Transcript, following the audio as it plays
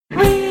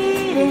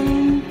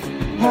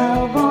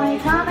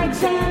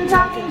and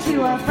talking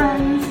to our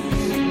friends.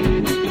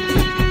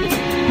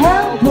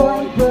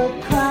 Hellboy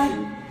Book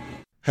Club.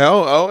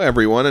 Hello,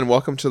 everyone, and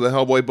welcome to the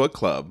Hellboy Book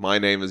Club. My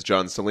name is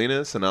John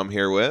Salinas, and I'm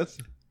here with...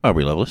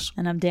 Aubrey Lovelace.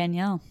 And I'm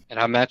Danielle. And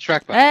I'm Matt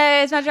Schreckbein.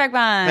 Hey, it's Matt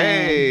Schreckbein.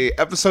 Hey,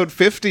 episode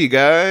 50,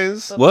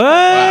 guys. What?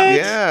 Wow.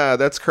 Yeah,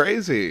 that's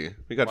crazy.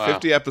 We got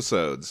 50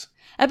 episodes.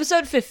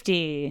 Episode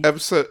 50.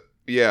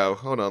 Yeah,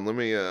 hold on, let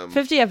me...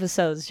 50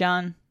 episodes,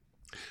 John.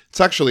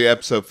 It's actually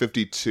episode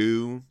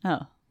 52, Oh.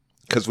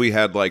 because we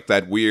had, like,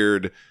 that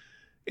weird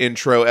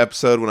intro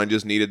episode when I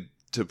just needed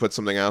to put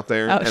something out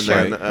there. Oh, and sure.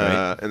 then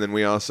Right. and then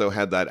we also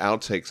had that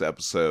outtakes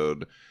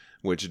episode,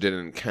 which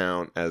didn't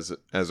count as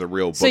a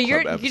real book So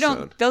club episode. you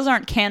don't, those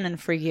aren't canon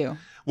for you.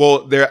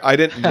 Well, I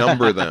didn't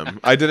number them.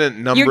 I didn't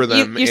number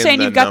them. You're saying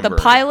in you've got number.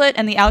 the pilot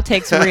and the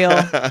outtakes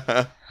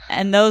reel,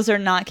 and those are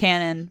not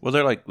canon. Well,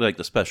 they're like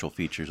the special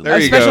features. Of There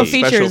the you Special go. series.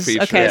 features. Special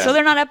feature. Okay, Yeah. so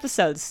they're not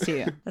episodes to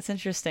you. That's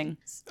interesting.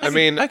 I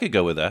mean, I could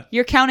go with that.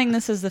 You're counting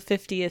this as the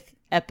 50th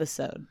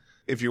episode.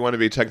 if you want to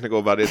be technical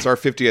about it, it's our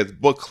 50th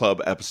book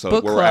club episode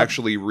Book where we're club.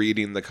 actually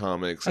reading the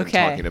comics and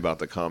Okay. talking about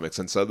the comics.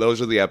 And so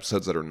those are the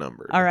episodes that are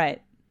numbered. All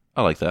right.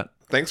 I like that.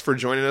 Thanks for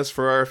joining us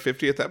for our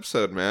 50th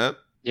episode, Matt.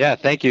 Yeah,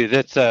 thank you.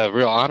 That's a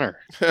real honor.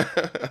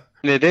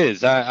 It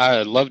is.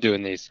 I love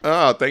doing these.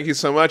 Oh, thank you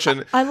so much.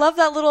 And I love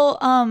that little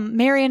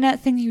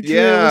marionette thing you drew. It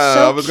was yeah,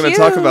 so I was going to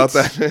talk cute. about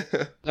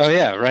that. Oh,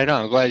 yeah, right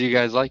on. I'm glad you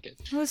guys like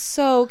it. It was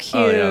so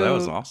cute. Oh yeah, that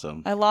was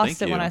awesome. I lost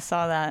Thank it when you. I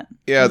saw that.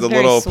 It Yeah, was the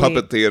very little sweet.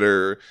 puppet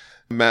theater.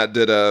 Matt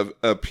did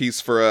a piece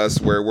for us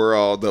where we're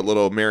all the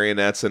little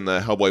marionettes in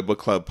the Hellboy Book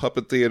Club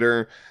puppet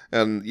theater.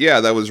 And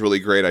yeah, that was really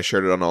great. I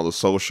shared it on all the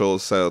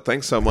socials. So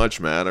thanks so much,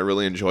 Matt. I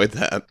really enjoyed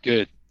that.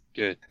 Good.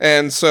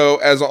 And so,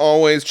 as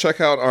always, check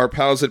out our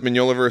pals at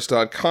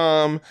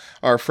Mignolaverse.com.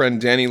 Our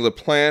friend Danny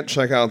LaPlante.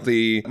 Check out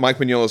the Mike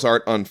Mignola's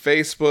art on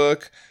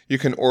Facebook. You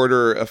can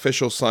order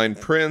official signed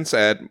prints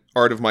at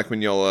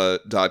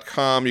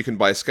artofmikemignola.com. You can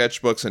buy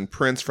sketchbooks and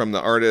prints from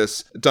the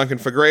artists Duncan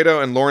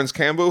Fagredo and Lawrence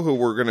Campbell, who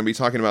we're going to be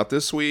talking about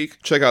this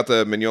week. Check out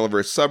the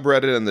Mignolaverse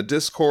subreddit and the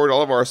Discord,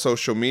 all of our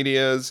social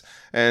medias,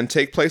 and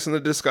take place in the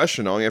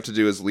discussion. All you have to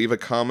do is leave a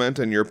comment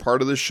and you're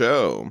part of the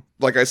show.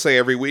 Like I say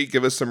every week,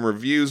 give us some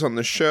reviews on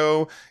the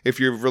show. If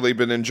you've really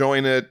been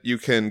enjoying it, you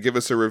can give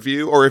us a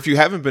review. Or if you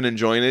haven't been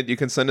enjoying it, you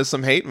can send us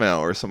some hate mail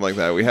or something like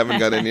that. We haven't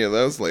got any of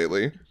those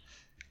lately.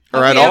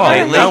 Or Have at we all.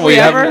 ever? No, Have we we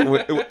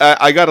haven't.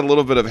 I got a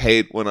little bit of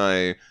hate when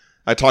I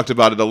talked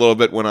about it a little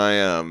bit when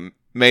I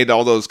made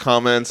all those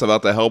comments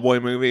about the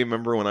Hellboy movie.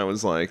 Remember when I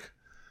was like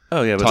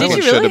Oh yeah, but talking Did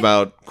you shit really?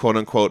 about quote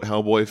unquote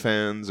Hellboy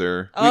fans?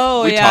 Or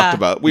Oh, we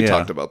yeah. we Yeah.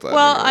 talked about that.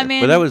 Well, anyway. I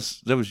mean, but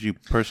that was you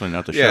personally,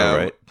 not the yeah, show,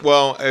 right?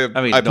 Well, I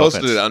mean, I no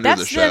posted offense. it under the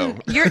that's show.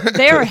 them.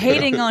 They're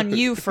hating on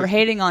you for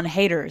hating on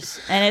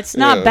haters, and it's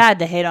not Yeah. bad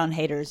to hate on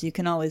haters. You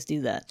can always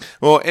do that.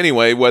 Well,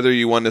 anyway, whether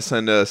you want to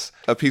send us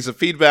a piece of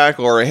feedback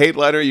or a hate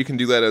letter, you can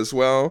do that as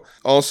well.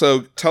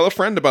 Also, tell a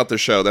friend about the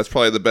show. That's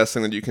probably the best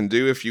thing that you can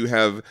do. If you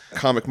have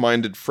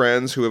comic-minded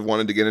friends who have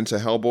wanted to get into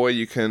Hellboy,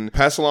 you can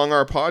pass along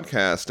our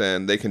podcast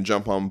and they can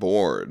jump on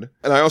board.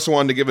 And I also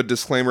wanted to give a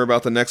disclaimer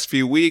about the next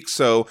few weeks.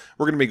 So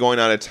we're going to be going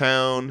out of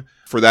town.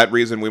 For that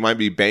reason, we might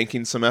be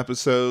banking some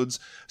episodes.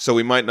 So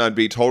we might not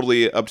be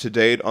totally up to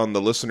date on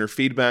the listener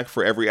feedback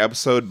for every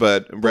episode,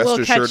 but rest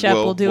we'll assured catch up.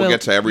 we'll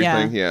get to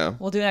everything. Yeah.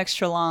 We'll do an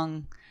extra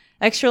long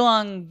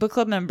book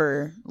club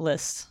member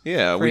list.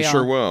 Yeah, for we y'all.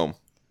 sure will.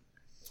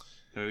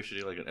 Maybe we should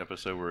do like an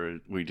episode where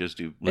we just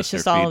do It's listener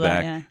just all of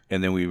that, feedback,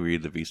 and then we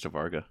read the Vista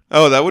Varga.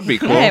 Oh, that would be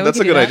cool. Hey, we That's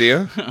a could do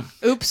good that. idea.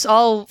 Oops,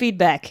 all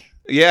feedback.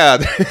 Yeah.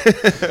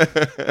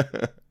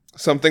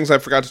 Some things I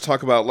forgot to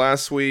talk about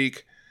last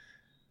week.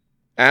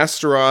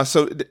 Astaroth.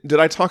 So did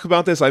I talk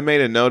about this? I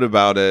made a note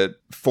about it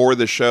for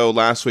the show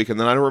last week, and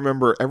then I don't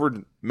remember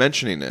ever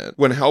mentioning it.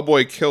 When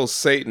Hellboy kills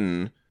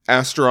Satan,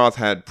 Astaroth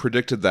had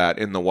predicted that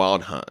in the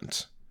Wild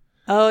Hunt.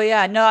 Oh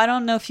yeah, no, I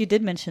don't know if you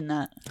did mention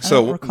that. I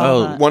So, don't recall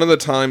oh, that. One of the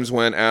times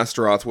when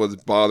Astaroth was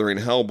bothering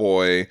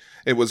Hellboy,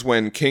 it was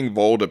when King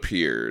Vold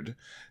appeared.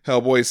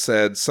 Hellboy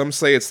said, "Some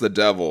say it's the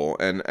devil,"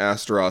 and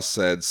Astaroth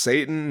said,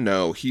 "Satan?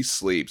 No, he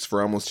sleeps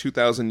for almost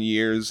 2,000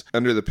 years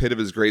under the pit of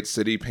his great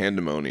city,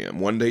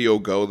 Pandemonium. One day you'll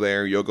go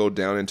there, you'll go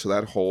down into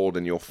that hold,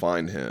 and you'll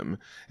find him,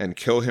 and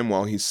kill him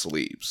while he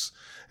sleeps.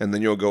 And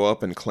then you'll go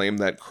up and claim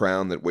that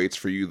crown that waits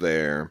for you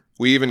there."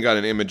 We even got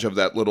an image of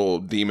that little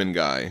demon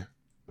guy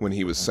when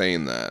he was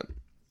saying that.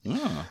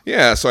 Oh.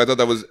 Yeah, so I thought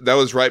that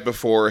was right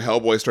before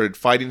Hellboy started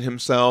fighting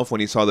himself, when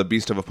he saw the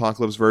Beast of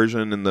Apocalypse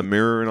version in the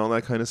mirror and all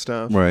that kind of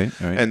stuff. Right.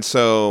 And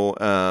so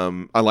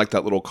I like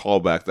that little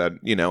callback that,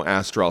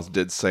 Astaroth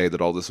did say that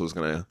all this was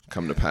going to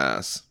come to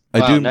pass.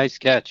 Wow, nice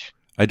catch.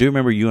 I do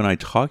remember you and I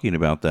talking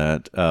about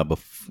that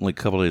like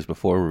a couple of days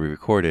before we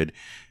recorded.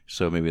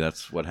 So maybe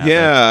that's what happened.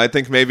 Yeah, I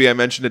think maybe I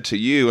mentioned it to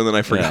you, and then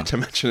I forgot Yeah. to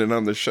mention it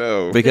on the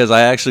show. Because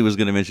I actually was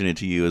going to mention it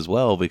to you as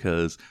well,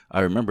 because I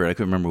couldn't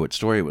remember what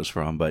story it was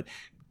from, but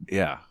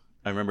yeah,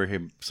 I remember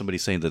somebody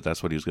saying that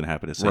that's what he was going to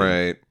happen to say.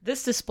 Right.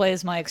 This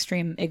displays my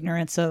extreme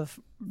ignorance of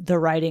the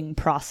writing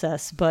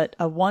process, but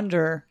I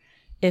wonder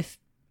if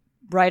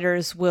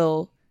writers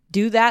will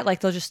do that. Like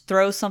they'll just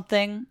throw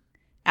something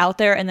out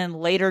there, and then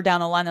later down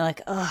the line they're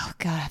like, oh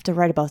god, I have to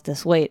write about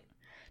this. Wait,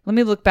 let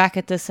me look back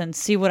at this and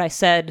see what I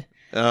said.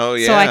 Oh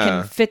yeah. So I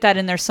can fit that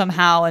in there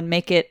somehow and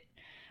make it,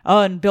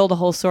 and build a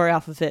whole story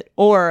off of it.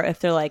 Or if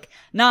they're like,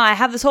 nah, I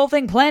have this whole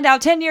thing planned out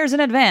 10 years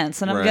in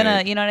advance and I'm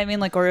gonna, you know what I mean?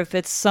 Like, or if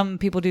it's some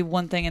people do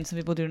one thing and some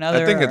people do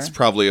another. I think it's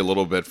probably a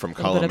little bit from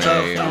column bit of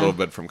A, both, a little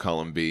bit from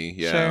column B.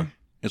 Yeah. Sure.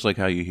 It's like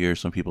how you hear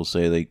some people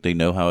say they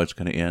know how it's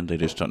going to end. They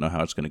just don't know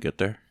how it's going to get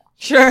there.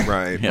 Sure.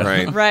 Right, Yeah.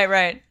 right.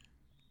 Right.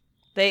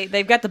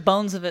 They've got the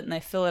bones of it and they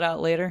fill it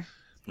out later.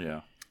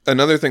 Yeah.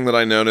 Another thing that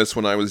I noticed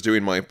when I was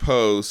doing my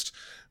post,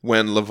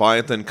 when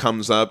Leviathan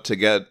comes up to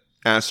get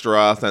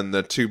Astaroth and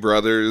the two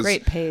brothers,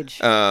 Great page.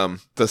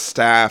 the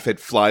staff, it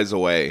flies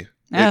away.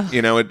 Oh.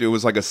 It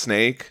was like a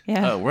snake.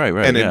 Yeah. Oh, right.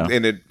 And yeah.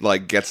 it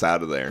like gets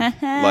out of there,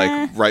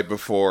 like right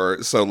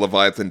before. So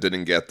Leviathan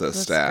didn't get the That's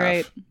staff.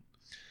 great.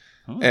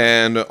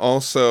 And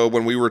also,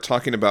 when we were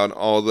talking about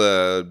all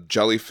the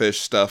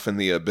jellyfish stuff in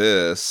the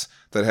abyss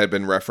that had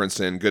been referenced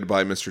in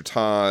Goodbye, Mr.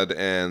 Todd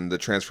and the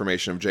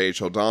transformation of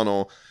J.H.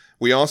 O'Donnell,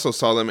 we also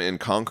saw them in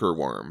Conquer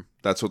Worm.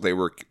 That's what they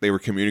were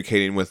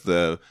communicating with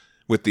the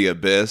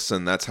abyss,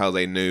 and that's how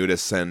they knew to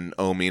send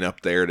Omin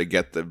up there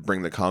to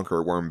bring the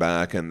Conqueror Worm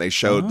back. And they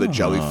showed the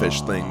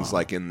jellyfish things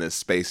like in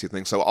this spacey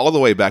thing. So all the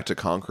way back to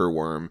Conquer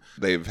Worm,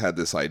 they've had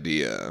this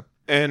idea.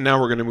 And now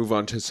we're going to move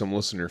on to some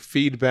listener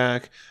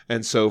feedback.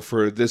 And so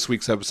for this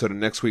week's episode and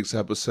next week's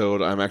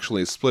episode, I'm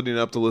actually splitting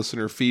up the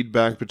listener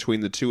feedback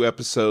between the two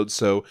episodes.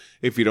 So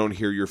if you don't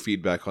hear your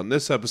feedback on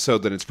this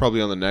episode, then it's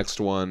probably on the next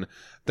one.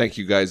 Thank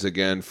you guys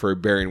again for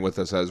bearing with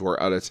us as we're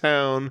out of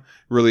town.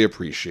 Really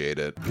appreciate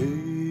it. Hey,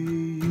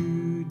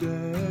 you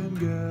damn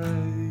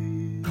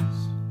guys,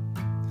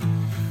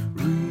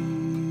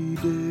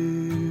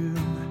 reading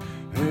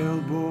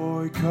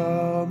Hellboy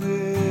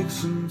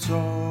comics and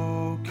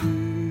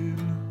talking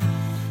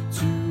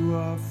to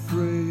our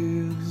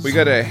friends. We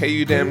got a Hey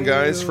You Damn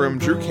Guys from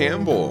Drew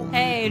Campbell.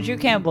 Hey, Drew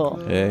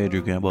Campbell. Hey,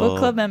 Drew Campbell. Book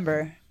club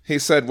member. He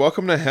said,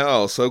 "Welcome to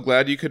hell. So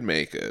glad you could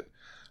make it.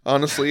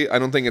 Honestly, I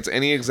don't think it's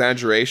any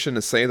exaggeration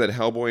to say that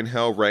Hellboy in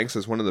Hell ranks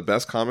as one of the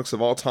best comics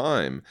of all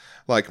time.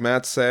 Like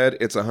Matt said,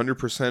 it's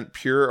 100%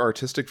 pure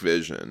artistic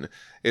vision.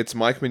 It's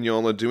Mike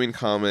Mignola doing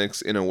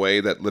comics in a way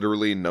that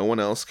literally no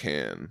one else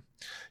can.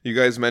 You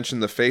guys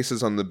mentioned the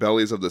faces on the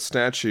bellies of the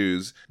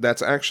statues.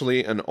 That's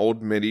actually an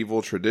old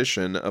medieval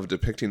tradition of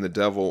depicting the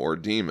devil or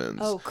demons.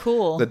 Oh,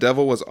 cool. The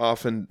devil was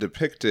often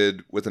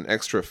depicted with an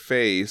extra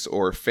face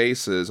or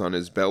faces on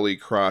his belly,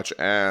 crotch,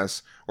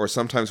 ass, or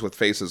sometimes with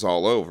faces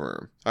all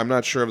over. I'm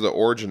not sure of the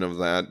origin of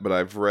that, but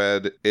I've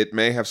read it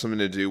may have something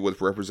to do with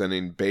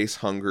representing base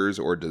hungers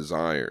or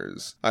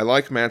desires. I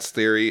like Matt's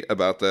theory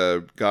about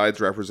the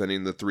guides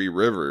representing the three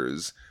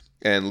rivers,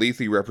 and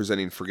Lethe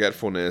representing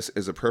forgetfulness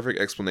is a perfect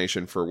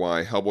explanation for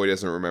why Hellboy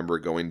doesn't remember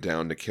going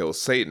down to kill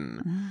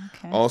Satan.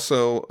 Okay.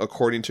 Also,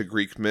 according to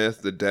Greek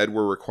myth, the dead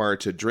were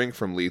required to drink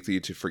from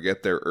Lethe to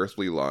forget their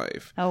earthly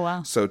life. Oh,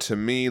 wow. So to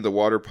me, the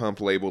water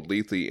pump labeled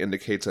Lethe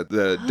indicates that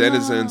the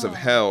denizens of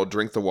hell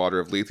drink the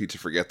water of Lethe to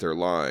forget their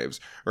lives,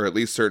 or at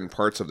least certain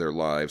parts of their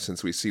lives,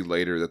 since we see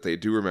later that they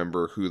do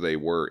remember who they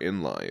were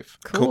in life.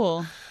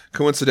 Cool.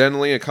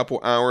 Coincidentally, a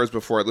couple hours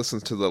before I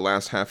listened to the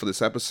last half of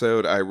this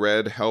episode, I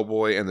read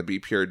Hellboy and the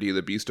BPRD,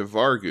 The Beast of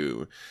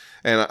Vargu.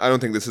 And I don't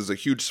think this is a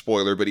huge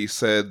spoiler, but he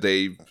said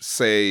they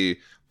say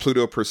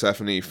Pluto,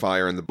 Persephone,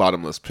 fire in the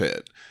bottomless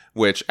pit,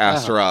 which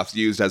Astaroth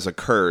used as a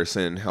curse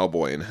in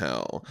Hellboy in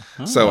Hell.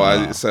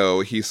 So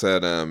he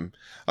said,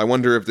 I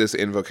wonder if this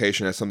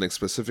invocation has something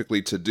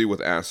specifically to do with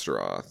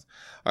Astaroth.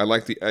 I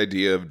like the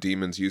idea of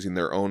demons using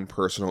their own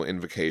personal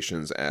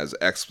invocations as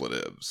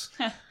expletives.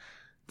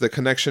 The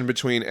connection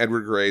between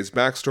Edward Gray's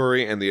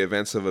backstory and the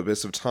events of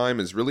Abyss of Time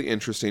is really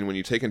interesting when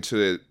you take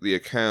into the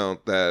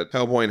account that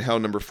Hellboy in Hell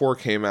number 4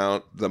 came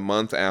out the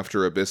month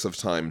after Abyss of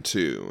Time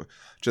 2.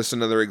 Just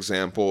another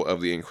example of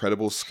the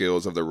incredible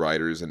skills of the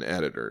writers and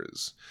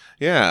editors.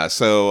 Yeah,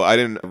 so I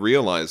didn't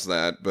realize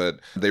that, but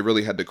they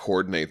really had to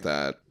coordinate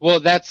that. Well,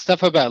 that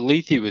stuff about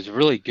Lethe was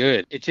really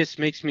good. It just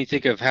makes me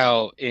think of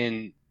how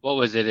in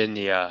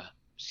the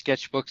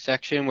sketchbook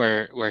section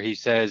where he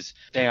says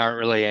they aren't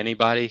really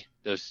anybody,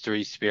 those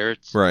three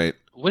spirits. Right.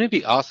 Wouldn't it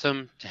be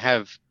awesome to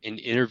have an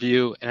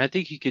interview, and I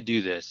think you could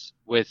do this,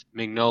 with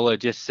Mignola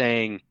just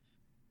saying,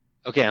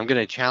 okay, I'm going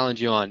to challenge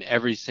you on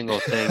every single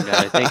thing that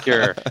I think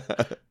you're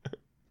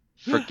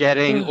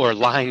forgetting or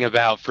lying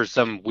about for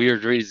some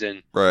weird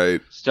reason.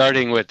 Right.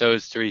 Starting with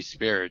those three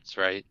spirits,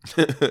 right?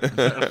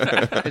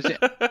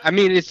 I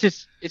mean,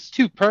 it's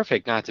too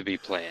perfect not to be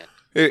planned.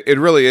 It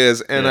really is,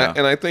 and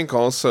Yeah. I think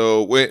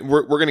also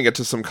we're going to get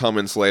to some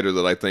comments later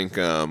that I think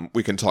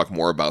we can talk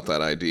more about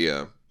that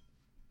idea.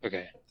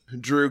 Okay.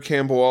 Drew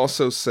Campbell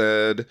also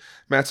said,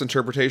 Matt's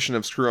interpretation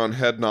of Screw on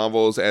Head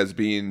novels as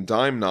being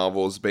dime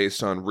novels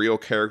based on real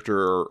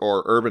character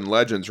or urban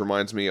legends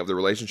reminds me of the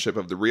relationship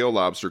of the real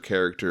Lobster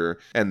character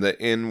and the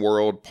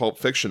in-world Pulp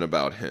Fiction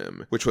about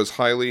him, which was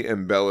highly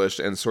embellished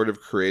and sort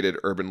of created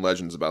urban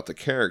legends about the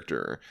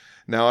character.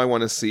 Now I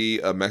want to see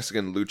a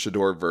Mexican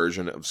luchador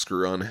version of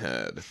Screw on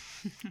Head.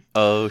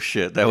 Oh,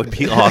 shit. That would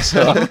be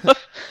awesome.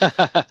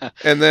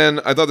 And then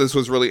I thought this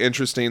was really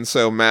interesting.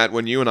 So, Matt,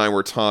 when you and I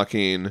were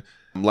talking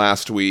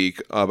last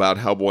week about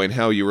Hellboy and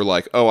how you were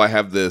like, oh, I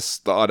have this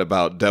thought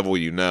about Devil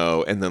You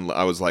Know. And then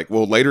I was like,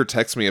 well, later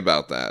text me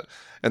about that.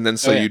 And then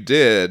so you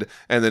did.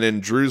 And then in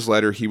Drew's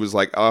letter, he was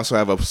like, I also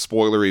have a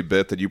spoilery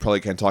bit that you probably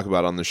can't talk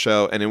about on the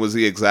show. And it was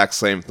the exact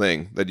same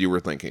thing that you were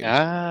thinking. So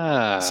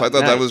I thought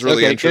that was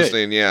really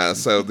interesting. Good. Yeah.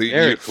 So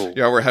cool.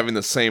 Yeah, we're having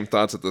the same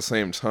thoughts at the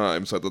same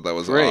time. So I thought that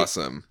was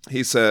awesome.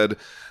 He said,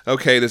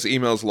 okay, this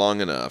email's long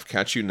enough.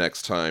 Catch you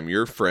next time.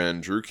 Your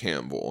friend, Drew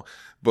Campbell.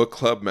 Book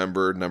club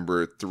member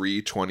number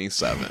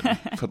 327.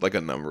 Put like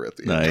a number at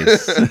the end.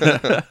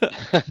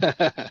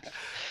 Nice.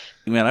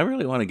 Man, I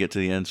really want to get to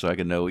the end so I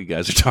can know what you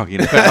guys are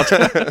talking about.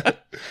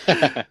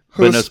 But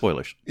no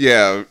spoilers.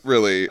 Yeah,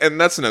 really. And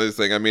that's another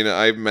thing. I mean,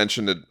 I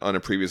mentioned it on a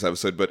previous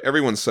episode, but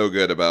everyone's so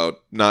good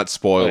about not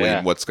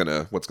spoiling what's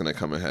gonna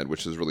come ahead,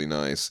 which is really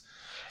nice.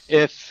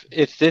 If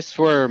this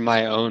were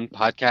my own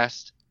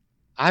podcast,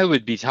 I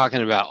would be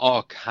talking about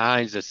all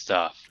kinds of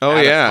stuff. Oh,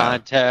 out yeah. of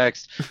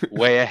context,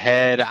 way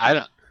ahead.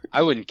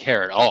 I wouldn't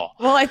care at all.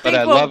 Well, I think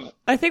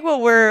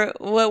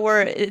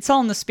it's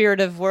all in the spirit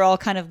of we're all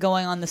kind of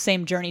going on the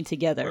same journey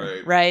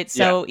together, right?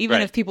 So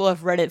even if people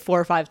have read it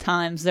 4 or 5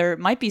 times, there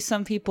might be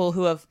some people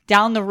who have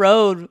down the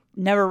road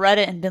never read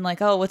it and been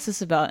like, "Oh, what's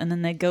this about?" And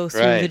then they go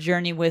through the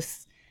journey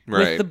with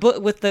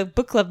the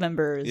book club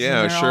members.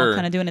 Yeah, and they're all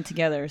kind of doing it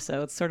together.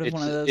 So it's sort of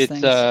one of those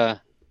things.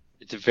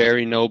 It's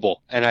very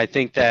noble, and I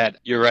think that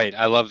you're right.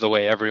 I love the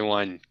way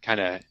everyone kind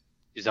of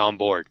is on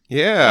board.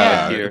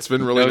 Yeah, it's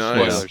been really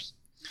nice. Spoilers.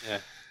 Yeah.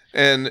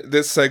 And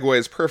this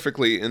segues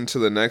perfectly into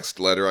the next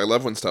letter. I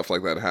love when stuff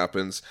like that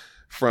happens.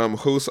 From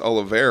Jose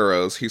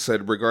Oliveros, he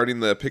said, regarding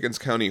the Pickens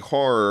County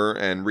horror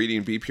and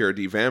reading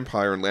BPRD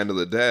Vampire and Land of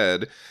the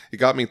Dead, it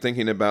got me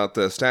thinking about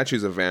the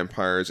statues of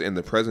vampires in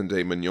the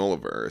present-day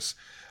Mignolaverse.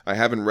 I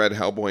haven't read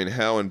Hellboy in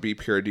Hell and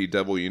BPRD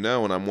Devil You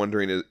Know, and I'm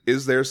wondering,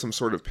 is there some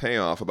sort of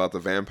payoff about the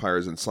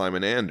vampires in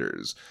Simon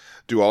Anders?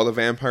 Do all the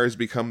vampires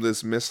become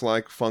this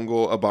mist-like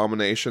fungal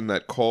abomination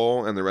that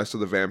Cole and the rest of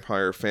the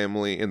vampire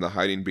family in The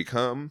Hiding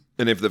become?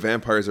 And if the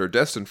vampires are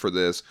destined for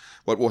this,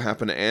 what will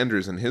happen to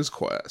Anders in his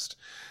quest?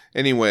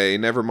 Anyway,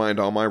 never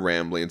mind all my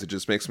ramblings. It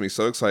just makes me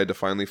so excited to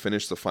finally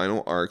finish the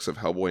final arcs of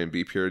Hellboy and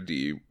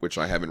BPRD, which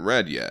I haven't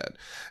read yet.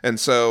 And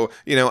so,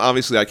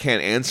 obviously I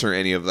can't answer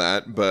any of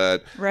that,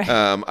 but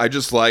I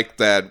just like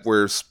that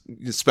we're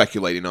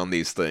speculating on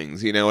these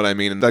things. You know what I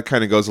mean? And that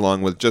kind of goes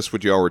along with just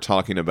what you all were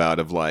talking about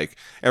of like,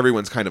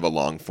 everyone's kind of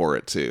along for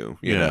it too,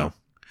 you know?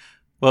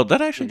 Well,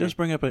 that actually does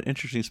bring up an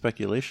interesting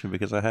speculation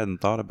because I hadn't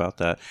thought about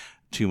that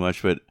too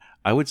much, but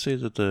I would say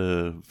that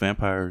the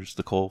vampires,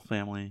 the Cole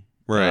family,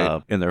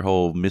 and their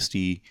whole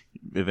Misty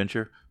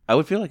adventure, I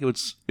would feel like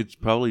it's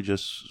probably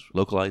just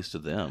localized to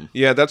them.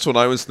 Yeah, that's what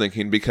I was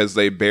thinking, because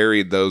they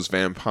buried those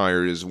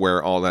vampires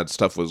where all that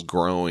stuff was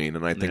growing,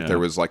 and I think there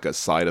was like a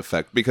side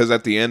effect, because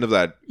at the end of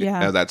that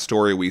that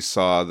story we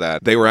saw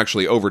that they were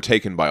actually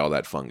overtaken by all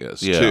that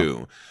fungus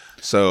too.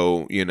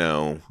 So,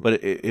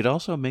 But it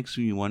also makes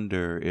me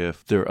wonder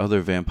if there are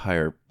other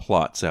vampire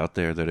plots out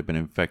there that have been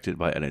infected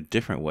by it in a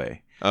different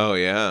way. Oh,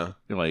 yeah.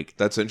 Like,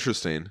 that's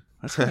interesting.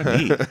 That's kind of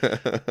neat.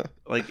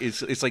 Like,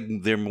 it's like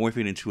they're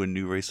morphing into a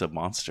new race of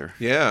monster.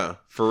 Yeah,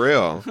 for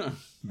real.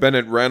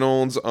 Bennett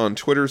Reynolds on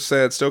Twitter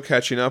said, still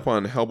catching up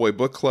on Hellboy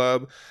Book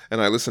Club, and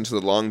I listened to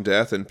the Long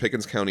Death and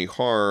Pickens County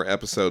Horror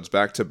episodes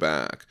back to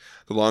back.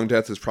 The Long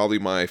Death is probably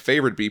my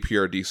favorite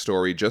BPRD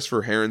story just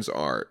for Heron's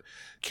art.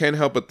 Can't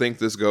help but think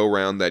this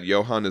go-round that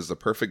Johan is the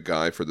perfect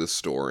guy for this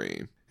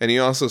story. And he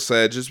also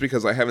said, just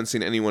because I haven't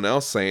seen anyone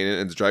else saying it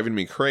and it's driving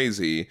me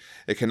crazy,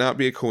 it cannot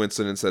be a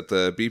coincidence that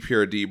the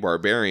BPRD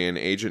barbarian,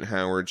 Agent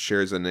Howard,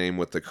 shares a name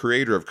with the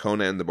creator of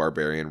Conan the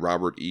Barbarian,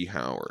 Robert E.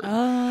 Howard.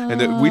 Oh, and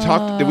did we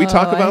talk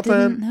about I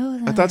that? didn't know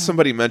that? I thought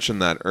somebody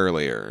mentioned that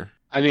earlier.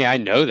 I mean, I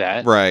know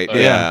that. Right,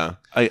 yeah.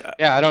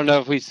 I don't know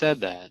if we said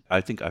that.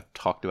 I think I've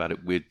talked about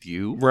it with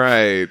you.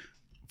 Right.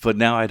 But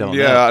now I don't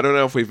know. Yeah, I don't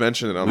know if we've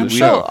mentioned it on the I'm show.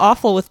 so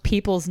awful with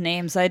people's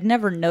names. I'd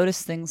never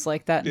noticed things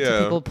like that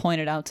until people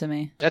pointed out to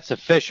me. That's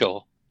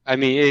official. I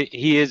mean,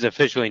 he is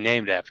officially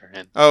named after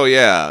him. Oh,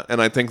 yeah.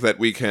 And I think that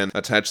we can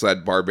attach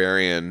that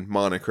barbarian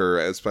moniker,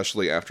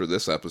 especially after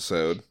this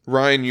episode.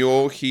 Ryan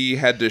Yule, he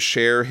had to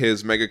share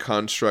his Mega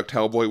Construct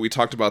Hellboy. We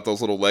talked about those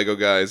little Lego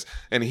guys,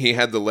 and he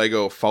had the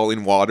Lego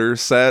Falling Water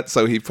set,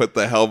 so he put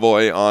the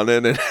Hellboy on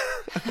it. And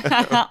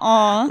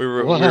Aww. we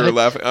were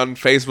laughing on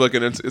Facebook,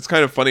 and it's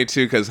kind of funny,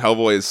 too, because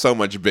Hellboy is so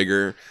much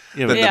bigger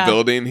than the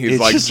building. He's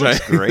like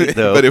giant. Great,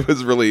 though. But it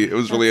was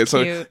really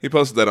so cute. he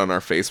posted that on our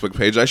Facebook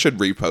page. I should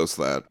repost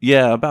that.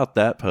 Yeah, about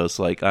that post,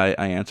 like I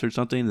answered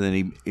something, and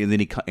then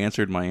he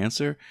answered my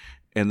answer,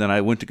 and then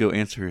I went to go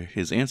answer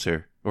his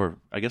answer, or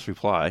I guess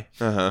reply.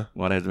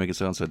 Why'd I have to make it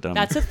sound so dumb?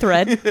 That's a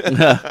thread.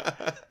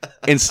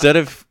 Instead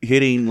of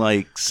hitting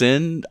like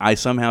send, I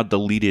somehow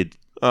deleted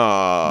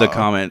the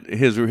comment,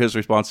 his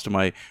response to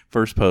my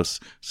first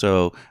post.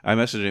 So I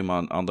messaged him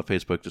on the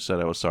Facebook to say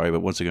I was sorry,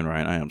 but once again,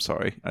 Ryan, I am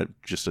sorry. I'm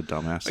just a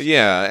dumbass.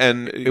 Yeah,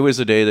 and It was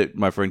the day that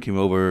my friend came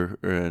over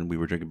and we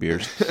were drinking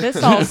beers.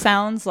 This all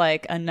sounds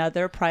like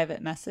another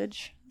private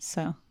message.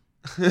 So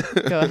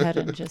go ahead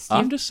and just.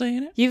 I'm just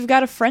saying it. You've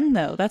got a friend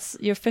though. That's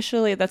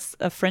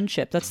a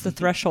friendship. That's the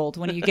threshold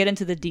when you get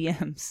into the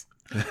DMs,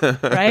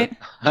 right?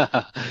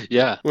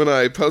 Yeah. when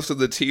I posted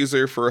the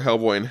teaser for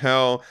Hellboy in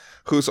Hell,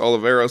 Jus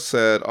Olivero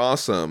said,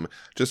 "Awesome.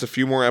 Just a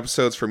few more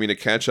episodes for me to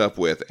catch up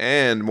with.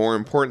 And more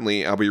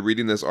importantly, I'll be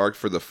reading this arc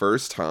for the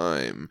first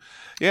time."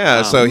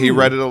 Yeah, so he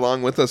read it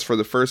along with us for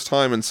the first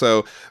time. And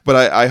so, but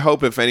I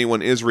hope if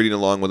anyone is reading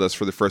along with us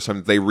for the first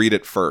time, they read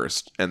it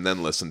first and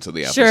then listen to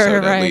the episode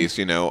Sure, at right. least,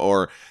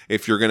 or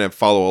if you're going to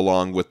follow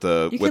along with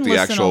the You can listen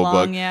actual along,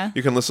 book, yeah.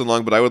 you can listen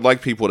along. But I would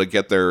like people to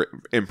get their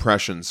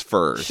impressions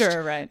first.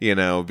 Sure, right.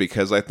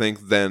 Because I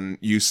think then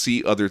you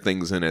see other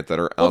things in it that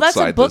are Well, that's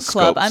outside a book the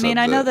club. scopes I mean,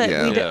 of I know the-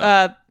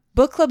 that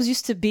book clubs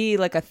used to be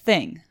like a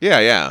thing,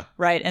 Yeah.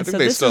 right? And think so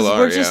they this still is are,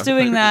 we're just yeah.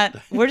 doing that.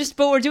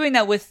 We're doing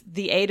that with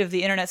the aid of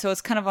the internet. So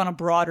it's kind of on a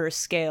broader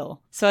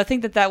scale. So I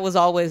think that was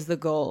always the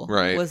goal.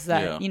 Right. Was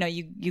that Yeah.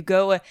 you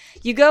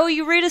go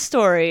you read a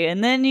story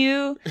and then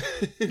you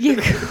go,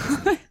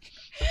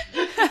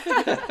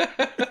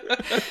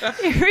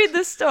 you read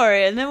the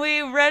story and then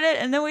we read it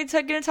and then we're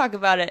going to talk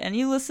about it and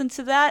you listen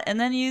to that and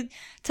then you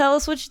tell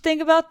us what you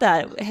think about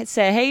that.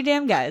 Say, hey,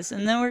 damn guys,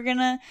 and then we're going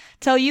to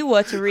tell you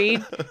what to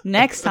read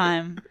next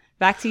time.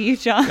 Back to you,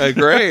 John.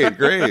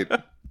 Great.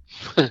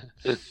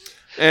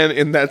 And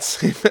in that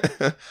same,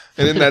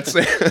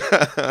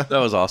 That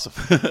was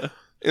awesome.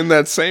 in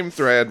that same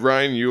thread,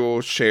 Ryan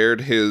Yule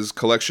shared his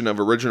collection of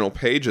original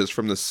pages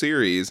from the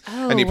series,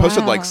 and he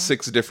posted wow. like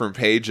 6 different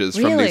pages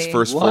from these Really?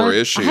 first What? 4 I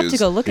issues. I have to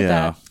go look at Yeah.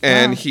 that.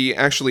 And Wow. he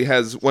actually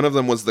has one of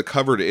them was the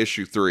cover to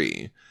issue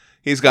 3.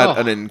 He's got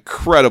an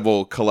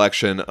incredible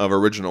collection of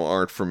original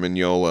art from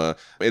Mignola.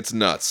 It's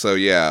nuts. So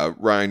yeah,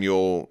 Ryan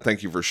Yule,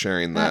 thank you for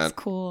sharing that. That's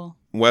cool.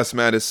 Wes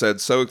Mattis said,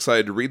 "So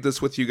excited to read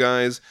this with you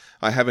guys.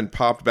 I haven't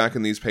popped back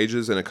in these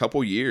pages in a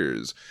couple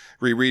years.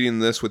 Rereading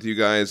this with you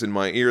guys in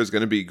my ear is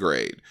going to be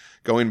great.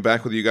 Going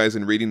back with you guys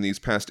and reading these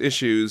past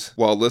issues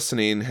while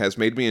listening has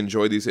made me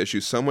enjoy these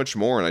issues so much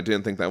more, and I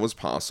didn't think that was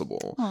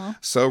possible.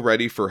 So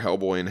ready for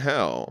Hellboy in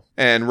Hell."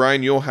 And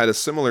Ryan Yule had a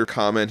similar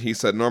comment. He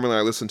said, "Normally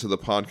I listen to the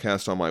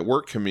podcast on my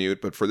work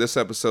commute, but for this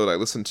episode I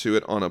listened to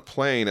it on a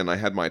plane and I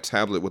had my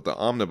tablet with the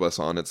omnibus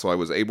on it, so I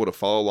was able to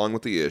follow along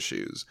with the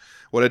issues.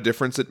 What a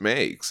difference it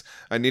makes.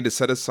 I need to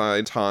set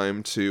aside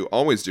time to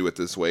always do it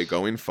this way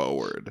going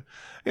forward."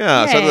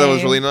 Yeah, so I thought that was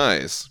Yay. really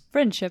nice.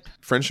 Friendship.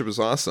 Friendship is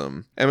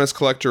awesome. MS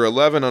Collector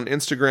 11 on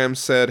Instagram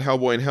said,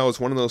 "Hellboy in Hell is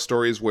one of those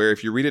stories where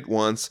if you read it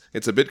once,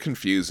 it's a bit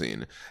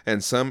confusing,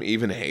 and some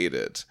even hate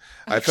it.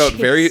 I felt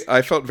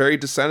very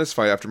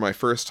dissatisfied after my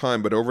first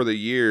time, but over the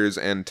years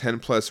and 10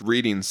 plus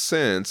readings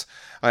since,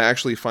 I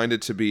actually find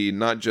it to be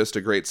not just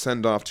a great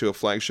send-off to a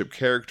flagship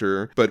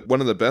character, but one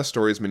of the best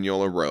stories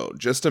Mignola wrote.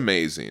 Just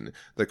amazing.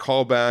 The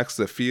callbacks,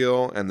 the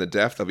feel, and the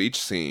depth of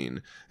each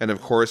scene. And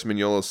of course,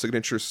 Mignola's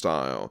signature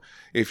style.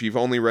 If you've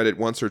only read it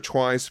once or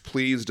twice,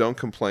 please don't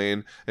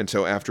complain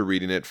until after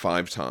reading it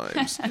 5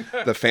 times.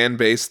 The fan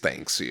base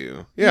thanks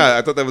you." Yeah,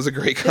 I thought that was a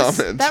great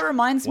comment. That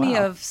reminds me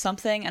of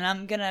something, and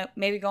I'm going to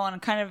maybe go on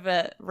kind of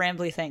a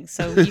rambly thing,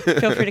 so you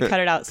feel free to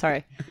cut it out.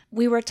 Sorry.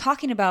 We were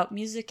talking about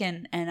music,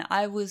 and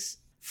I was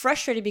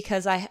frustrated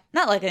because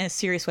not like in a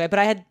serious way, but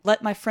I had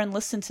let my friend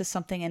listen to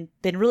something and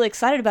been really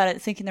excited about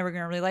it, thinking they were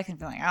going to really like it, and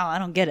be like, "Oh, I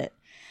don't get it."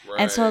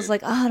 And so I was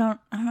like, "Oh, I don't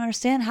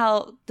understand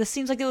how this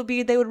seems like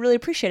they would really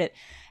appreciate it."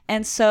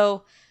 And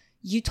so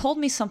you told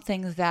me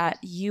something that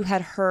you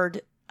had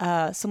heard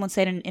someone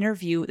say in an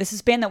interview. This is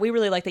a band that we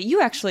really like that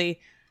you actually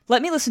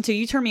let me listen to.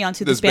 You turned me on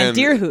to this band,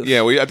 Deerhoof.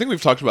 Yeah, I think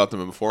we've talked about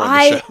them before on the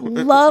I show.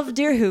 love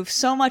Deerhoof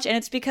so much, and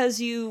it's because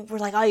you were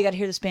like, "Oh, you got to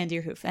hear this band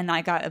Deerhoof," and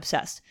I got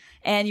obsessed.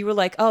 And you were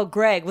like, "Oh,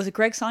 Greg, was it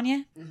Greg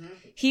Sonia?" Mm-hmm.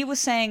 He was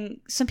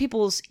saying some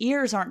people's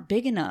ears aren't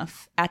big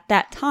enough at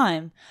that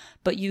time,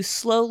 but you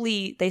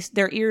slowly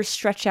their ears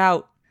stretch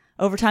out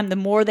over time. The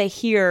more they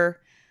hear,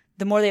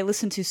 the more they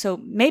listen to. So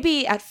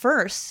maybe at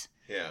first,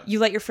 you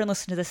let your friend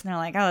listen to this, and they're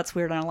like, "Oh, that's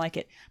weird. I don't like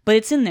it," but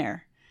it's in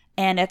there.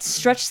 And it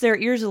stretched their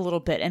ears a little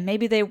bit. And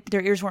maybe their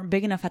ears weren't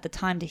big enough at the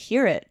time to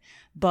hear it.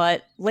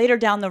 But later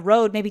down the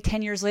road, maybe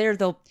 10 years later,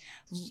 they'll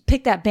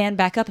pick that band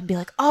back up and be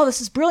like, "Oh,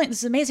 this is brilliant. This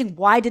is amazing.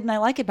 Why didn't I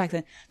like it back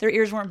then?" Their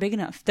ears weren't big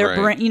enough. Their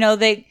Right.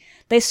 brain,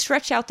 they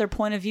stretch out their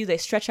point of view. They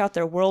stretch out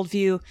their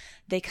worldview.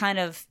 They kind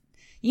of,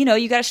 you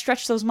got to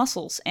stretch those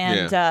muscles.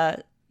 And,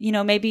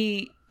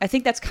 maybe I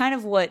think that's kind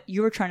of what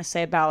you were trying to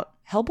say about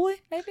Hellboy,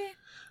 maybe?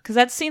 Because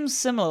that seems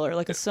similar,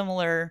 like a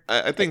similar...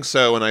 I think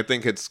so, and I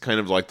think it's kind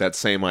of like that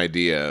same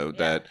idea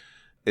that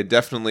it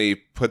definitely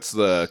puts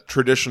the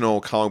traditional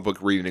comic book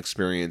reading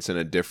experience in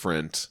a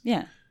different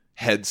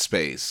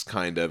headspace,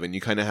 kind of, and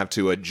you kind of have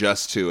to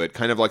adjust to it.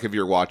 Kind of like if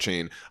you're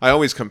watching, I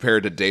always compare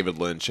it to David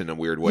Lynch in a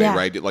weird way, Yeah.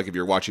 right? Like if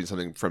you're watching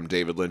something from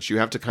David Lynch, you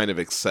have to kind of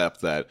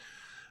accept that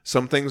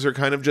some things are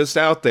kind of just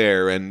out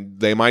there and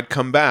they might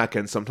come back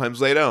and sometimes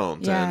they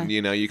don't. Yeah. And,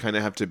 you kind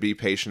of have to be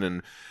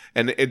patient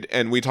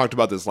and we talked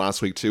about this last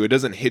week too. It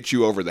doesn't hit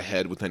you over the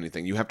head with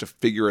anything. You have to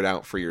figure it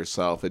out for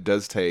yourself. It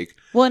does take.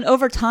 Well, and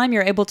over time,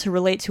 you're able to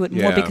relate to it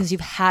more Yeah. because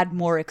you've had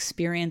more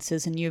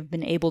experiences and you've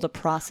been able to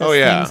process Oh,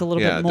 yeah. things a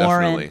little Yeah, bit more.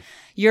 definitely. And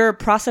your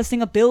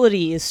processing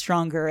ability is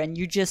stronger and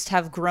you just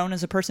have grown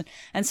as a person.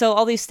 And so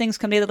all these things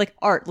come together, like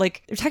art.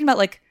 Like they're talking about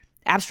like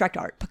abstract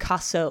art,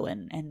 Picasso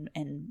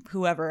and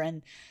whoever.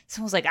 And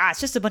someone was like, it's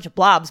just a bunch of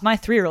blobs. My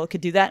 3-year-old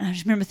could do that. And I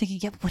just remember thinking,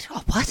 yeah,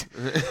 what?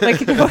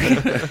 Like,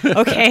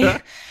 okay.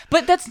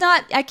 But that's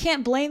not, I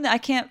can't blame that. I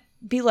can't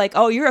be like,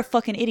 oh, you're a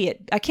fucking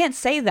idiot. I can't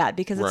say that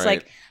because it's Right.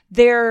 like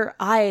their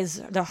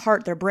eyes, their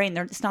heart, their brain,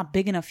 it's not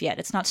big enough yet.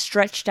 It's not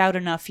stretched out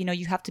enough.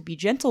 You have to be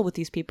gentle with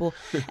these people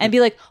and be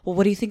like, well,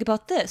 what do you think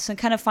about this? And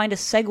kind of find a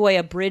segue,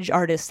 a bridge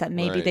artist that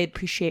maybe Right. they'd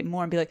appreciate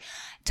more and be like,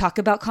 talk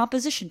about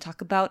composition,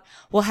 talk about,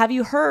 well, have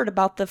you heard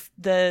about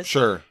the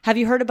Sure. have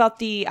you heard about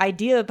the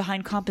idea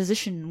behind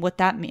composition, what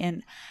that means?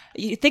 And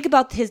you think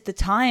about the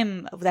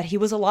time that he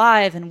was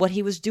alive and what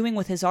he was doing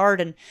with his art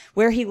and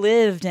where he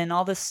lived and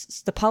all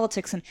this, the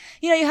politics. And,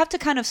 you have to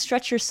kind of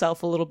stretch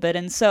yourself a little bit.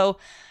 And so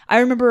I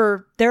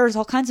remember there's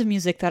all kinds of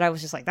music that I was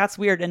just like, that's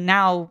weird. And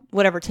now,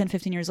 10,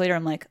 15 years later,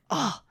 I'm like,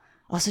 I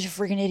was such a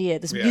freaking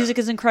idiot. This music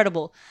is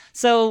incredible.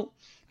 So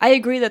I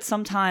agree that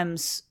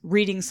sometimes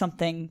reading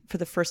something for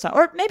the first time,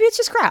 or maybe it's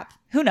just crap.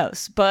 Who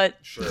knows? But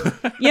Sure.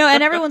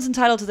 and everyone's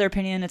entitled to their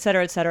opinion, et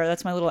cetera, et cetera.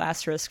 That's my little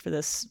asterisk for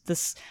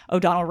this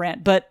O'Donnell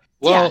rant. But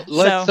Well, yeah,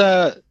 let's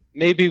so,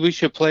 maybe we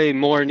should play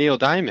more Neil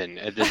Diamond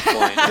at this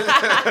point.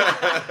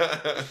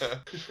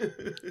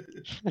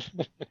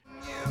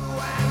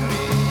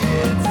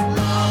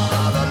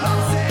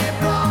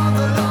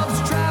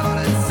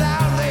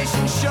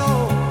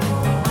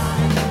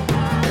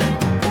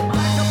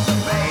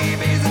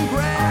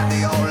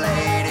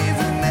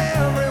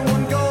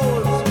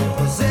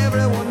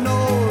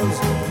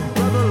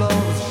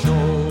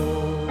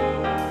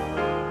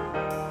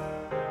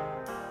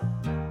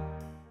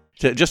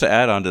 Just to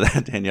add on to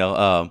that,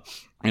 Danielle,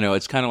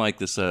 it's kind of like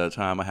this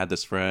time I had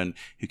this friend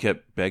who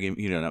kept begging,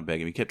 not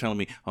begging, he kept telling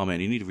me, oh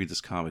man, you need to read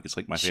this comic. It's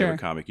like my Sure. favorite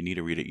comic. You need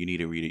to read it. You need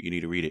to read it. You need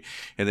to read it.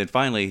 And then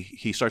finally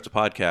he starts a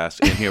podcast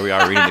and here we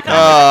are reading the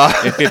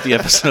comic and 50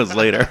 episodes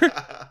later.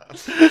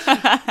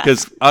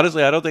 Because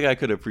honestly, I don't think I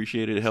could have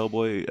appreciated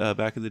Hellboy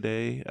back in the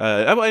day.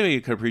 I mean, I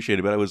could appreciate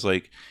it, but I was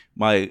like,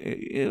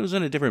 it was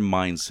in a different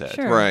mindset.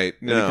 Sure. Right.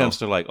 When it No. comes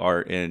to like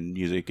art and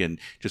music and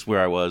just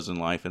where I was in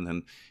life. And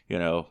then,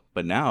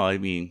 but now, I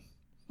mean,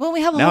 well,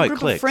 we have a Now whole it group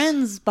clicks. of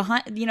friends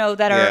behind,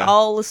 that are Yeah.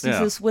 all listening Yeah.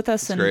 to this with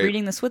us and great.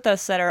 reading this with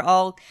us, that are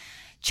all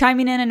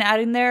chiming in and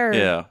adding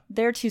Yeah.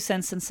 their 2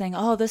 cents and saying,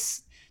 oh,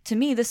 this to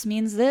me this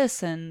means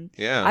this, and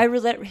Yeah. I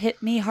really it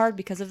hit me hard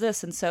because of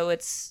this, and so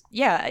it's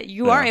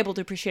you are able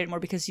to appreciate it more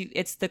because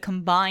it's the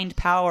combined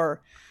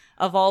power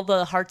of all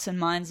the hearts and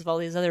minds of all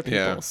these other people.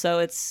 Yeah.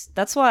 So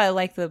that's why I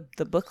like the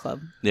book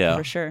club. Yeah.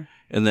 for sure.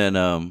 And then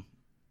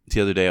the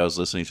other day I was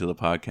listening to the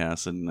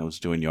podcast and I was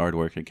doing yard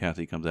work and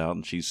Kathy comes out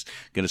and she's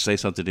going to say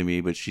something to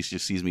me, but she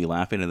just sees me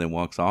laughing and then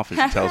walks off and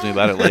she tells me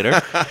about it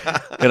later.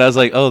 And I was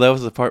like, oh, that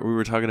was the part we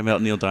were talking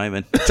about Neil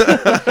Diamond.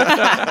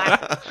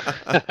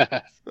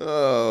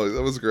 Oh,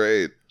 that was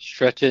great.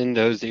 Stretching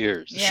those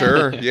ears. Yeah.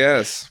 Sure.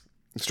 Yes.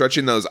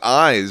 Stretching those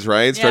eyes,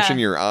 right? Yeah. Stretching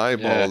your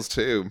eyeballs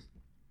too.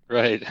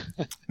 Right.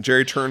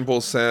 Jerry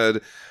Turnbull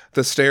said,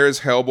 the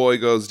stairs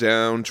Hellboy goes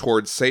down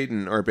towards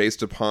Satan are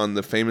based upon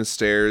the famous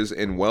stairs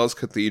in Wells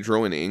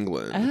Cathedral in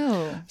England.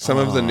 Oh, Some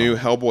of the new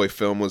Hellboy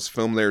film was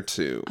filmed there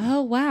too.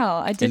 oh wow!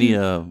 I Did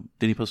didn't.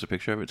 he post a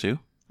picture of it too?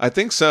 I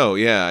think so,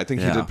 yeah. I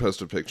think he Yeah. did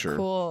post a picture.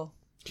 Cool.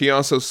 He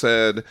also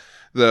said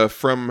the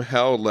From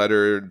Hell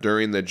letter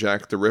during the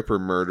Jack the Ripper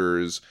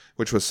murders,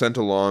 which was sent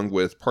along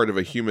with part of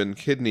a human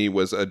kidney,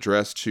 was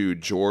addressed to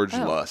George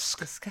Oh, Lusk.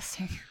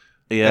 disgusting.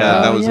 Yeah.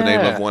 And that was the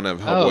name yeah. of one of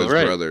Hellboy's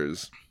right.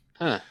 brothers.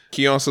 Huh.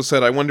 He also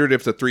said, I wondered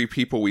if the 3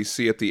 people we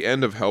see at the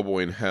end of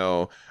Hellboy in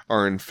Hell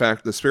are in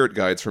fact the spirit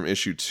guides from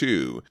issue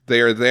 2.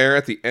 They are there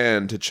at the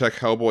end to check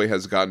Hellboy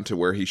has gotten to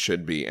where he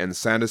should be, and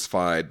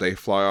satisfied, they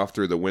fly off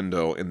through the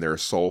window in their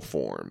soul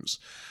forms.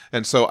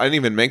 And so I didn't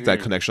even make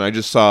that connection. I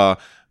just saw,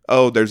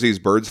 there's these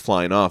birds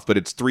flying off, but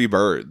it's 3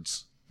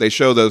 birds. They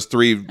show those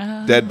 3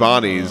 dead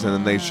bodies, and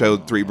then they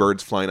showed 3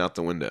 birds flying out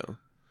the window.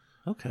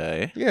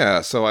 Okay.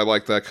 Yeah, so I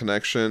like that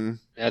connection.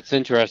 That's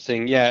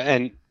interesting. Yeah,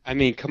 and I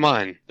mean, come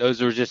on.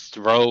 Those were just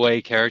throwaway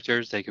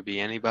characters. They could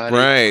be anybody.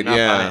 Right, I'm not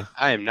yeah. buying-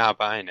 I am not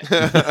buying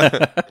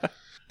it.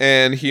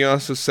 And he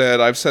also said,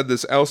 I've said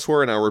this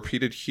elsewhere and I'll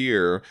repeat it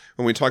here.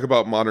 When we talk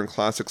about modern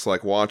classics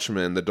like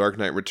Watchmen, The Dark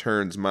Knight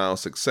Returns,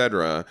 Mouse,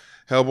 etc.,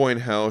 Hellboy in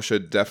Hell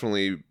should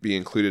definitely be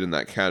included in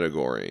that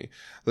category.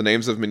 The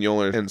names of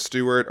Mignola and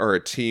Stewart are a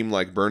team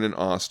like Byrne and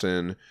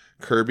Austin,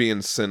 Kirby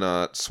and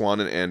Sinnott, Swan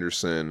and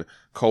Anderson,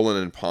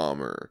 Colin and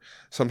Palmer.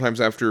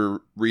 Sometimes after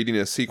reading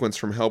a sequence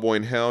from Hellboy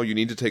in Hell, you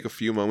need to take a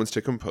few moments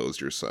to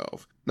compose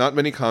yourself. Not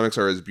many comics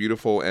are as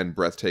beautiful and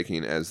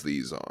breathtaking as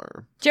these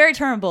are. Jerry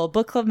Turnbull,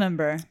 book club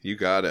member. You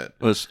got it.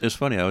 Well, it's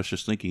funny. I was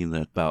just thinking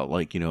that about,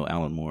 like,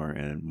 Alan Moore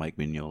and Mike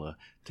Mignola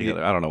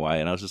together. I don't know why.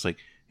 And I was just like,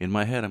 in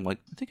my head, I'm like,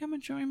 I think I'm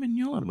enjoying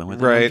Mignola. I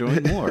think Right. I'm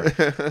enjoying Moore.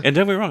 And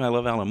don't get me wrong, I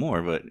love Alan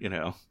Moore, but,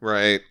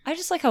 Right. I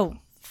just like how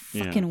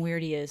fucking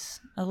weird he is.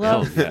 I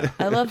love Oh, yeah.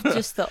 I love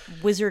just the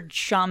wizard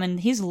shaman.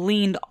 He's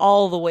leaned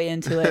all the way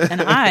into it,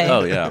 and I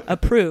Oh, yeah.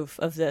 approve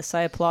of this.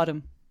 I applaud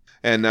him.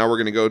 And now we're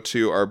going to go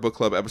to our book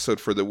club episode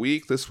for the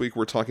week. This week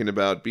we're talking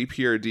about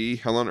BPRD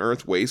Hell on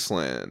Earth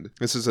Wasteland.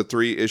 This is a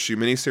 3-issue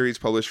miniseries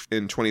published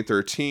in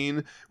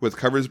 2013 with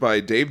covers by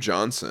Dave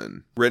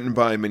Johnson, written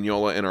by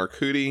Mignola and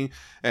Arcudi,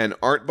 and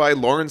art by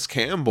Lawrence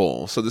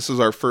Campbell. So this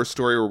is our first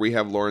story where we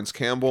have Lawrence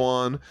Campbell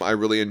on. I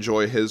really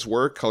enjoy his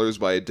work. Colors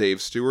by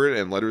Dave Stewart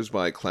and letters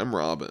by Clem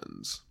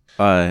Robbins.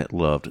 I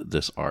loved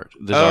this art.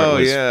 This art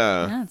was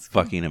That's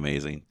cool. fucking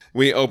amazing.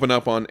 We open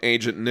up on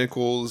Agent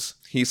Nichols.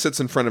 He sits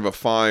in front of a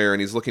fire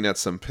and he's looking at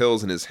some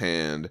pills in his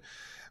hand.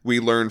 We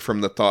learn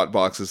from the thought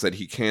boxes that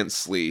he can't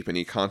sleep and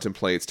he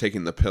contemplates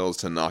taking the pills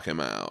to knock him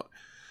out.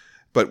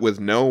 But with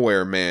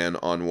Nowhere Man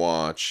on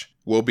watch,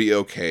 we'll be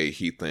okay,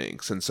 he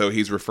thinks. And so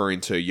he's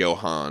referring to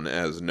Johan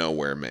as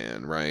Nowhere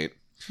Man, right?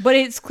 But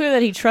it's clear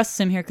that he trusts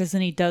him here because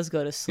then he does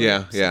go to sleep.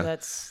 Yeah, so yeah.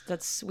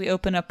 That's we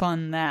open up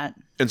on that.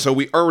 And so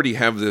we already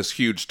have this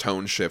huge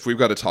tone shift. We've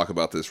got to talk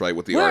about this, right,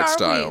 with the art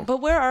style. But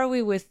where are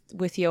we with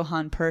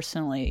Johan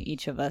personally,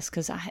 each of us?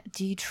 Because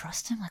do you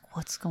trust him? Like,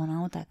 what's going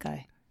on with that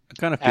guy? I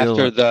kind of feel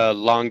After the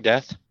long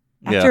death.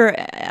 After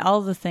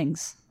all the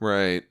things.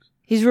 Right.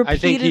 He's I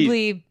think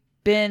repeatedly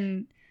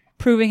been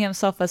proving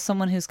himself as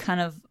someone who's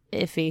kind of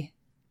iffy.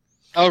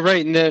 Oh,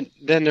 right. And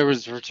then there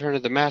was Return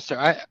of the Master.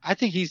 I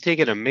think he's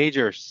taken a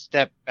major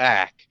step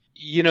back.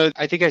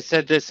 I think I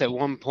said this at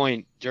one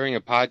point during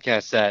a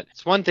podcast that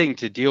it's one thing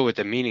to deal with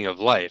the meaning of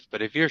life,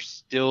 but if you're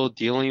still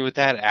dealing with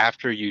that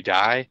after you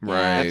die,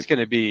 Right. that's going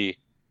to be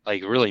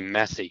like really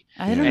messy.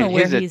 I don't Yeah. know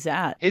where And he's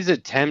at. His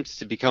attempts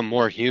to become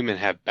more human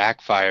have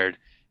backfired,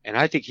 and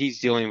I think he's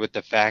dealing with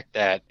the fact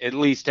that at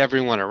least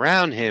everyone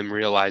around him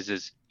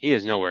realizes he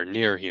is nowhere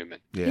near human,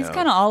 Yeah. He's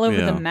kind of all over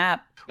Yeah. the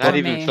map. not for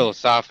even me.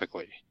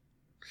 philosophically.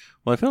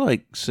 Well, I feel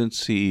like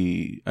since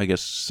he, I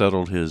guess,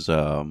 settled his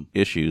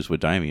issues with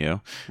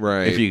Daimyo,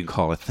 Right. if you can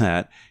call it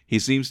that, he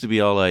seems to be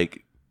all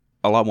like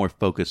a lot more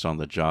focused on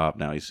the job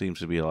now. He seems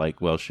to be like,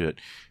 well, shit,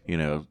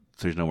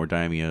 there's no more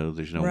Daimyo,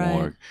 there's no Right.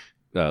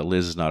 more.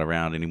 Liz is not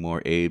around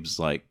anymore. Abe's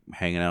like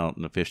hanging out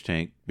in the fish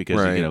tank because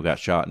Right. he, got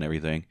shot and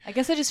everything. I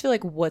guess I just feel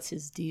like, what's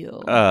his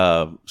deal?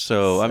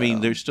 So I mean,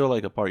 So- there's still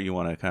like a part you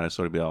want to kind of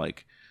sort of be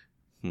like,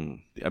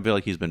 I feel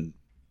like he's been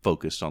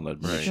focused on the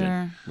mission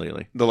Sure.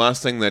 lately. The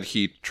last thing that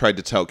he tried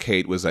to tell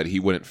Kate was that he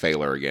wouldn't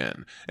fail her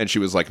again. And she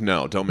was like,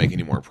 no, don't make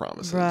any more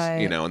promises. Right.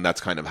 And that's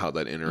kind of how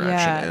that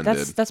interaction Yeah,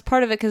 ended. that's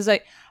part of it because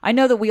I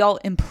know that we all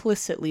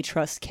implicitly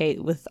trust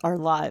Kate with our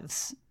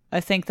lives.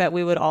 I think that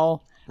we would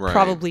all Right.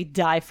 probably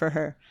die for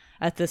her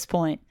at this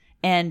point.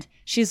 And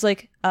she's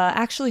like,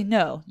 actually,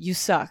 no, you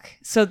suck.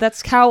 So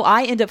that's how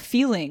I end up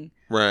feeling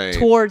Right.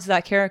 towards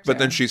that character. But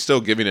then she's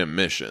still giving him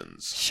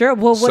missions. Sure.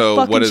 Well, what So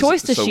fucking what is-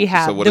 choice does so- she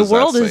have? so what The does that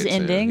world say is to-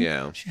 ending.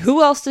 yeah.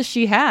 Who else does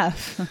she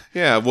have?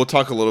 Yeah, we'll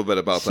talk a little bit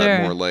about that Sure.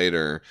 more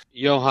later.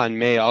 Johan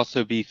may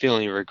also be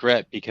feeling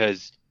regret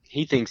because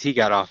he thinks he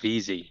got off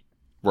easy.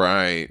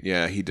 Right.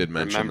 Yeah, he did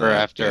mention Remember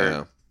that.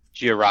 after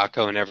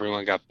Gioracco and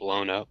everyone got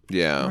blown up?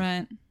 Yeah.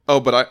 Right. Oh,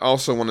 but I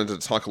also wanted to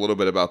talk a little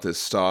bit about this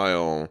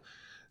style.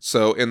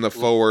 So in the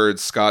foreword,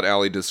 Scott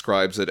Alley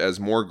describes it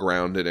as more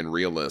grounded and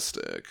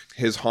realistic.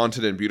 His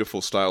haunted and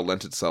beautiful style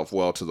lent itself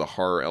well to the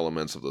horror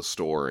elements of the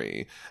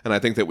story. And I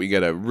think that we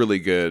get a really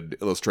good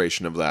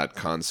illustration of that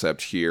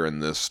concept here in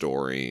this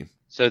story.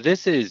 So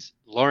this is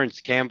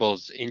Lawrence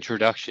Campbell's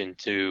introduction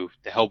to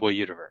the Hellboy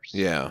universe.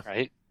 Yeah.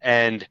 Right?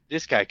 And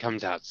this guy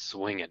comes out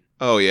swinging.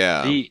 Oh,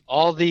 yeah.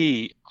 All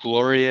the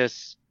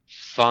glorious,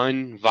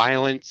 fun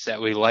violence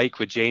that we like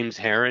with James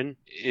Herron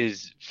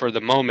is, for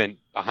the moment,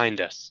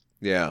 behind us.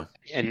 Yeah.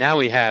 And now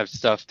we have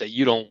stuff that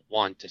you don't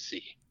want to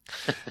see.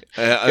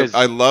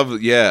 I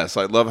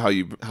love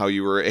how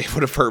you were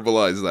able to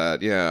verbalize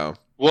that. Yeah.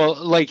 Well,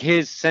 like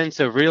his sense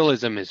of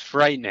realism is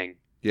frightening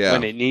Yeah.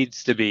 when it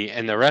needs to be,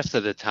 and the rest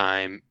of the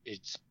time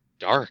it's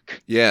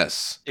dark.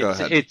 Yes. Go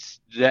ahead. It's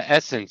the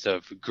essence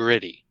of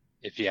gritty,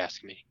 if you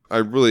ask me. I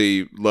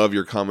really love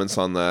your comments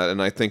on that,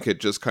 and I think it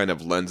just kind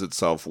of lends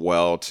itself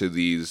well to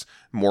these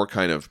more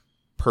kind of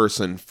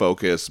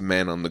person-focused,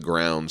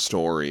 man-on-the-ground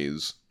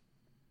stories.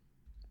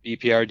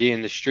 BPRD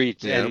in the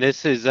streets. Yeah. And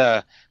this is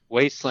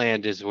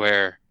Wasteland is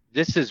where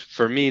this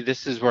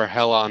is where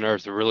Hell on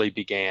Earth really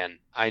began.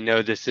 I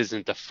know this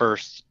isn't the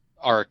first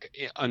arc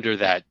under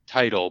that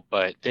title,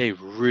 but they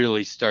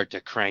really start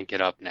to crank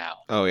it up now.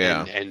 Oh,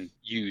 yeah. And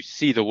you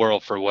see the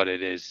world for what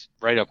it is,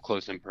 right up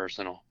close and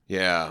personal.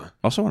 Yeah.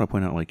 Also want to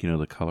point out, like,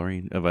 the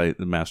coloring of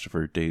the master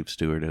for Dave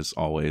Stewart as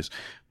always,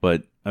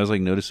 but I was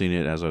like noticing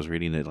it as I was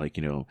reading it, like,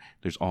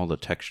 there's all the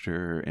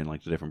texture and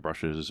like the different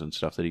brushes and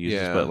stuff that he uses,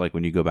 Yeah. but like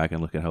when you go back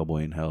and look at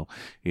Hellboy in Hell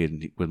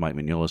with Mike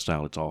Mignola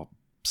style, it's all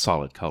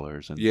solid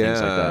colors and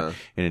things like that,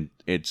 and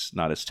it's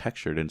not as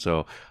textured, and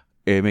so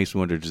it makes me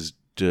wonder,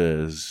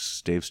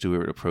 does Dave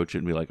Stewart approach it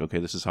and be like, okay,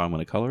 this is how I'm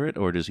going to color it,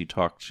 or does he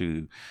talk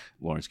to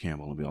Lawrence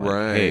Campbell and be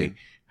like, hey,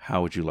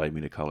 how would you like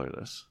me to color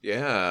this?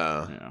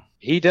 Yeah.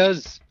 He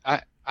does.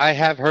 I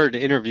have heard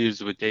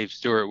interviews with Dave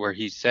Stewart where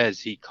he says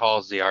he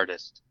calls the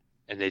artist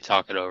and they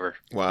talk it over.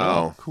 Wow.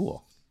 Oh,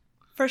 cool.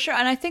 For sure.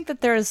 And I think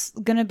that there's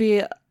going to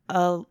be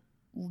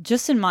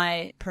just in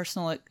my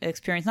personal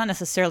experience, not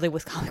necessarily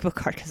with comic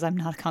book art, because I'm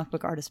not a comic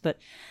book artist, but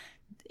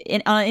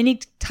on any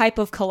type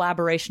of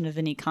collaboration of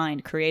any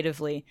kind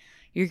creatively,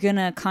 you're going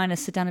to kind of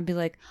sit down and be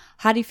like,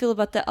 how do you feel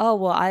about that? Oh,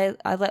 well,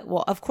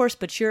 well, of course,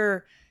 but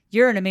you're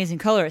an amazing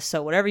colorist,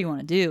 so whatever you want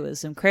to do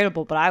is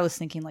incredible. But I was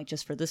thinking, like,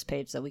 just for this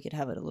page that we could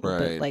have it a little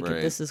bit, like,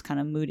 this is kind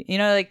of moody.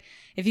 Like,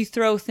 if you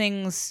throw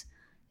things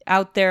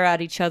out there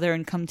at each other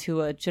and come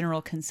to a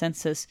general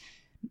consensus,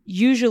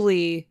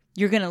 usually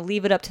you're going to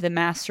leave it up to the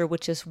master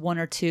with just one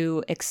or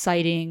two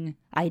exciting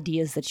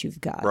ideas that you've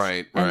got.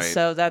 Right. And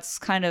so that's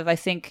kind of, I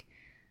think,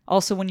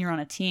 also when you're on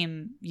a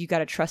team, you got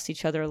to trust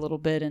each other a little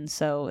bit. And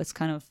so it's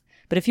kind of,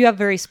 but if you have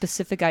very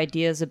specific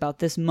ideas about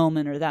this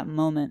moment or that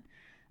moment,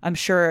 I'm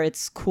sure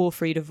it's cool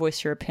for you to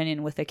voice your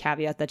opinion with a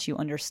caveat that you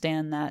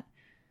understand that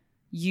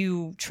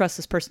you trust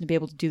this person to be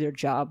able to do their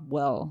job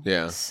well.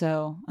 Yeah.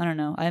 So I don't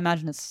know. I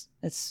imagine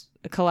it's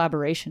a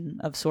collaboration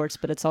of sorts,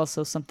 but it's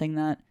also something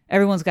that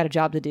everyone's got a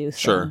job to do. So,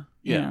 Sure.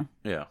 Yeah.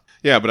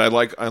 Yeah, but I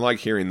like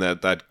hearing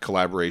that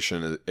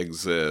collaboration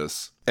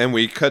exists. And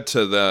we cut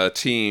to the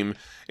team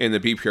in the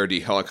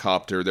BPRD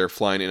helicopter. They're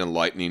flying in a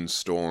lightning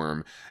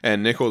storm,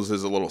 and Nichols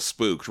is a little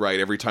spooked, right?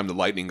 Every time the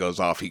lightning goes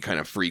off, he kind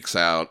of freaks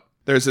out.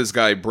 There's this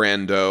guy,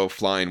 Brando,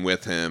 flying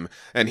with him,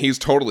 and he's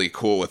totally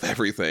cool with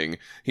everything.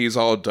 He's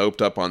all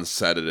doped up on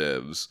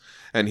sedatives,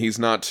 and he's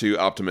not too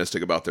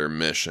optimistic about their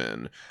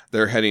mission.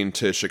 They're heading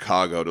to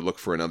Chicago to look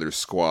for another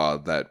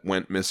squad that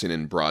went missing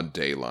in broad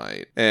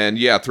daylight. And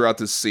yeah, throughout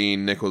this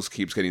scene, Nichols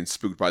keeps getting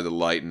spooked by the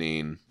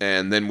lightning,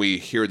 and then we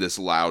hear this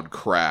loud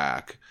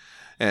crack,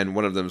 and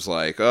one of them's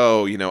like,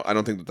 oh, I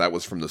don't think that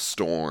was from the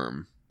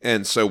storm.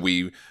 And so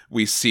we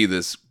see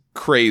this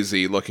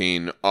crazy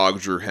looking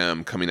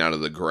Ogdruhem coming out of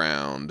the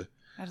ground.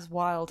 That is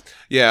wild.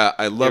 Yeah,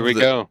 I love Here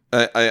we go.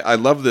 I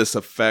love this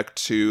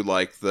effect too,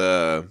 like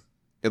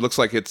it looks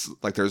like it's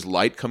like there's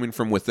light coming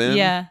from within.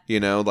 Yeah.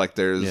 Like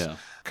there's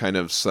kind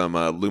of some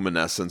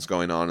luminescence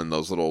going on in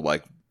those little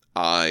like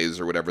eyes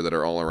or whatever that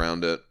are all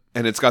around it.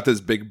 And it's got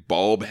this big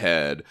bulb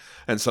head.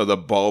 And so the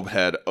bulb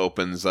head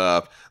opens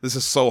up. This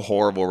is so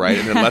horrible, right?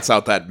 And it lets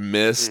out that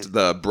mist,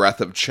 the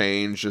breath of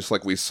change, just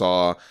like we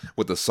saw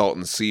with the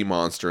Salton Sea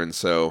monster. And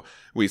so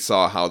we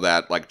saw how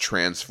that like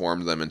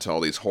transformed them into all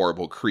these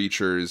horrible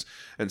creatures.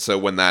 And so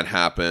when that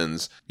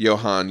happens,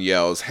 Johann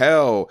yells,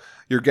 "Hell,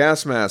 your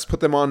gas mask, put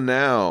them on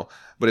now."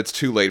 But it's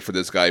too late for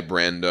this guy,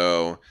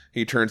 Brando.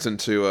 He turns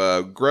into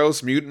a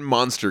gross mutant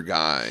monster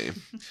guy.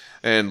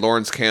 And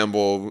Lawrence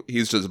Campbell,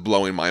 he's just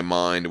blowing my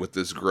mind with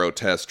this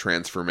grotesque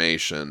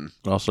transformation.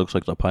 It also looks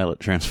like the pilot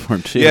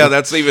transformed too. Yeah,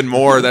 that's even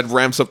more. That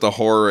ramps up the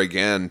horror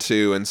again,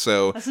 too. And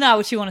so... That's not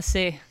what you want to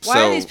see.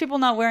 Why are these people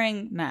not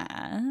wearing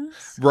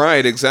masks?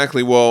 Right,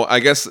 exactly. Well, I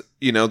guess,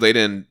 they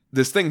didn't...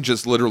 This thing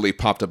just literally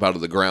popped up out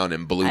of the ground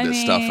and blew this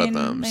stuff at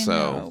them. They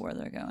So know where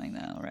they're going,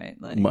 though, right?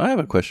 Like, I have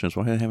a question: is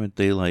why haven't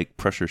they like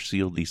pressure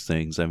sealed these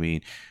things? I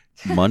mean,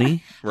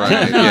 money, right?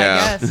 I don't know,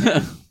 Yeah. I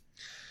guess.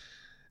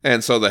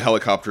 And so the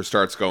helicopter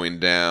starts going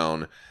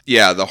down.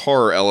 Yeah, the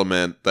horror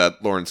element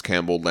that Lawrence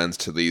Campbell lends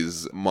to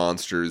these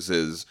monsters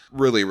is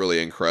really,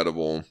 really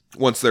incredible.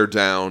 Once they're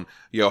down,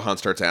 Johann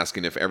starts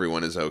asking if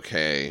everyone is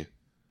okay.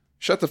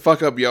 "Shut the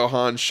fuck up,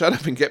 Johann. Shut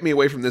up and get me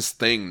away from this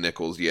thing,"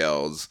 Nichols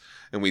yells.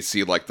 And we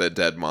see like the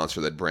dead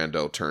monster that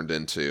Brando turned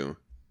into.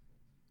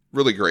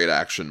 Really great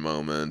action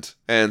moment.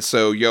 And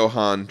so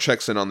Johann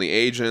checks in on the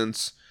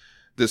agents.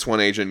 This one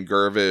agent,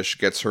 Gervish,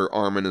 gets her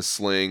arm in a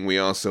sling. We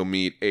also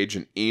meet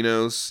Agent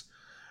Enos.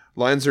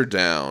 Lines are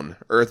down.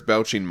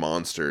 Earth-belching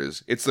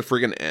monsters. It's the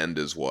friggin' end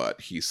is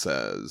what he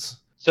says.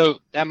 So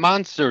that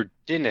monster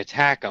didn't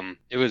attack them.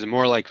 It was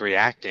more like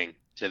reacting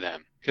to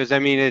them. Because, I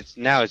mean, it's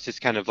just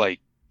kind of like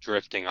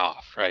drifting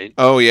off, right?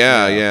 Oh,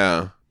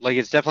 yeah. Like,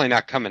 it's definitely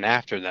not coming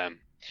after them.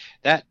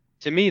 That,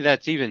 to me,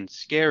 that's even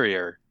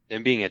scarier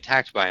than being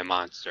attacked by a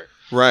monster.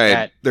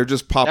 Right. They're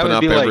just popping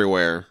up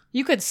everywhere.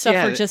 You could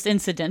suffer just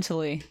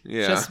incidentally.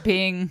 Yeah. Just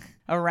being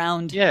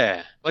around.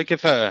 Yeah. Like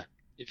if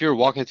you're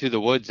walking through the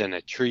woods and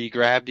a tree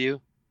grabbed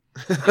you,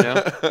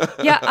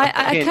 Yeah,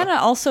 I kind of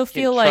also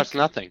feel like trust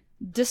nothing.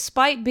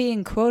 Despite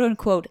being quote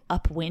unquote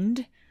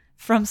upwind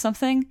from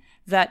something,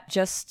 that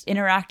just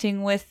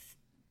interacting with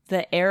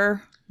the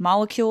air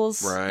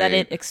molecules that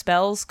it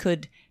expels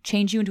could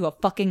change you into a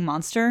fucking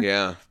monster,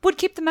 Yeah. would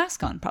keep the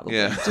mask on probably.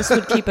 Yeah. Just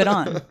would keep it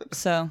on.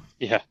 So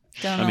Yeah.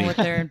 don't know what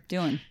they're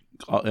doing.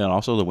 And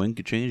also, the wind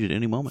could change at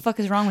any What moment. the fuck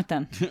is wrong with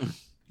them?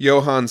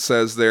 Johan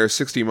says they're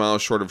 60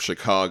 miles short of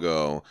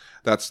Chicago.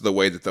 That's the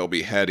way that they'll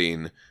be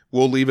heading.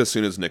 We'll leave as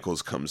soon as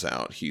Nichols comes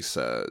out, he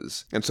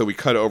says. And so we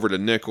cut over to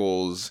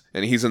Nichols,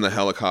 and he's in the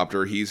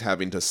helicopter. He's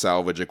having to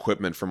salvage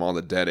equipment from all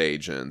the dead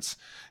agents,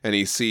 and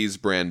he sees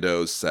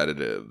Brando's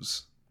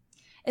sedatives.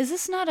 Is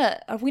this not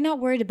are we not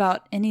worried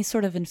about any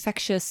sort of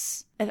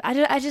infectious?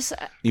 I just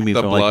You mean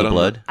The from blood like the on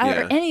blood? Yeah.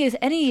 or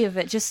any of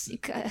it. Just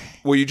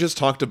Well, you just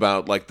talked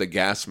about like the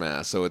gas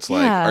mask, so it's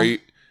like, Yeah.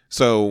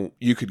 so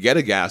you could get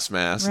a gas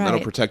mask and that'll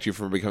Right. protect you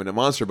from becoming a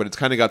monster, but it's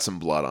kind of got some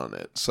blood on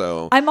it.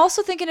 So I'm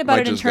also thinking about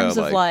Might it in just go, terms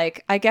of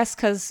like I guess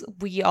because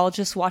we all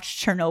just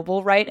watched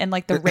Chernobyl, right? And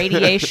like the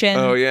radiation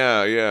oh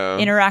yeah.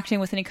 interacting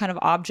with any kind of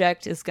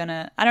object is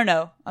gonna. I don't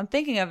know. I'm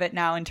thinking of it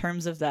now in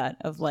terms of that.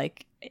 Of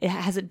like,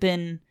 has it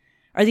been?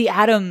 Are the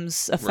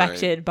atoms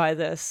affected by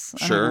this? I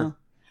don't Sure. know.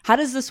 How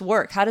does this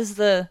work? How does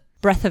the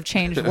breath of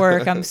change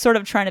work? I'm sort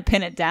of trying to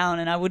pin it down,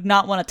 and I would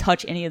not want to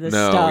touch any of this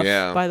No, stuff.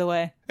 yeah. By the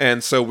way,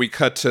 And so we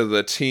cut to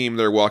the team.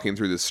 They're walking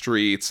through the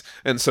streets.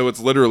 And so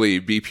it's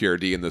literally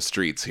BPRD in the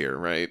streets here,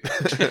 right?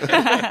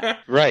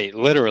 Right,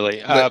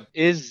 literally.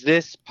 Is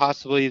this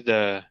possibly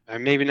or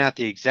maybe not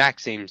the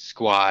exact same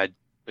squad,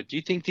 but do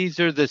you think these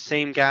are the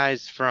same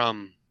guys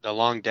from The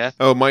Long Death?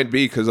 Oh, it might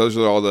be because those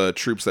are all the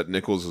troops that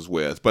Nichols is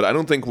with. But I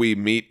don't think we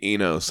meet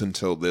Enos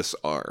until this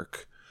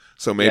arc.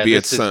 So maybe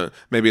this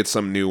it's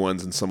some new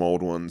ones and some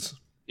old ones.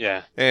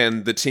 Yeah.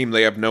 And the team,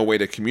 they have no way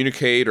to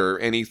communicate or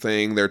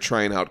anything. They're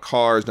trying out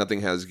cars.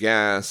 Nothing has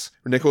gas.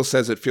 Nichols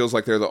says it feels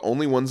like they're the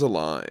only ones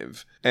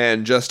alive.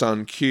 And just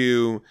on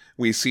cue,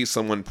 we see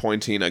someone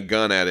pointing a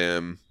gun at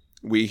him.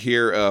 We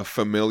hear a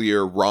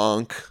familiar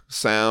ronk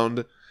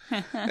sound.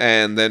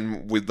 And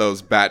then with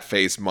those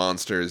bat-faced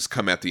monsters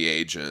come at the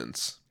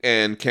agents.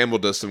 And Campbell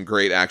does some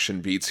great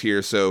action beats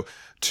here. So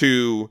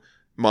 2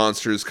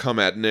 monsters come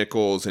at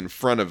Nichols in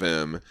front of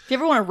him. if you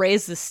ever want to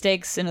raise the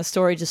stakes in a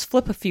story, just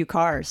flip a few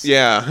cars.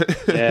 Yeah.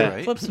 Yeah.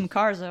 Right? Flip some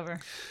cars over.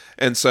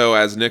 And so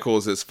as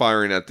Nichols is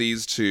firing at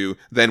these 2,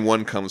 then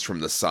one comes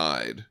from the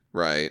side,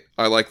 right?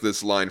 I like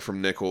this line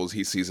from Nichols.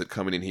 He sees it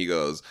coming and he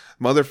goes,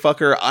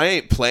 "Motherfucker, I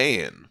ain't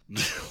playing."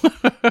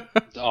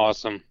 It's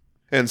awesome.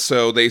 And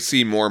so they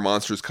see more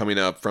monsters coming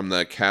up from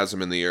the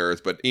chasm in the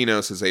earth, but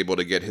Enos is able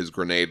to get his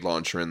grenade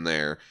launcher in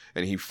there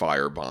and he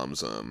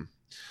firebombs them.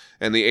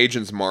 And the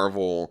agents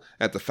marvel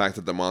at the fact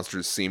that the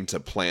monsters seem to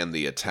plan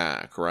the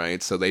attack,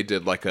 right? So they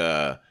did like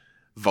a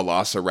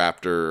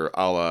Velociraptor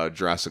a la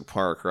Jurassic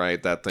Park,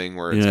 right? That thing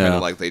where it's Yeah. kind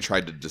of like they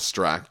tried to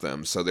distract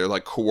them. So they're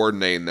like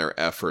coordinating their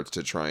efforts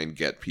to try and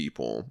get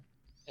people.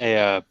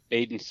 A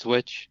bait and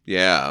switch,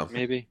 Yeah.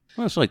 maybe?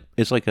 Well, it's like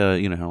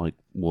you know how like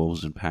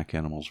wolves and pack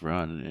animals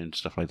run and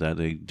stuff like that.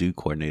 They do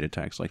coordinate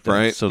attacks like that.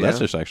 Right, So that's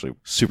yeah. just actually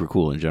super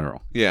cool in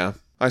general. Yeah.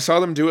 I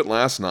saw them do it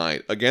last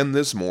night. Again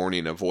this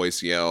morning, a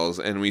voice yells,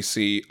 and we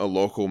see a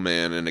local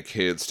man and a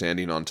kid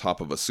standing on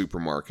top of a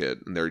supermarket,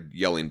 and they're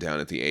yelling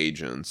down at the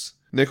agents.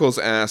 Nichols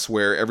asks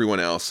where everyone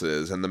else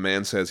is, and the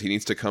man says he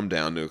needs to come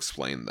down to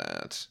explain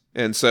that.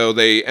 And so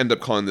they end up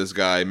calling this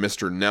guy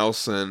Mr.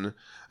 Nelson.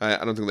 I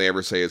don't think they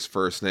ever say his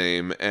first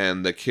name,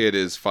 and the kid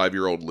is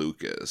 5-year-old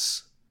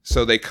Lucas.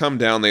 So they come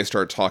down, they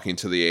start talking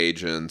to the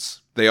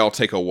agents. They all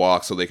take a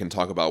walk so they can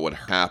talk about what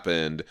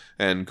happened,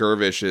 and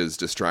Gervish is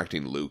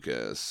distracting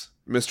Lucas.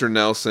 Mr.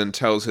 Nelson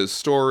tells his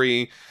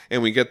story,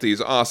 and we get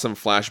these awesome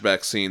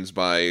flashback scenes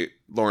by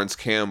Lawrence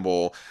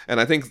Campbell, and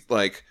I think,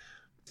 like,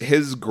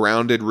 his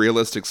grounded,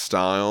 realistic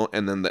style,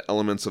 and then the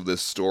elements of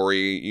this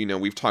story, you know,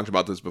 we've talked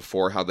about this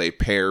before, how they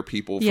pair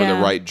people for the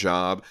Yeah. right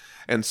job,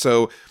 and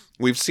so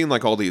we've seen,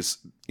 like, all these,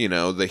 you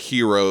know, the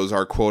heroes,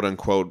 our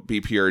quote-unquote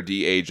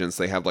BPRD agents,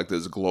 they have, like,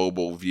 this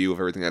global view of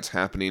everything that's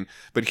happening.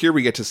 But here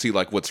we get to see,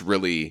 like, what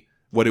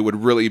it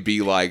would really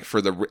be like for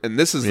the... And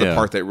this is the Yeah.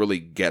 part that really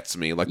gets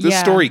me. Like, this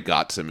Yeah. story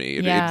got to me.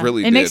 It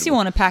really did. makes you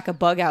want to pack a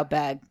bug out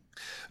bag.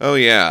 Oh,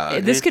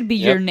 yeah. This could be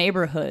Yep. your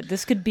neighborhood.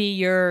 This could be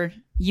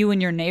you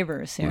and your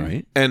neighbors here.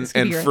 Right? And This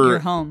could be your for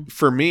home.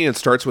 for me, it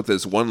starts with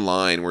this one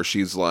line where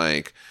she's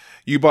like,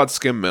 "You bought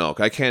skim milk.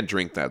 I can't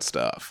drink that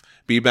stuff.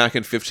 Be back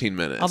in 15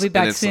 minutes. I'll be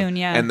back And it's soon, like-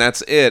 yeah. And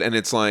that's it. And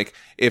it's like,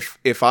 if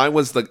I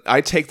was I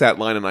take that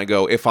line and I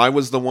go, if I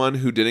was the one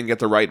who didn't get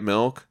the right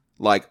milk,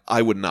 like,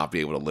 I would not be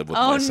able to live with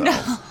Oh,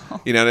 myself.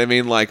 no. You know what I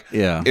mean? Like,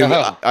 Yeah.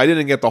 if I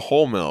didn't get the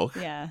whole milk.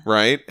 Yeah.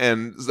 Right?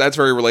 And that's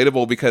very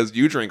relatable because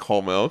you drink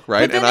whole milk,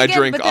 right? But then And I again,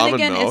 drink but then almond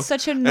again, milk. it's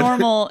such a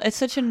normal. It's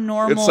such a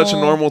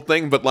normal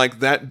thing, but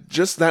like that,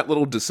 just that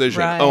little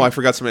decision. Right. Oh, I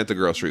forgot something at the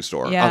grocery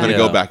store. Yeah. I'm gonna Yeah.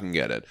 go back and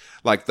get it.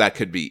 Like that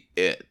could be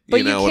it. But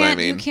you know what I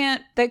mean? You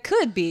can't. That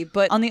could be.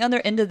 But on the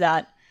other end of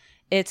that,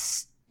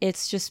 it's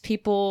just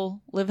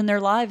people living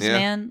their lives, Yeah.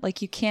 man.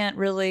 Like you can't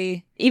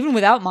really, even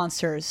without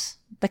monsters,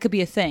 that could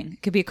be a thing.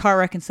 It could be a car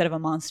wreck instead of a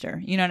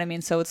monster. You know what I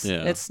mean? So it's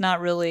Yeah. it's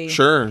not really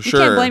Sure, You sure.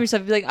 can't blame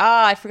yourself. You'd be like,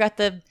 I forgot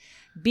the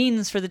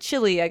beans for the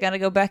chili. I got to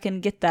go back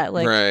and get that.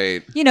 Like,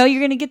 right. you know,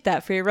 you're going to get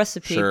that for your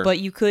recipe, Sure. but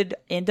you could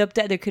end up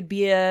dead. There could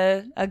be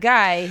a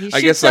guy. He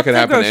I guess shoots that up could the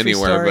happen grocery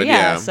anywhere, store. but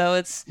yeah. So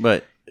it's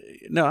But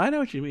no, I know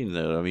what you mean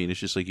though. I mean, it's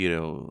just like, you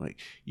know, like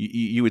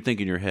you would think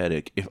in your head,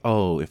 like,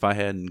 if I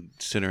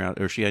hadn't sent her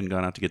out or she hadn't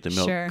gone out to get the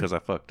milk Sure. because I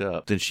fucked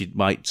up, then she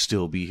might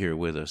still be here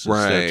with us instead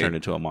Right. of turned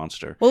into a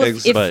monster. well,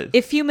 Ex-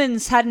 if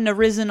humans hadn't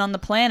arisen on the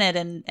planet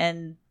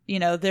and you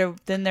know,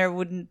 there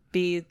wouldn't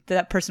be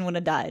that person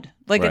wouldn't have died.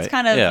 Like it's Right.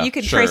 kind of Yeah, you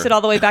could sure. trace it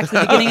all the way back to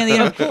the beginning of the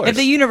universe. course. If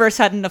the universe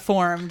hadn't have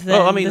formed, then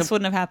Well, I mean, this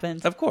wouldn't have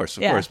happened. Of course,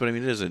 Yeah. but I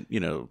mean, it doesn't, you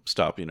know,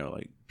 stop, you know,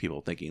 like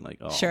people thinking like,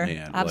 oh Sure,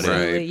 man,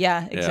 absolutely, Right.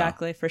 yeah,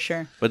 exactly, for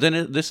sure. But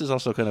then this is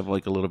also kind of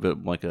like a little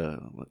bit like it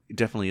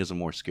definitely is a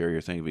more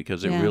scarier thing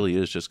because it Yeah. really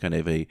is just kind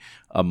of a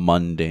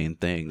mundane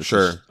thing. This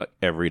Sure. is like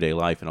everyday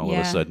life, and all of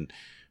Yeah. a sudden,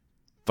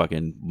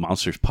 fucking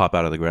monsters pop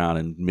out of the ground,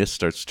 and mist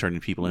starts turning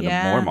people into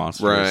Yeah. more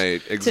monsters.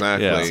 Right.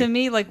 Exactly. Yeah. To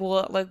me, like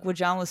what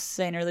John was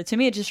saying earlier, to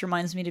me it just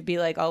reminds me to be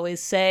like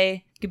always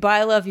say goodbye,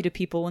 I love you to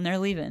people when they're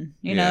leaving.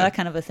 You know, Yeah. that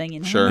kind of a thing. You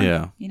never Sure. know.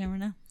 Yeah. You never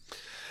know.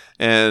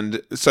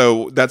 And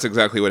so that's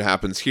exactly what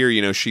happens here.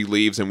 You know, she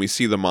leaves and we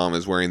see the mom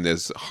is wearing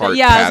this heart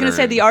Yeah, I was pattern. gonna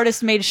say the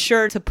artist made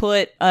sure to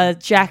put a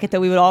jacket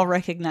that we would all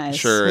recognize.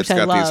 Sure, which it's I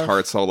got love. these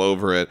hearts all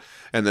over it.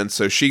 And then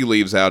so she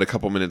leaves out. A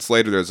couple minutes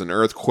later, there's an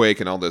earthquake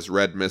and all this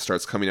red mist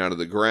starts coming out of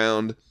the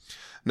ground.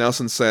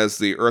 Nelson says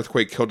the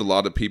earthquake killed a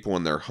lot of people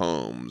in their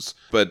homes.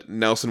 But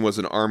Nelson was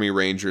an army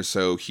ranger,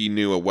 so he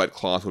knew a wet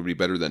cloth would be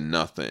better than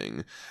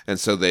nothing. And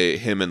so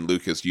him and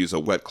Lucas use a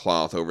wet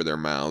cloth over their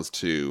mouths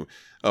to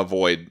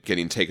avoid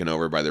getting taken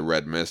over by the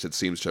red mist. It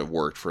seems to have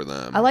worked for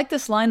them. I like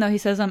this line though. He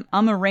says,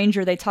 "I'm a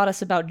ranger. They taught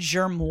us about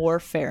germ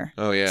warfare."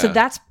 Oh, yeah. So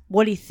that's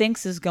what he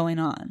thinks is going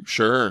on.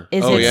 Sure.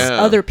 Is oh, it's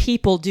yeah. other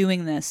people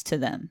doing this to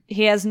them.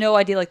 He has no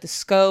idea like the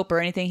scope or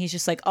anything. He's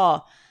just like,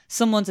 oh,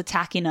 someone's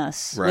attacking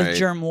us Right. with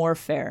germ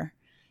warfare.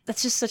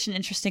 That's just such an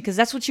interesting, because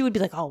that's what you would be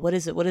like, oh, what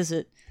is it? What is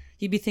it?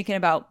 You'd be thinking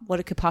about what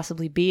it could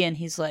possibly be, and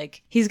he's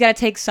like, he's got to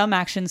take some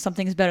action.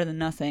 Something's better than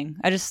nothing.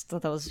 I just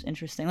thought that was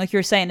interesting. Like you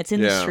were saying, it's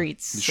in the Yeah,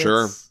 streets.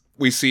 Sure. It's-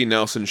 We see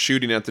Nelson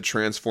shooting at the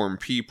transformed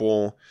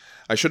people.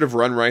 I should have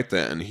run right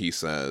then, he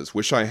says.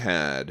 Wish I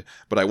had,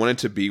 but I wanted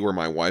to be where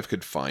my wife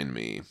could find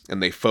me.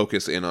 And they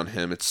focus in on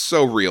him. It's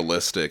so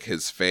realistic,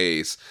 his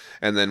face.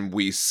 And then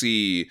we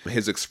see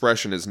his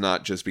expression is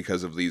not just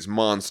because of these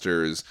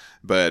monsters,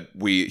 but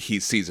he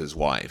sees his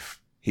wife.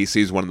 He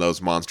sees one of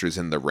those monsters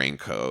in the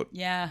raincoat.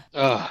 Yeah.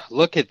 Ugh,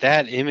 look at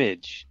that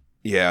image.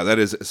 Yeah, that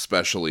is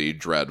especially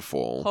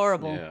dreadful.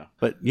 Horrible. Yeah.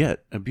 But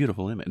yet, a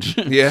beautiful image.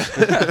 Yeah.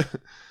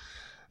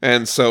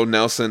 And so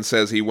Nelson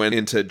says he went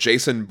into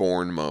Jason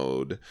Bourne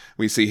mode.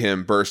 We see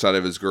him burst out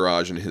of his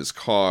garage in his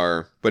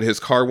car, but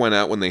his car went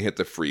out when they hit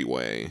the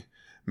freeway.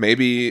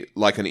 Maybe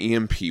like an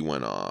EMP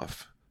went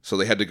off, so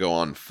they had to go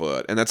on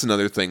foot. And that's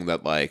another thing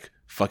that like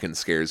fucking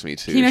scares me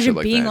too. Can you imagine shit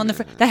like being that. on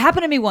the that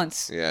happened to me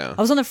once. Yeah.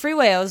 I was on the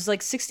freeway. I was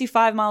like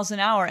 65 miles an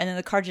hour, and then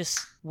the car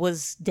just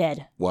was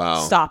dead.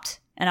 Wow.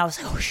 Stopped. And I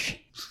was like, oh, shit.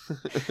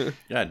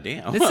 God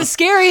damn. It's the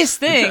scariest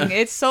thing.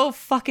 It's so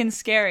fucking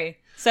scary.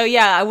 So,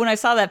 yeah, when I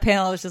saw that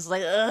panel, I was just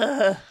like,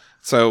 ugh.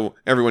 So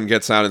everyone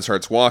gets out and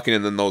starts walking,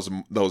 and then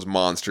those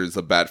monsters,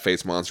 the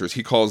bat-faced monsters,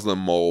 he calls them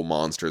mole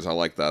monsters. I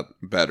like that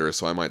better,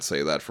 so I might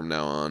say that from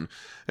now on.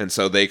 And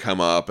so they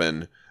come up,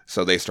 and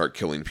so they start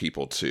killing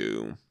people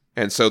too.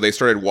 And so they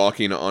started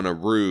walking on a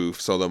roof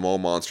so the mole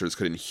monsters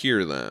couldn't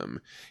hear them.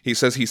 He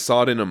says he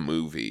saw it in a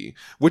movie.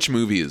 Which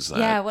movie is that?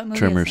 Yeah, what movie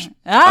Tremors. is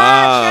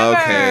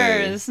that?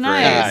 Tremors! Great.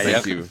 Nice. Thank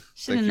Yep. you. Should've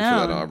Thank you for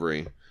that, known.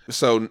 Aubrey.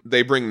 So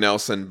they bring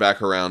Nelson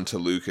back around to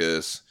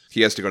Lucas.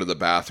 He has to go to the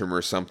bathroom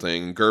or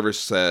something. Gervish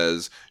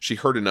says she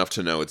heard enough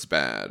to know it's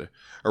bad.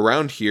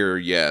 Around here,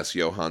 yes,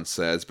 Johan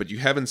says, but you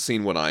haven't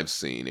seen what I've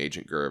seen,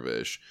 Agent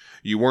Gervish.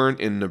 You weren't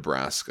in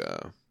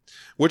Nebraska.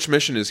 Which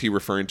mission is he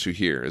referring to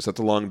here? Is that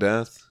the Long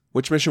Death?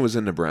 Which mission was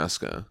in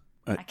Nebraska?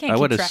 I can't I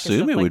would keep track of assume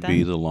stuff it like would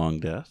be that. the Long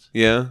Death.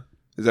 Yeah?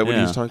 Is that what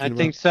he Yeah. was talking I about?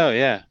 think so,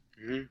 yeah.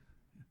 Mhm.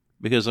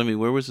 Because, I mean,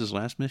 where was his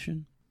last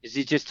mission? Is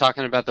he just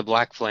talking about the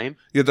Black Flame?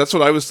 Yeah, that's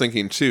what I was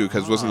thinking too,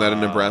 because wasn't that in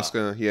Ah.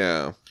 Nebraska?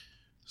 Yeah.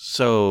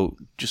 So,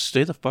 just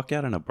stay the fuck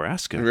out of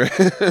Nebraska.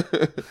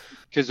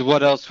 Because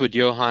what else would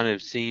Johan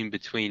have seen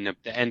between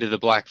the end of the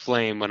Black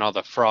Flame when all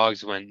the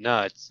frogs went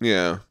nuts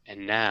Yeah.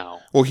 and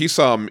now? Well, he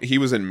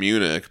was in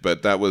Munich,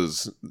 but that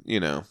was,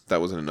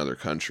 that was in another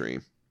country.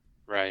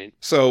 Right.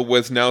 So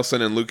with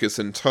Nelson and Lucas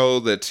in tow,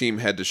 the team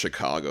head to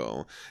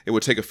Chicago. It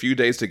would take a few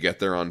days to get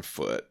there on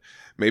foot.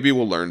 Maybe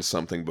we'll learn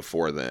something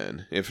before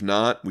then. If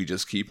not, we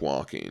just keep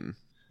walking.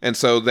 And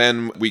so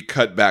then we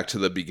cut back to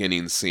the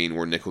beginning scene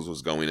where Nichols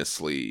was going to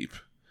sleep.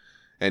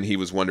 And he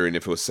was wondering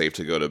if it was safe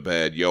to go to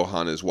bed.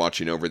 Johan is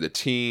watching over the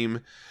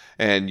team.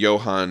 And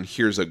Johan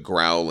hears a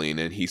growling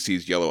and he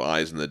sees yellow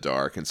eyes in the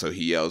dark. And so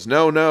he yells,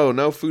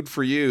 no food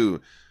for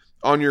you.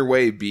 On your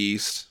way,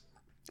 beast.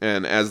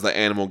 And as the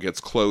animal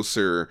gets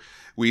closer,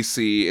 we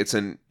see it's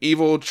an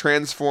evil,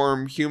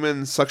 transformed,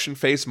 human, suction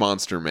face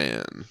monster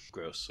man.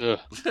 Gross. Ugh.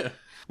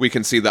 we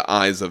can see the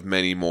eyes of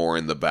many more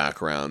in the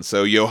background.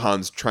 So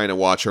Johan's trying to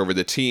watch over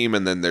the team,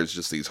 and then there's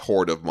just these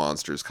horde of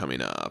monsters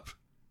coming up.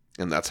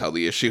 And that's how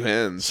the issue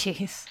ends.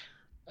 Jeez.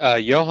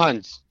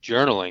 Johan's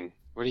journaling.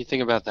 What do you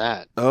think about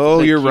that? Oh,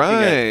 Like you're keeping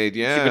right.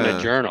 Yeah. Keeping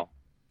a journal.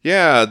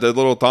 Yeah, the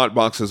little thought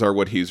boxes are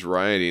what he's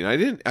writing. I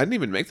didn't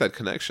even make that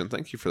connection.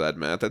 Thank you for that,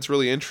 Matt. That's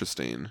really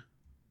interesting.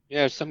 Yeah,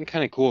 there's something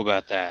kind of cool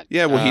about that.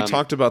 Yeah, well, he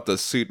talked about the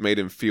suit made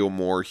him feel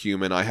more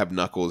human. I have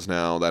knuckles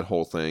now, that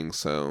whole thing,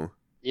 so...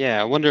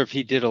 Yeah, I wonder if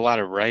he did a lot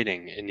of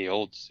writing in the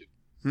old suit.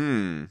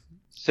 Hmm.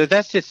 So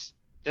that's just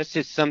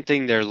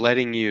something they're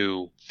letting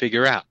you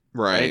figure out.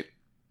 Right.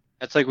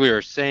 That's like we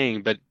were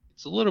saying, but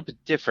it's a little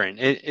bit different.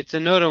 It's a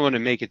note I want to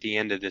make at the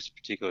end of this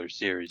particular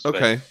series.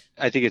 Okay.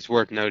 But I think it's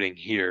worth noting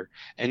here.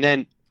 And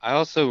then I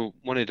also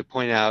wanted to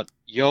point out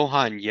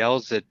Johan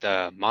yells at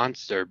the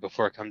monster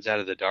before it comes out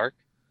of the dark.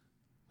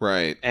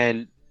 Right.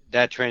 And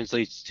that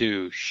translates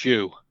to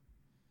shoo.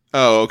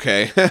 Oh,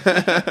 okay.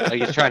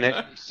 Like he's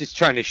just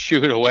trying to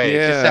shoo it away.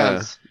 Yeah. It just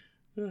sounds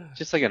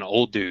just like an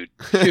old dude.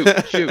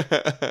 Shoot.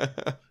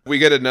 We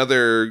get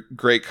another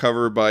great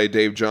cover by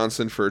Dave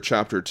Johnson for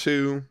chapter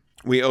 2.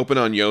 We open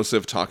on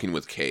Yosef talking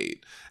with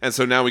Kate. And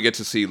so now we get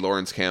to see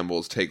Lawrence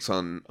Campbell's takes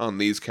on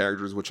these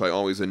characters, which I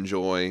always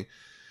enjoy.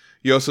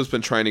 Yosef's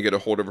been trying to get a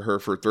hold of her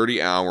for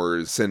 30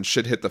 hours since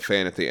shit hit the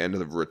fan at the end of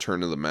the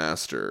Return of the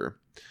Master.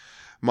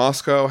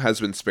 Moscow has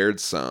been spared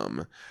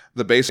some.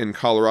 The base in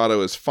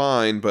Colorado is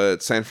fine,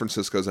 but San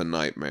Francisco's a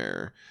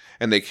nightmare.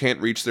 And they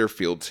can't reach their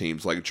field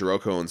teams like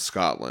Jiroko in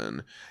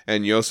Scotland.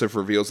 And Yosef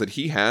reveals that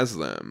he has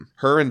them.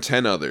 Her and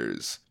 10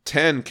 others.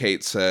 10,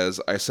 Kate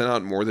says. I sent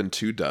out more than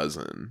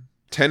 24.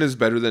 10 is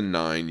better than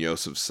 9,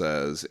 Yosef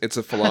says. It's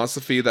a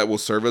philosophy that will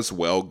serve us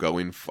well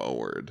going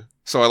forward.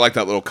 So I like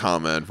that little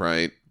comment,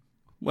 right?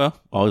 Well,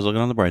 always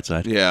looking on the bright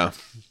side. Yeah.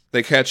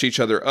 They catch each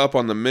other up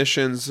on the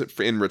missions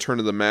in Return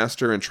of the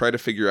Master and try to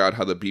figure out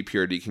how the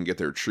BPRD can get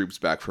their troops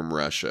back from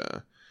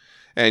Russia.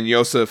 And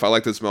Yosef, I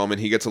like this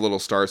moment, he gets a little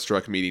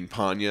starstruck meeting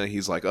Panya.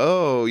 He's like,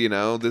 oh,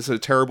 this is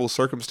terrible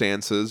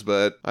circumstances,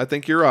 but I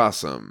think you're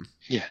awesome.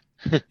 Yeah.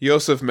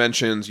 Yosef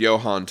mentions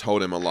Johan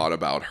told him a lot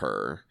about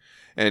her.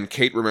 And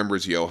Kate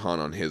remembers Johan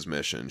on his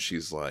mission.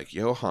 She's like,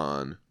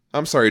 Johan,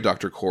 I'm sorry,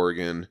 Dr.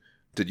 Corrigan,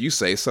 did you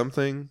say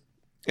something?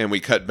 And we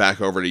cut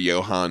back over to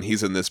Johan.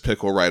 He's in this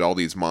pickle, right? All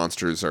these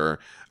monsters are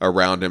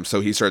around him.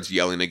 So he starts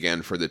yelling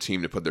again for the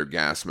team to put their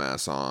gas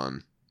masks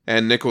on.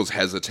 And Nichols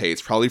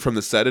hesitates, probably from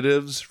the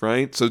sedatives,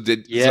 right? So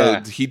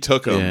he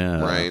took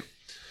them, right?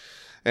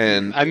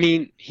 And I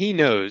mean, he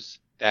knows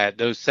that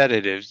those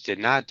sedatives did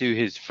not do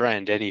his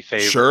friend any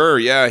favor. Sure,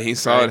 yeah, he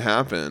saw it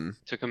happen.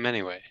 Took him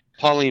anyway.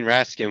 Pauline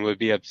Raskin would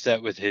be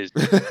upset with his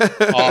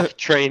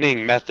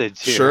off-training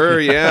methods here. Sure,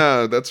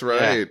 yeah, that's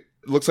right. Yeah.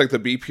 It looks like the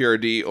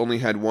BPRD only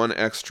had one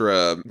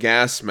extra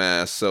gas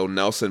mask, so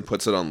Nelson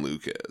puts it on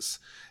Lucas.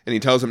 And he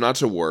tells him not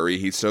to worry,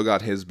 he's still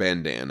got his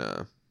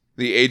bandana.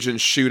 The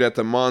agents shoot at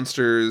the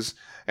monsters,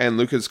 and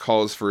Lucas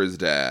calls for his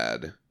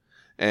dad.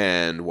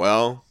 And,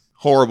 well,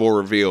 horrible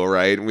reveal,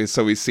 right?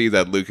 So we see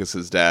that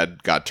Lucas's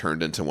dad got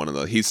turned into one of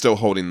the... He's still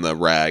holding the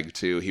rag,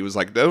 too. He was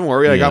like, don't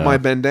worry, I got my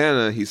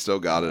bandana. He still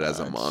got it as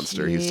a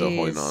monster. He's still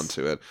holding on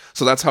to it.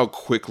 So that's how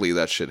quickly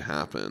that shit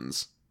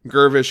happens.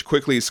 Gervish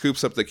quickly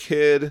scoops up the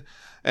kid,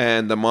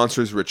 and the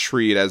monsters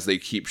retreat as they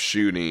keep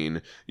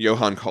shooting.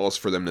 Johan calls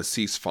for them to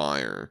cease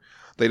fire.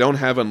 They don't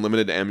have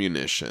unlimited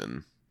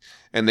ammunition,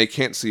 and they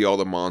can't see all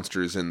the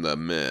monsters in the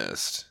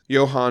mist.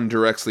 Johan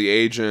directs the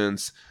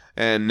agents,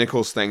 and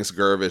Nichols thanks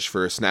Gervish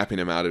for snapping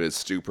him out of his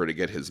stupor to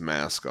get his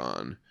mask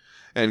on.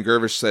 And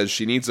Gervish says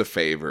she needs a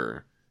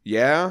favor.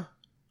 Yeah?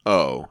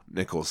 Oh,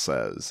 Nichols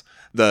says.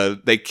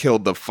 They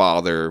killed the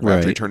father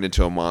after he turned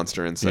into a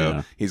monster, and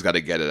so he's got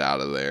to get it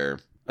out of there.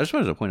 I just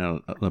wanted to point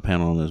out the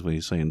panel on this where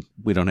he's saying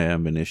we don't have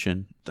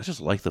ammunition. I just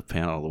like the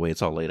panel, the way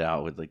it's all laid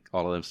out with like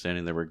all of them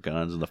standing there with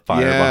guns and the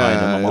fire behind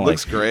them. It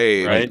looks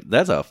great. Right?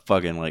 That's a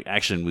fucking like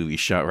action movie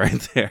shot right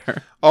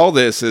there. All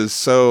this is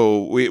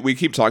so we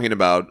keep talking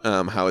about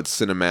how it's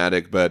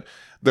cinematic, but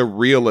the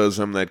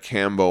realism that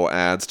Campbell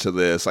adds to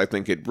this, I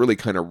think it really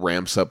kind of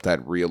ramps up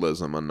that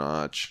realism a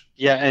notch.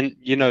 Yeah, and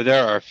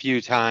there are a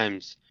few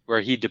times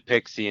where he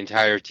depicts the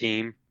entire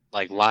team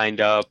like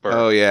lined up or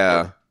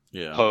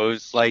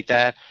posed like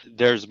that.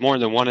 There's more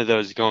than one of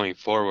those going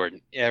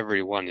forward.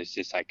 Every one is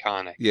just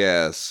iconic.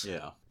 Yes.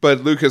 Yeah.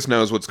 But Lucas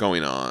knows what's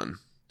going on.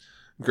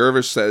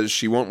 Gervish says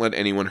she won't let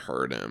anyone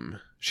hurt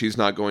him. She's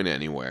not going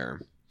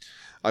anywhere.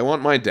 I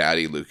want my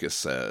daddy, Lucas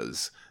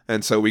says.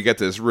 And so we get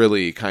this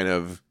really kind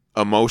of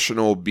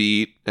emotional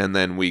beat, and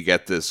then we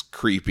get this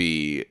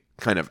creepy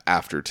kind of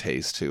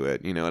aftertaste to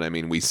it. You know what I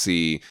mean? We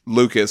see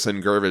Lucas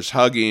and Gervish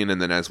hugging,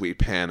 and then as we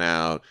pan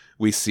out,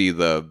 we see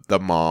the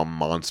mom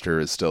monster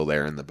is still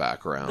there in the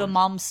background. The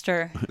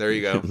momster. There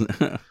you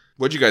go.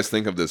 What'd you guys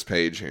think of this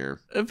page here?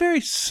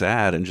 Very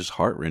sad and just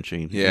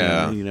heart-wrenching.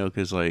 Yeah.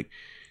 Because like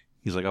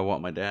he's like, I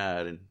want my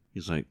dad, and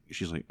she's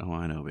like, oh,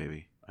 I know,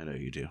 baby. I know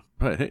you do.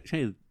 But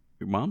hey,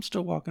 your mom's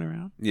still walking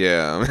around?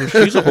 Yeah.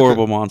 She's a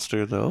horrible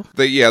monster, though.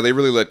 They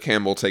really let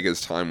Campbell take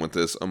his time with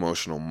this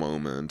emotional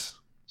moment.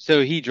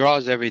 So he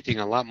draws everything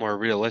a lot more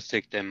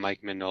realistic than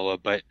Mike Mignola,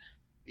 but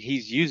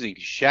he's using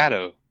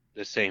shadow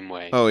the same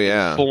way. Oh,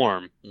 yeah.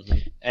 Form. Mm-hmm.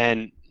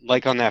 And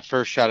like on that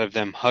first shot of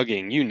them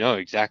hugging, you know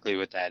exactly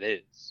what that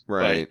is.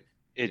 Right.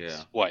 But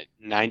it's,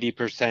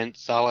 90%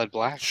 solid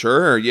black?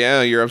 Sure.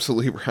 Yeah, you're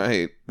absolutely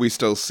right. We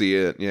still see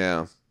it.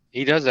 Yeah.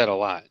 He does that a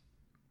lot.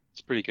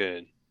 It's pretty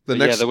good. The But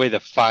next. yeah, the way the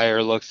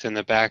fire looks in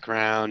the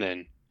background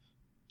and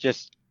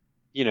just,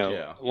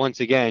 once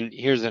again,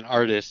 here's an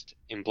artist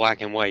in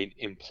black and white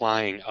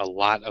implying a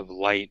lot of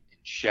light and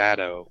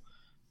shadow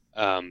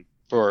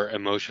for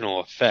emotional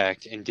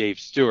effect, and Dave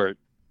Stewart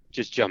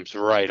just jumps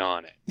right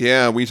on it.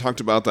 Yeah, we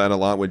talked about that a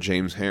lot with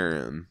James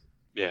Herron.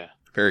 Yeah.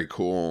 Very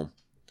cool.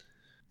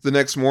 The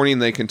next morning,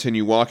 they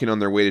continue walking on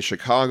their way to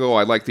Chicago.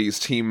 I like these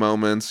team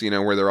moments,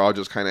 where they're all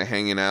just kind of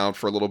hanging out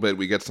for a little bit.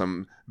 We get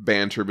some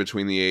banter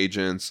between the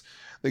agents.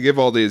 They give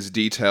all these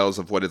details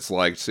of what it's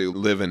like to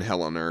live in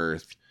hell on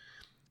Earth.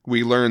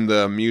 We learn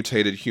the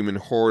mutated human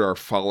horde are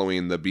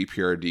following the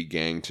BPRD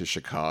gang to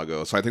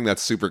Chicago. So I think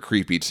that's super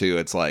creepy, too.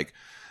 It's like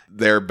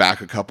they're back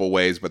a couple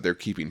ways, but they're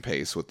keeping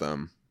pace with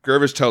them.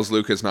 Gervish tells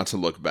Lucas not to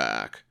look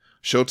back.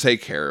 She'll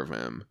take care of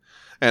him.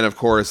 And of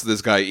course,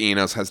 this guy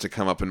Enos has to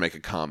come up and make a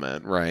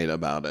comment, right,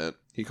 about it.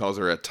 He calls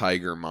her a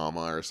tiger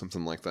mama or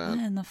something like that. What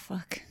in the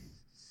fuck?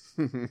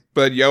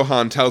 But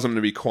Johan tells him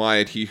to be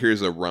quiet. He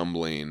hears a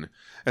rumbling.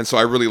 And so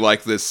I really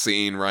like this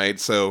scene, right?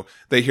 So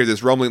they hear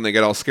this rumbling, they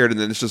get all scared, and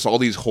then it's just all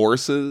these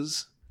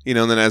horses. And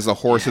then as the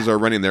horses are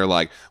running, they're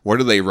like, what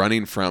are they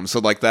running from? So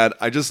like that,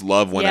 I just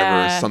love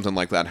whenever something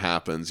like that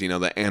happens.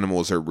 The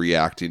animals are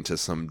reacting to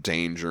some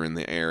danger in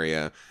the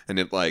area, and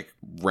it like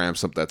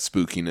ramps up that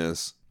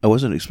spookiness. I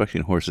wasn't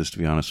expecting horses, to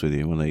be honest with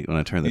you, when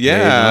I turned the page.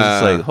 Yeah. And I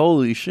was just like,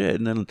 holy shit.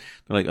 And then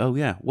they're like, oh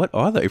yeah, what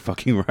are they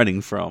fucking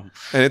running from?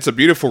 And it's a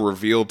beautiful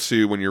reveal,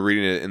 too, when you're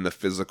reading it in the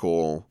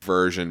physical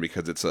version,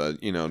 because it's a,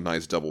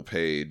 nice double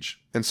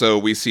page. And so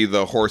we see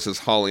the horses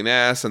hauling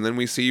ass, and then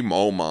we see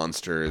mole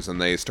monsters,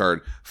 and they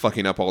start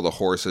fucking up all the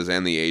horses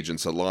and the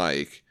agents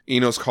alike.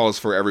 Enos calls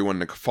for everyone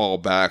to fall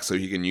back so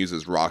he can use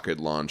his rocket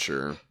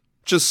launcher.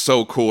 Just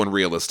so cool and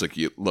realistic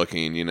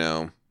looking,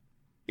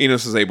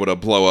 Enos is able to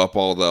blow up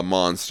all the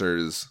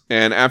monsters,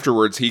 and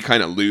afterwards he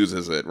kind of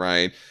loses it,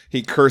 right?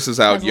 He curses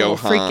out Has a little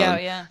Johan. freak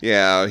out, yeah.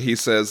 Yeah, he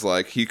says,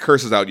 he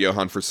curses out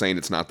Johan for saying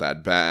it's not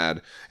that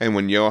bad, and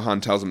when Johan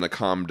tells him to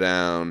calm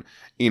down,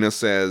 Enos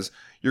says,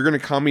 you're gonna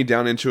calm me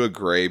down into a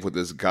grave with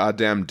this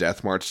goddamn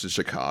death march to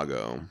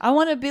Chicago. I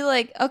want to be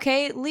like,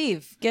 okay,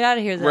 leave. Get out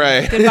of here then.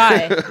 Right.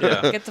 Goodbye.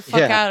 Get the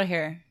fuck Yeah. out of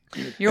here.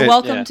 You're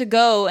welcome to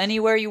go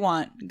anywhere you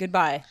want.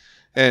 Goodbye.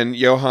 And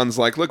Johan's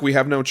like, look, we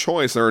have no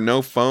choice. There are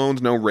no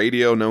phones, no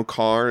radio, no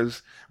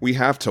cars. We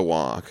have to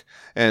walk.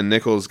 And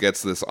Nichols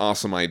gets this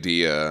awesome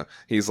idea.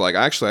 He's like,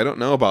 actually, I don't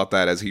know about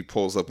that, as he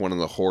pulls up one of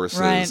the horses.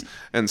 Right.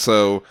 And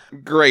so,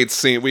 great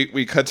scene.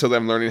 We cut to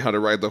them learning how to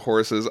ride the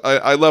horses.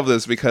 I love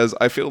this because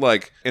I feel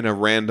like in a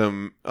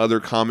random other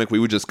comic, we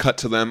would just cut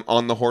to them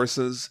on the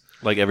horses.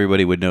 Like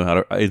everybody would know how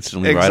to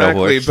instantly ride a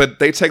horse. But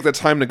they take the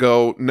time to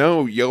go,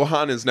 no,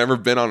 Johan has never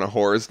been on a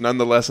horse,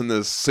 nonetheless in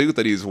this suit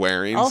that he's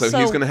wearing. Also, so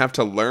he's going to have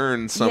to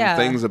learn some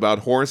things about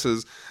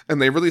horses. And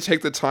they really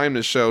take the time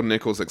to show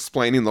Nichols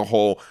explaining the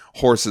whole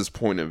horse's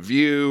point of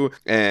view.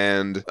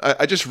 And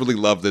I just really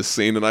love this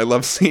scene. And I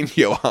love seeing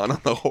Johan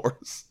on the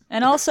horse.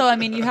 And also, I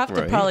mean, you have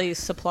to Right. probably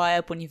supply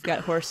up when you've got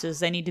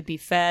horses. They need to be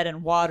fed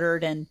and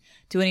watered. And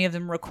do any of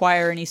them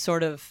require any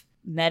sort of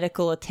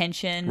medical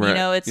attention? Right.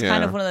 It's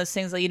kind of one of those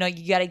things that, you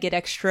got to get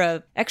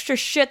extra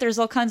shit. There's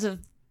all kinds of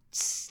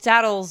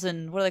saddles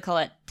and what do they call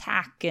it?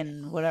 Tack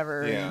and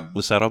whatever. Yeah.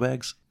 With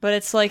saddlebags? But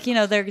it's like,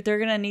 they're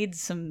going to need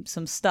some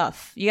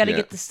stuff. You got to Yeah.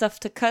 get the stuff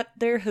to cut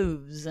their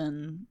hooves,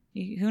 and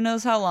who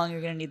knows how long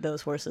you're going to need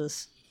those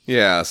horses.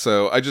 Yeah,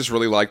 so I just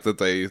really like that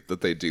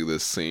they do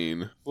this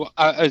scene. Well,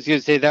 I was going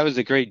to say that was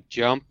a great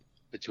jump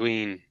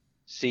between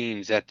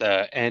scenes at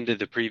the end of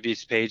the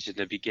previous page and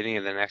the beginning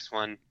of the next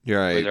one, You're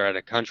where right. they're at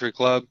a country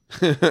club.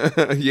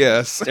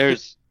 Yes.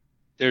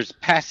 There's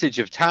passage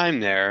of time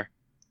there,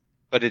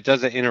 but it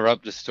doesn't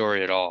interrupt the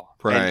story at all.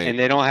 Right. And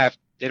they don't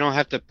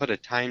have to put a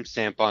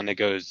timestamp on that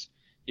goes,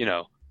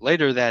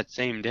 later that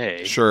same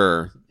day.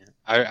 Sure.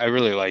 I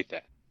really like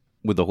that.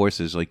 With the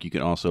horses, like, you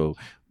can also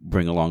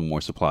bring along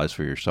more supplies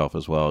for yourself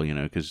as well,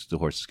 because the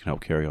horses can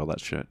help carry all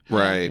that shit.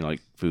 Right. Like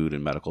food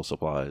and medical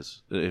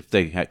supplies, if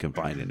they can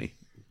find any,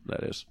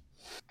 that is.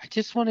 I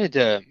just wanted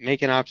to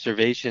make an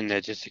observation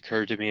that just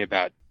occurred to me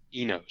about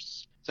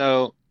Enos.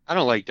 So I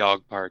don't like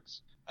dog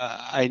parks.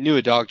 I knew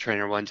a dog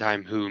trainer one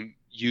time who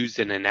used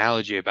an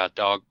analogy about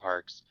dog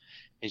parks.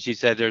 And she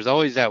said there's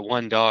always that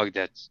one dog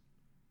that's,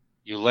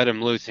 you let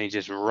him loose and he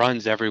just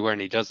runs everywhere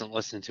and he doesn't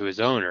listen to his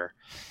owner.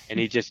 And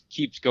he just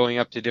keeps going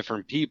up to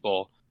different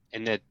people.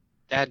 And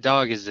that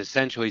dog is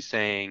essentially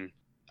saying,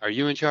 are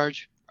you in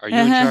charge? Are you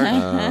in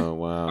charge? Oh,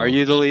 wow. Are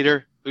you the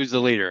leader? Who's the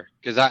leader?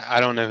 Because I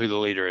don't know who the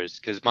leader is.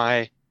 Because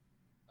my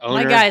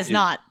owner My guy's is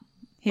not.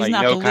 He's like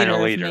not no the kind leader of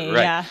of leader, me.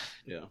 right. Yeah.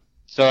 Yeah.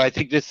 So I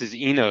think this is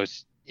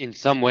Enos in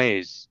some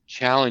ways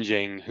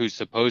challenging who's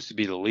supposed to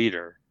be the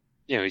leader.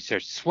 he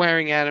starts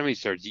swearing at him. He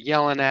starts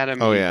yelling at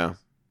him. Oh, yeah.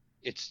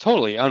 It's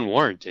totally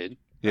unwarranted.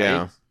 Yeah.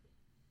 Right?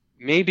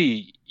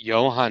 Maybe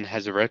Johan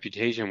has a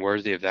reputation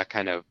worthy of that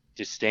kind of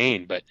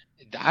disdain, but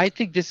I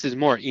think this is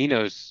more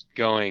Enos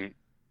going,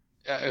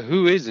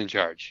 who is in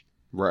charge?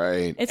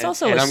 Right. It's And-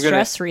 also and a I'm gonna-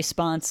 stress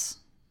response,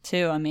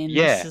 too. I mean,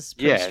 Yeah, this is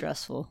pretty yeah.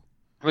 stressful.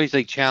 Well, he's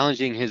like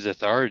challenging his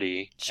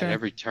authority Sure. at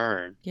every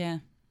turn Yeah.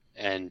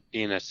 and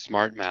being a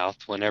smart mouth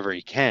whenever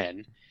he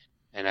can.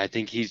 And I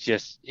think he's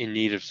just in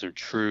need of some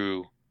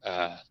true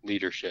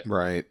leadership.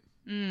 Right.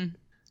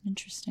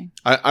 Interesting.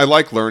 I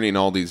like learning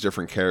all these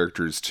different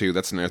characters too.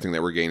 That's another thing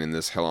that we're getting in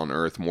this Hell on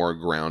Earth more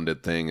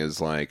grounded thing is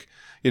like,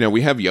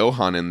 we have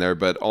Johan in there,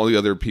 but all the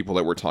other people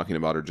that we're talking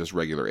about are just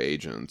regular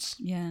agents.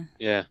 Yeah.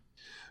 Yeah.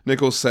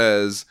 Nichols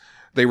says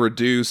they were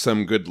due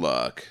some good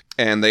luck,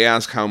 and they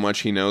ask how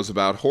much he knows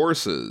about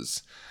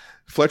horses.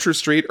 Fletcher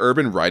Street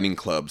Urban Riding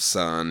Club,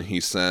 son, he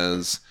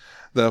says.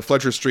 The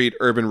Fletcher Street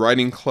Urban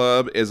Riding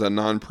Club is a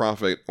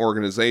non-profit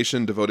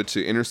organization devoted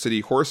to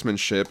inner-city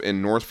horsemanship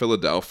in North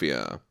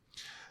Philadelphia.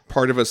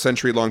 Part of a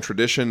century-long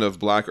tradition of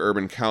black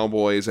urban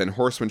cowboys and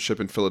horsemanship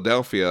in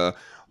Philadelphia,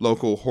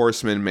 local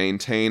horsemen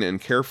maintain and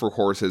care for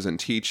horses and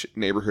teach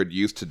neighborhood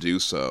youth to do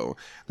so.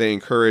 They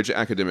encourage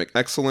academic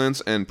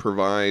excellence and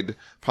provide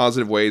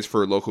positive ways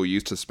for local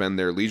youth to spend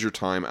their leisure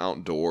time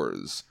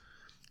outdoors.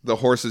 The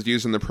horses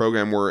used in the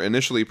program were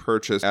initially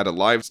purchased at a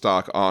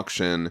livestock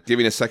auction,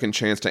 giving a second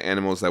chance to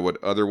animals that would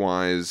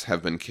otherwise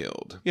have been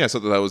killed. Yeah, so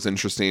that was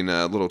interesting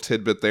little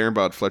tidbit there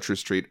about Fletcher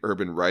Street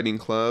Urban Riding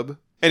Club.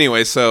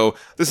 Anyway, so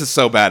this is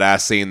so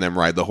badass seeing them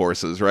ride the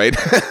horses, right?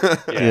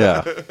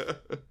 Yeah.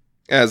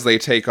 As they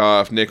take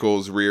off,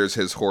 Nichols rears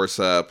his horse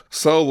up.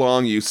 So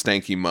long, you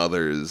stanky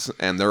mothers.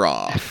 And they're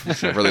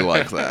off. I really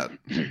like that.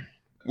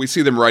 We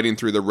see them riding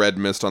through the red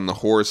mist on the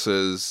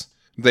horses.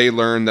 They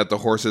learn that the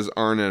horses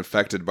aren't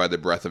affected by the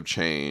breath of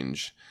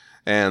change.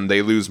 And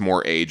they lose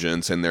more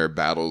agents in their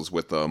battles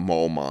with the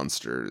mole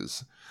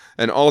monsters.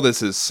 And all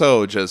this is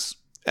so just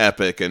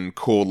epic and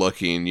cool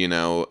looking,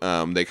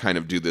 they kind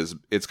of do this.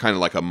 It's kind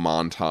of like a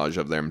montage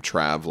of them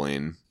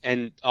traveling.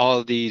 And all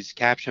of these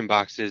caption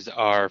boxes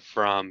are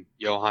from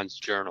Johan's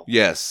journal.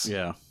 Yes.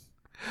 Yeah.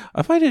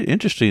 I find it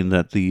interesting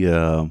that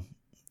the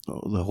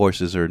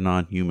horses or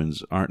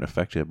non-humans aren't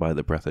affected by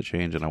the breath of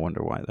change, and I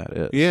wonder why that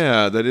is.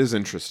 Yeah, that is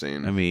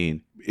interesting. I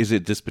mean, is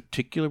it this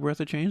particular breath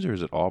of change, or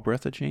is it all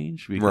breath of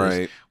change? Because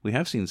Right. we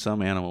have seen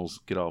some animals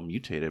get all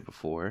mutated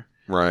before,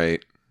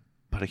 Right.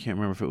 but I can't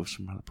remember if it was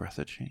from the breath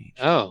of change.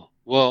 Oh,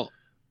 well,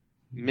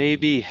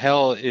 maybe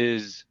hell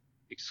is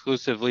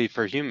exclusively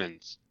for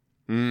humans.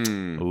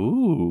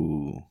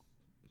 Ooh.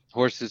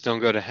 Horses don't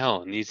go to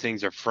hell, and these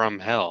things are from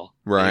hell.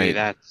 Right. Maybe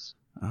that's,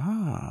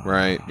 Ah.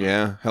 Right.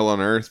 Yeah. Hell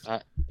on Earth.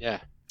 yeah.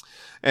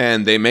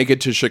 And they make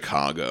it to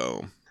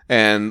Chicago.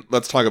 And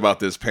let's talk about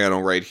this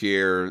panel right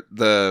here.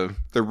 The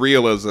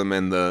realism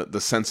and the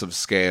sense of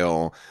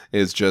scale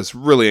is just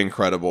really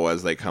incredible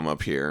as they come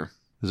up here.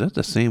 Is that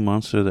the same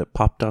monster that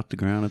popped out the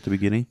ground at the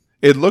beginning?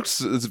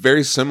 It's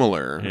very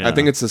similar. Yeah. I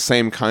think it's the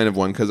same kind of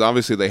one because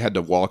obviously they had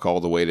to walk all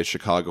the way to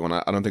Chicago, and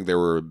I don't think there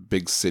were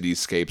big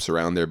cityscapes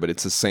around there, but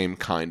it's the same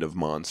kind of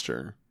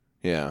monster.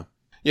 Yeah.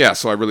 Yeah,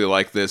 so I really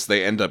like this.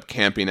 They end up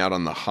camping out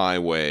on the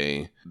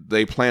highway.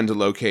 They plan to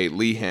locate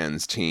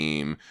Lehan's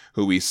team,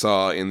 who we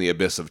saw in the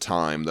Abyss of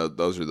Time.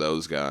 Those are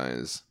those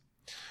guys.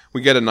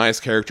 We get a nice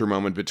character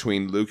moment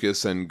between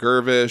Lucas and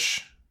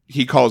Gervish.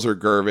 He calls her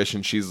Gervish,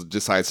 and she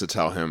decides to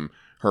tell him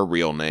her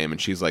real name, and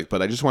she's like,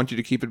 but I just want you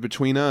to keep it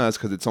between us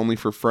because it's only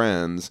for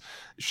friends.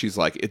 She's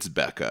like, it's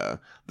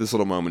Becca. This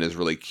little moment is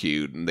really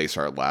cute, and they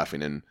start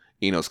laughing, and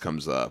Enos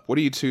comes up. What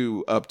are you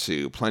two up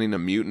to? Planning a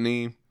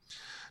mutiny?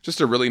 Just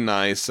a really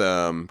nice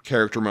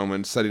character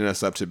moment, setting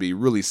us up to be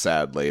really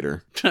sad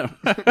later.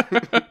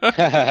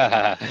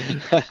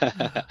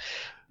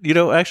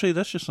 Actually,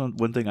 that's just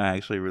one thing I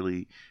actually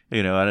really,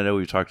 I know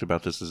we've talked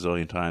about this a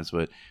zillion times,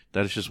 but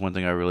that is just one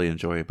thing I really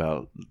enjoy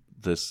about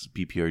this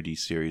BPRD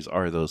series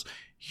are those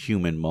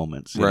human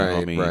moments. You know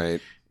what I mean?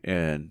 Right.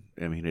 And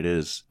I mean, it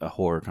is a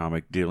horror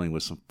comic dealing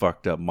with some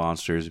fucked up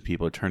monsters, and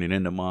people are turning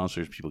into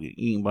monsters, people get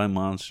eaten by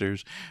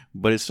monsters,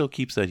 but it still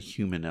keeps that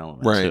human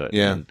element to it.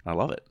 Yeah. And I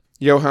love it.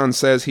 Johan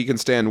says he can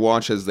stand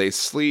watch as they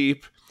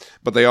sleep,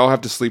 but they all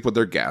have to sleep with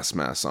their gas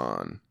masks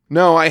on.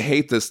 No, I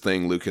hate this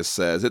thing, Lucas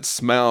says. It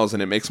smells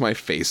and it makes my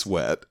face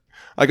wet.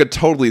 I could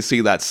totally see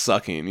that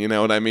sucking, you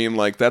know what I mean?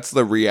 Like, that's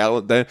the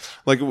reality.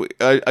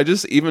 I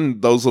just,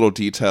 even those little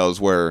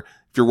details where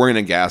if you're wearing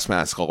a gas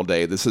mask all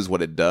day, this is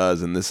what it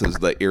does, and this is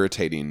the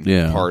irritating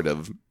part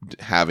of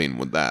having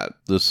with that.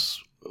 This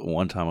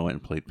one time I went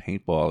and played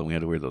paintball, and we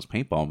had to wear those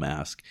paintball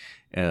masks,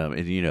 and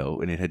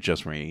it had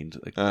just rained.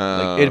 Like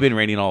it had been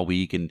raining all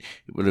week, and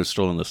it was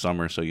still in the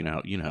summer, so you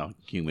know how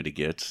humid it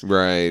gets.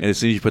 Right. And as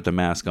soon as you put the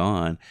mask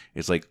on,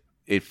 it's like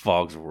it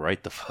fogs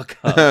right the fuck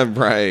up.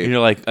 Right. And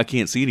you're like, I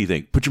can't see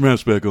anything. Put your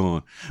mask back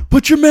on.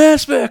 Put your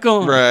mask back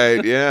on.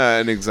 Right, yeah,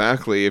 and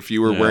exactly. If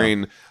you were Yeah.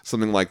 wearing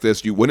something like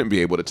this, you wouldn't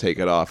be able to take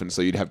it off, and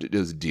so you'd have to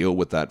just deal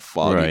with that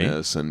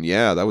fogginess, and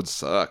yeah, that would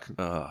suck.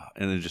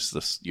 And then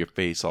just your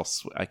face all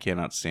I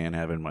cannot stand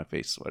having my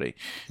face sweaty.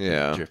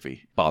 Yeah.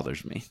 Drippy.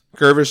 Bothers me.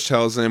 Gervish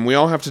tells him, we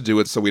all have to do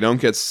it so we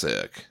don't get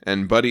sick.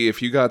 And buddy,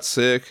 if you got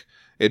sick,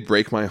 it'd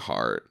break my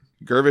heart.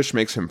 Gervish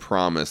makes him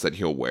promise that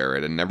he'll wear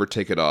it and never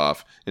take it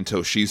off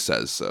until she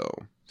says so.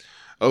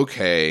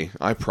 Okay,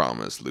 I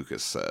promise,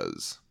 Lucas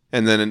says.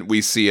 And then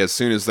we see, as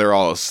soon as they're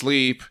all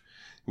asleep,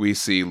 we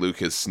see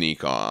Lucas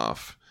sneak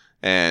off.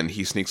 And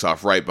he sneaks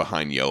off right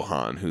behind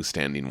Johan, who's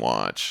standing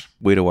watch.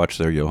 Way to watch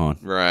there, Johan.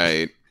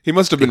 Right. He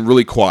must have been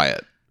really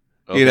quiet.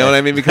 You know Okay. what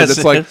I mean? Because it's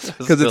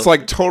Still-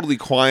 like totally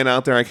quiet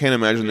out there. I can't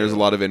imagine there's a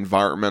lot of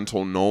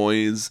environmental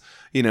noise,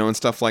 and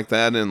stuff like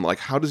that. And like,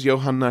 how does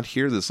Johan not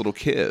hear this little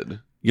kid?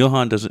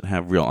 Johan doesn't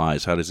have real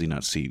eyes. How does he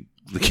not see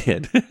the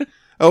kid?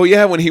 Oh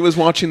yeah, when he was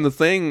watching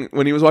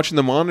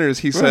the monitors,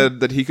 he said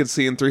that he could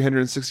see in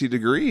 360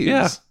 degrees.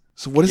 Yeah.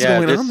 So what is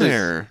going on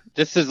there?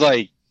 This is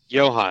like,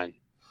 Johan,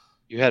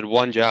 you had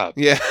one job.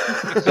 Yeah.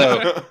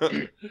 So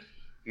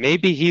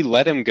maybe he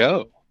let him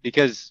go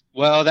because,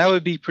 well, that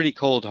would be pretty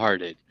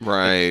cold-hearted.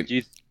 Right.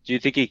 Do you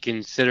think he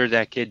considered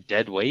that kid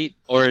dead weight,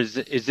 or is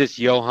this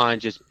Johan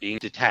just being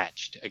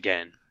detached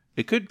again?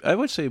 It could, I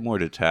would say, more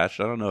detached.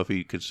 I don't know if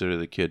he considered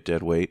the kid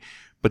dead weight.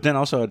 But then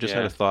also I just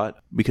had a thought,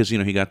 because,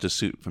 he got the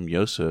suit from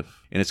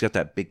Yosef, and it's got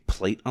that big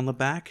plate on the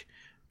back.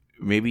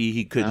 Maybe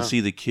he couldn't see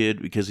the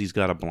kid because he's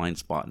got a blind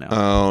spot now.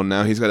 Oh,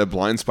 now he's got a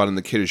blind spot and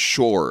the kid is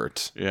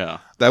short. Yeah.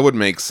 That would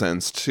make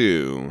sense,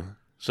 too.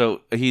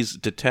 So he's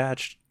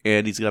detached,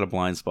 and he's got a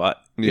blind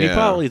spot. Yeah. He's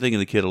probably thinking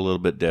the kid a little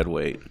bit dead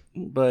weight.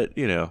 But,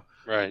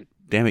 Right.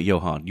 damn it,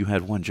 Johan, you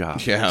had one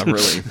job. Yeah,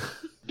 really.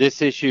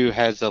 This issue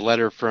has a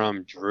letter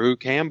from Drew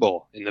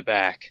Campbell in the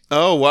back.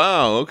 Oh,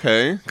 wow.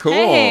 Okay. Cool.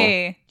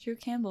 Hey, Drew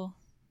Campbell,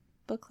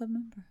 book club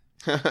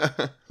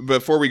member.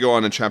 Before we go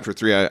on to chapter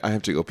 3, I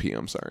have to go pee.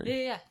 I'm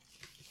sorry. Yeah.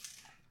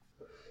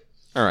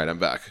 All right, I'm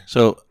back.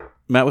 So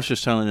Matt was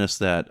just telling us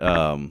that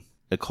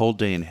A Cold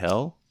Day in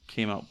Hell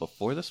came out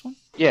before this one?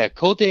 Yeah,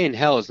 Cold Day in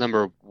Hell is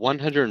number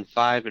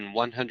 105 and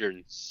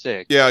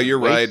 106. Yeah, you're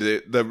right.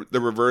 Wait,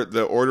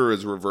 The order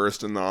is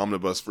reversed in the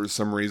omnibus for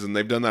some reason.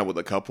 They've done that with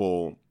a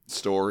couple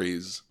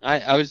stories.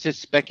 I was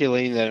just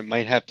speculating that it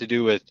might have to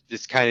do with,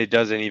 this kind of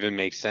doesn't even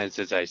make sense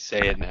as I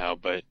say it now,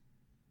 but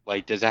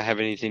like, does that have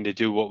anything to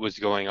do what was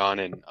going on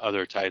in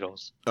other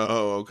titles?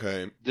 Oh,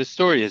 okay. This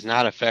story is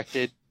not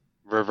affected,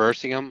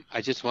 reversing them.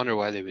 I just wonder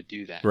why they would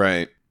do that.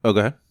 Right. Oh, go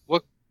ahead.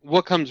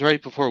 What comes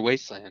right before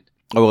Wasteland?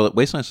 Oh, well,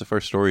 Wasteland's the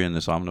first story in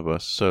this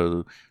omnibus,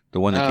 so the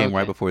one that Oh, came okay.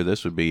 right before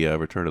this would be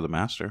Return of the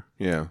Master.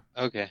 Yeah.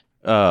 Okay.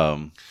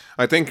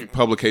 I think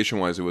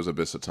publication-wise it was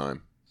Abyss of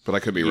Time, but I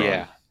could be wrong.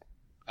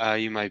 Yeah.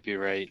 You might be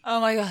right. Oh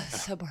my god,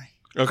 it's so boring.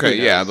 Okay,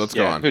 Who yeah, knows? let's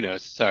go on. Who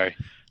knows? Sorry.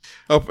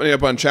 Opening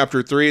up on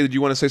chapter 3, did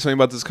you want to say something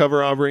about this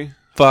cover, Aubrey?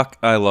 Fuck,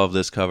 I love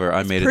this cover.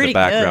 I made it pretty the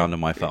background of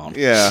my phone.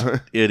 Yeah.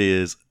 It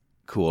is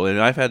cool. And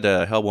I've had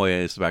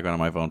Hellboy as the background of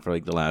my phone for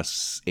like the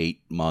last 8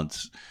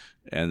 months.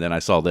 And then I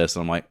saw this,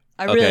 and I'm like,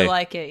 I okay, really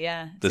like it.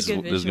 Yeah, it's This a is-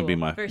 good this is gonna be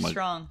visual. my- very my-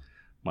 strong.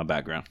 my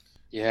background.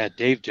 Yeah,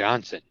 Dave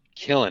Johnson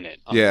killing it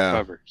on Yeah. the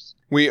covers.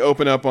 We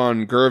open up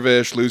on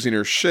Gervish losing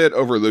her shit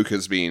over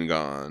Lucas being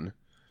gone.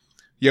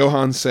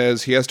 Johan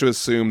says he has to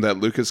assume that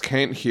Lucas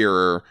can't hear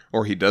her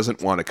or he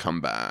doesn't want to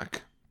come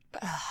back.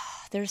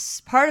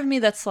 There's part of me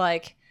that's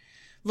like,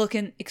 look,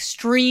 in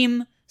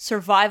extreme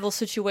survival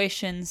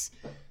situations,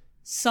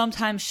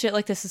 sometimes shit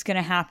like this is going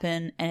to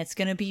happen and it's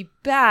going to be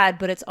bad,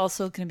 but it's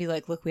also going to be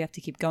like, look, we have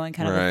to keep going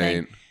kind of a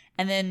thing.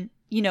 And then,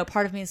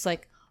 part of me is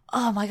like,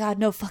 oh my God,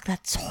 no, fuck,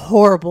 that's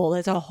horrible.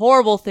 That's a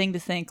horrible thing to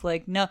think.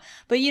 Like, no,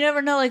 but you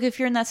never know, like, if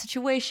you're in that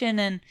situation.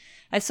 And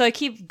so I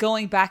keep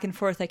going back and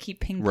forth. I keep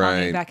ping-ponging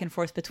Right. back and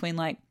forth between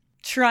like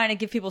trying to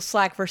give people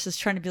slack versus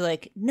trying to be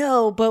like,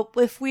 no, but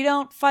if we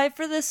don't fight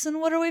for this, then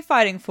what are we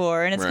fighting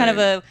for? And it's kind of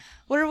Right.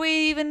 what are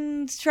we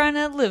even trying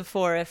to live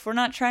for if we're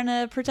not trying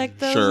to protect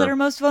those Sure. that are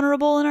most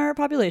vulnerable in our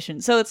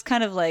population? So it's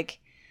kind of like,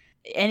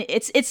 and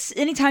it's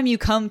anytime you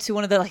come to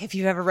one of the, like, if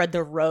you've ever read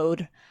The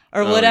Road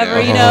or Oh, whatever,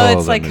 yeah.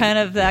 it's like that kind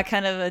of that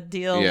kind of a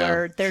deal Yeah,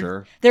 where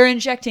sure. they're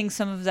injecting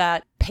some of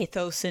that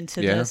pathos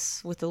into Yeah.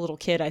 this with the little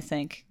kid. I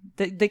think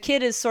the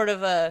kid is sort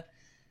of a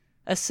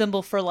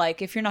symbol for,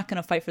 like, if you're not going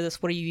to fight for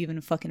this, what are you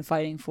even fucking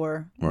fighting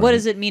for? Right. What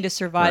does it mean to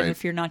survive Right.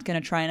 if you're not going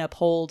to try and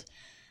uphold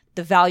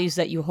the values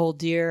that you hold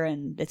dear,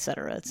 and et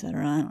cetera, et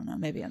cetera? I don't know.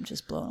 Maybe I'm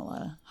just blowing a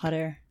lot of hot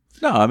air.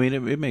 No, I mean,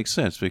 it makes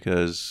sense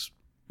because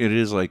it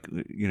is like,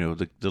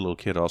 the little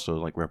kid also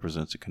like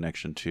represents a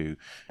connection to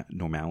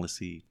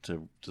normalcy,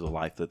 to the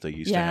life that they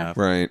used to Yeah. have.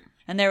 Right.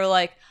 And they were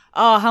like,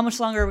 oh, how much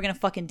longer are we going to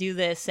fucking do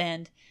this?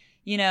 And,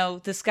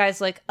 this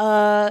guy's like,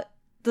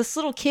 this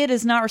little kid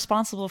is not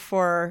responsible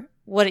for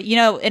any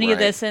of Right.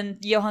 this.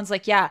 And Johan's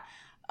like, yeah,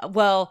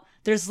 well,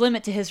 there's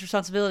limit to his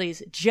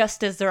responsibilities,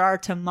 just as there are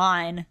to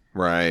mine.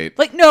 Right.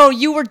 Like, no,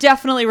 you were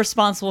definitely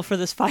responsible for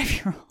this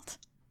 5-year-old.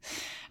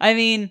 I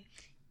mean,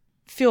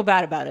 feel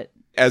bad about it.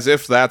 As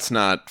if that's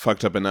not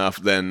fucked up enough,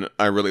 then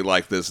I really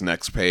like this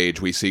next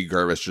page. We see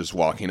Gervish just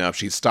walking up.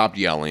 She stopped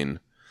yelling,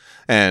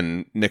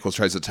 and Nichols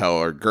tries to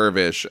tell her,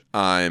 Gervish,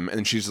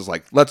 and she's just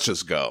like, let's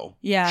just go.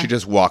 Yeah. She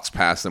just walks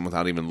past them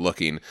without even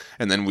looking,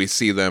 and then we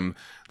see them,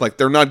 like,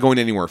 they're not going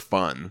anywhere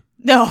fun.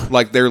 No.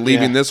 Like, they're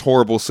leaving this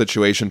horrible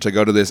situation to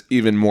go to this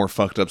even more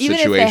fucked up Even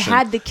situation. if they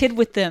had the kid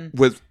with them,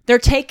 they're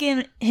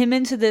taking him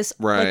into this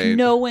like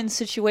no-win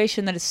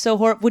situation that is so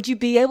horrible. Would you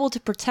be able to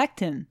protect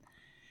him?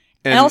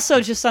 And also,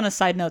 just on a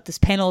side note, this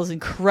panel is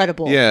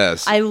incredible.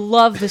 Yes. I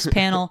love this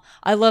panel.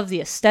 I love the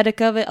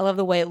aesthetic of it. I love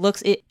the way it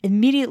looks. It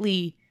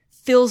immediately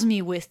fills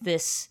me with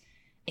this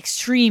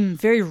extreme,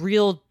 very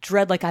real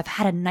dread. Like I've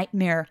had a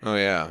nightmare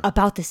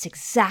about this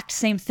exact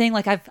same thing.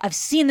 Like I've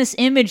seen this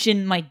image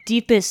in my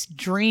deepest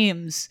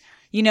dreams.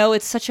 You know,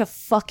 it's such a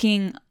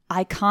fucking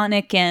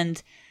iconic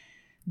and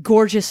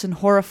gorgeous and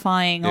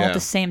horrifying all at the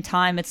same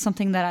time. It's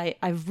something that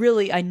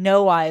I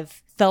know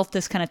I've felt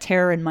this kind of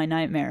terror in my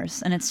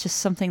nightmares, and it's just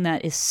something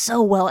that is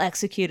so well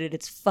executed.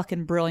 It's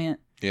fucking brilliant.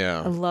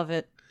 Yeah. I love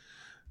it.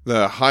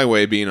 The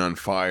highway being on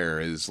fire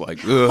is like,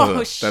 ugh.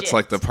 Oh, shit. That's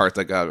like the part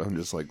that I'm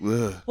just like,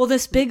 ugh. Well,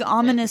 this big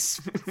ominous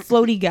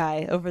floaty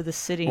guy over the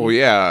city. Oh,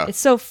 yeah. It's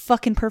so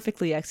fucking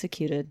perfectly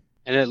executed.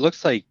 And it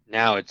looks like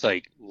now it's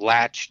like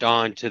latched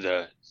on to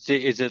the...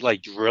 Is it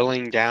like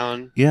drilling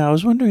down? Yeah, I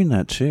was wondering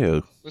that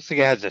too. Looks like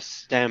it has a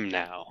stem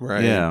now.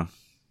 Right. Yeah.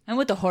 And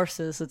with the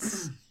horses,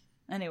 it's...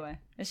 Anyway,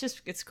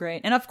 it's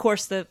great. And of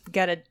course,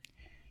 gotta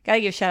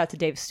give a shout out to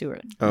Dave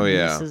Stewart. Oh,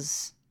 yeah. This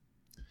is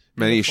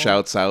Many beautiful.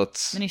 shouts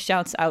outs. Many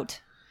shouts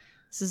out.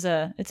 It's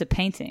a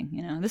painting,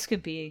 you know. This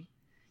could be...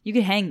 You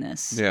could hang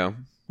this. Yeah.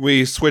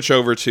 We switch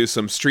over to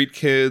some street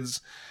kids.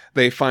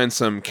 They find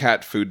some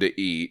cat food to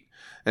eat.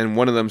 And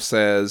one of them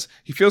says,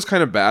 he feels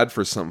kind of bad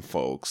for some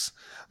folks.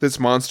 This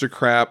monster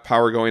crap,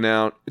 power going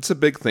out, it's a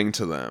big thing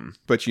to them.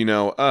 But you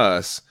know,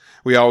 us,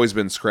 we always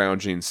been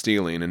scrounging,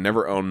 stealing, and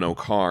never owned no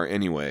car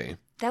anyway.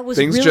 That was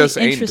Things really just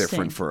ain't interesting.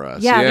 different for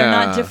us. Yeah, they're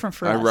not different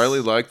for us. I really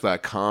like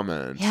that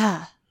comment.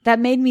 Yeah. That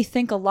made me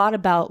think a lot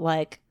about,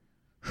 like,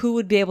 who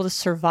would be able to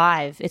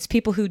survive. It's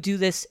people who do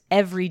this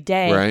every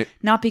day. Right.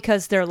 Not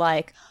because they're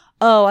like,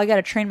 oh, I got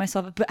to train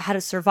myself how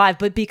to survive,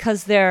 but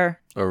because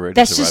Already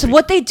that's just surviving.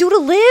 what they do to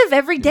live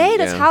every day.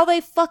 That's Yeah. how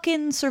they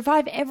fucking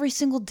survive every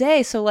single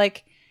day. So,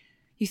 like,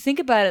 you think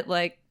about it,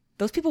 like,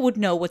 those people would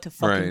know what to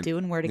fucking Right. do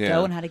and where to Yeah.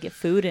 go and how to get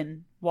food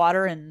and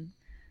water and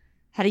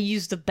how to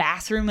use the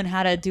bathroom and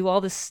how to do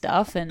all this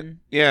stuff. And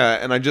Yeah,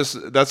 and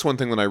that's one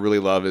thing that I really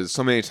love is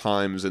so many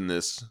times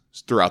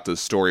throughout this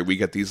story, we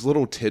get these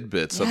little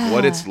tidbits of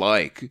what it's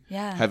like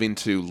Yeah. having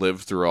to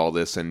live through all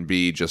this and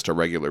be just a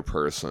regular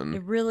person.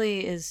 it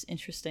really is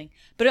interesting.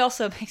 But it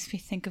also makes me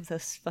think of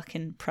those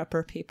fucking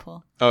prepper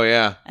people. Oh,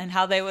 yeah. And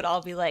how they would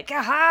all be like,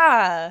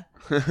 aha!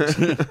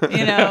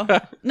 You know?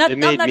 It I'm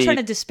made not me- trying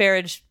to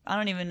disparage. I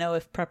don't even know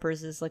if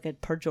preppers is like a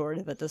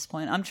pejorative at this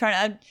point.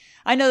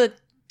 I know that...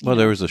 Well,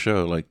 there was a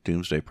show like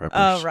Doomsday Preppers.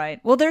 Oh, right.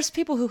 Well, there's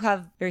people who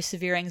have very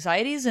severe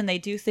anxieties and they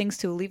do things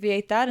to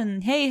alleviate that.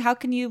 And hey, how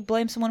can you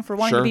blame someone for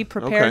wanting Sure. to be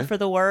prepared Okay. for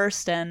the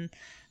worst? And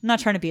I'm not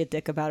trying to be a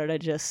dick about it. I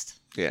just,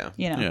 Yeah.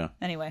 you know, Yeah.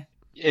 anyway.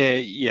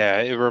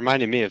 It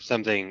reminded me of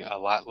something a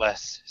lot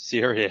less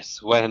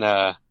serious when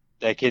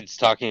that kid's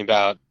talking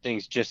about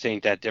things just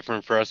ain't that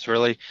different for us,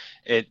 really.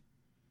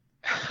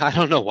 I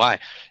don't know why.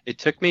 It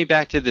took me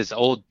back to this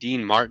old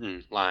Dean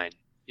Martin line.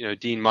 You know,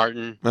 Dean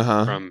Martin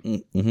Uh-huh. from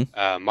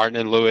Mm-hmm. Martin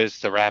and Lewis,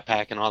 the Rat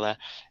Pack, and all that.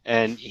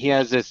 And he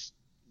has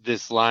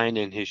this line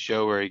in his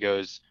show where he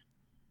goes,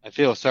 "I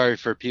feel sorry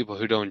for people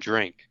who don't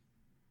drink,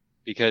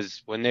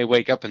 because when they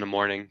wake up in the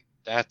morning,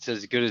 that's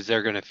as good as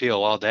they're going to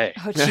feel all day."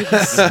 Oh,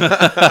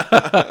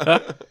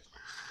 jeez.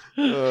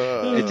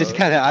 It just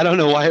kind of, I don't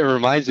know why it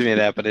reminds me of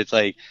that, but it's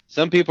like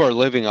some people are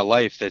living a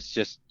life that's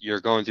just, you're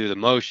going through the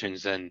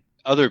motions, and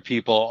other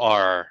people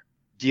are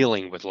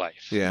dealing with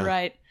life. Yeah.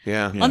 Right.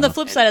 Yeah. Yeah. On the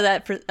flip side of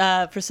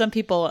that, for some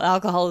people,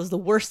 alcohol is the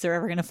worst they're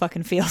ever going to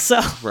fucking feel.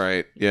 So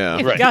Right. Yeah.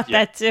 you've Right, got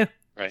yeah. that too.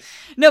 Right.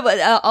 No, but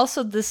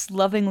also this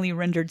lovingly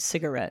rendered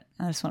cigarette.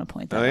 I just want to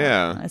point that Oh, out.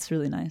 yeah. That's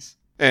really nice.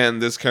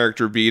 And this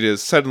character beat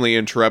is suddenly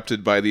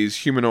interrupted by these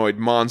humanoid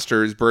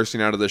monsters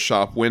bursting out of the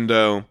shop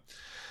window.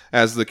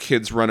 As the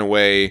kids run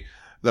away,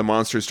 the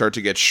monsters start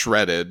to get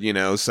shredded, you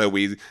know, so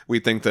we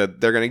think that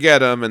they're going to get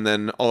them, and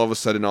then all of a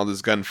sudden all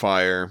this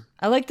gunfire.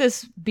 I like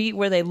this beat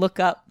where they look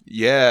up.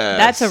 Yes.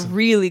 That's a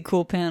really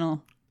cool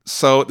panel.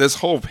 So this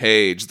whole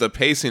page, the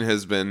pacing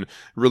has been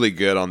really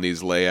good on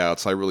these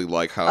layouts. I really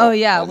like how Oh,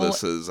 yeah, all well,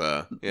 this is,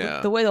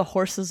 yeah. The way the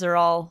horses are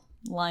all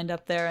lined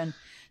up there, and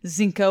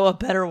Zinco, A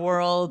Better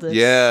World. Is,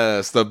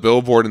 Yes, the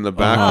billboard in the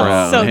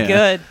background. Oh, so Yeah.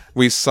 good.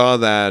 We saw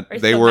that Very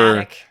they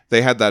thematic.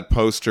 had that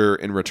poster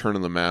in Return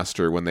of the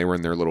Master when they were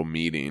in their little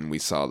meeting. We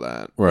saw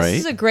that. Right. This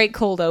is a great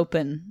cold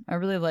open. I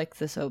really like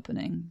this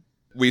opening.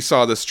 We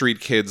saw the street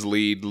kids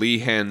lead Lee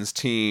Hen's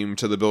team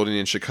to the building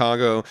in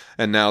Chicago,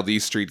 and now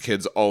these street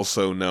kids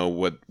also know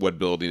what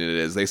building it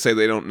is. They say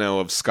they don't know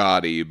of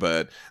Scotty,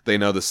 but they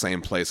know the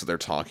same place that they're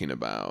talking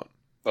about.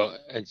 Well,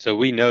 and so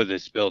we know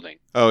this building.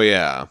 Oh,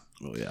 yeah.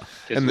 Oh yeah.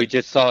 Because And we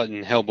just saw it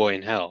in Hellboy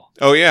in Hell.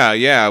 Oh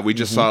yeah, we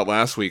just saw it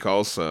last week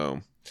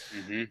also.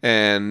 Hmm.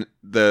 And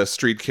the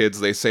street kids,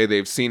 they say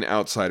they've seen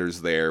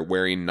outsiders there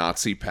wearing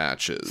Nazi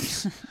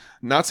patches.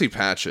 Nazi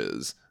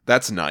patches.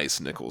 That's nice,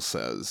 Nichols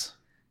says.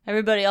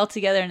 Everybody all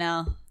together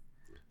now.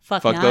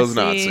 Fuck those Nazis.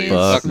 Nazis.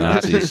 Fuck Fuck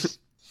Nazis.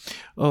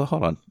 Oh,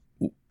 hold on.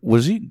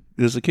 Was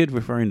the kid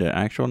referring to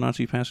actual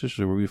Nazi patches,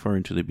 or were we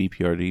referring to the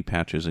BPRD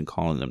patches and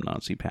calling them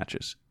Nazi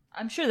patches?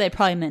 I'm sure they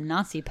probably meant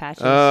Nazi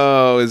patches.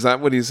 Oh, is that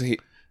what he's... I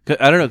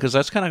don't know, because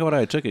that's kind of what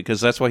I took it,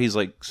 because that's why he's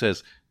like,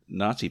 says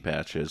Nazi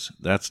patches.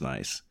 That's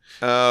nice.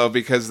 Oh,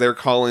 because they're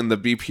calling the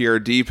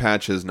BPRD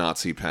patches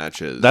Nazi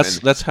patches.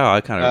 That's how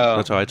I kind of, Oh.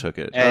 that's how I took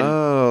it. And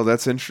Oh,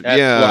 that's interesting. that's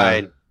Yeah.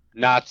 why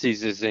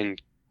Nazis is in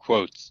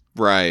quotes.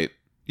 Right.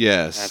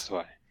 Yes. That's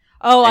why.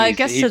 Oh, And I he's-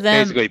 guess he's to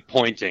them, basically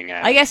pointing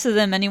at. I guess to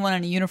them, anyone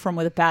in a uniform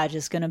with a badge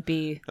is going to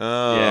be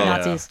Oh. Yeah.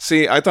 Nazis.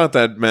 See, I thought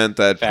that meant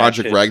that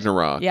Project Fascist.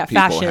 Ragnarok Yeah,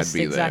 people fascist,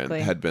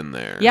 exactly. had been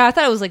there. Yeah, I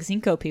thought it was like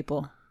Zinco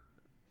people.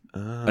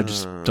 I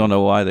just don't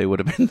know why they would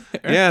have been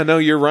there. Yeah, no,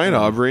 you're right,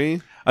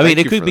 Aubrey. I mean, Thank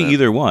it you could for be that.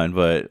 either one,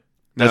 but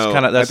that's No,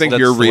 kind of. I think that's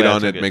your the read way I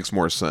on took it makes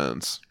more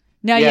sense.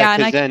 No, Yeah,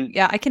 and 'cause then-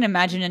 I can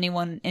imagine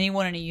anyone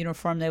in a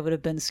uniform they would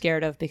have been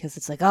scared of because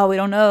it's like, oh, we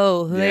don't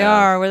know who they Yeah.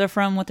 are, where they're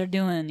from, what they're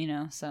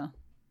doing, so.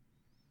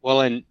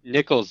 Well, and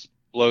Nichols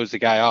blows the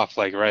guy off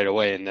like right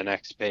away in the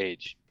next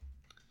page.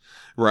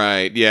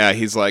 Right. Yeah,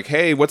 he's like,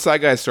 "Hey, what's that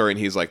guy's story?" And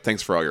he's like,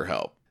 "Thanks for all your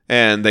help."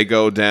 And they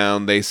go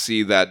down, they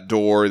see that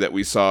door that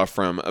we saw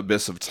from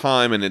Abyss of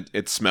Time, and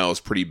it smells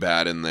pretty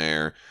bad in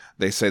there.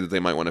 They say that they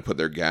might want to put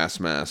their gas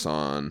mask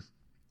on.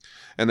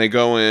 And they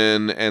go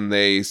in and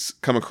they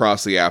come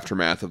across the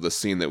aftermath of the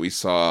scene that we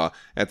saw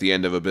at the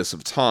end of Abyss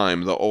of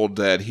Time, the old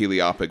dead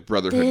Heliopic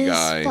Brotherhood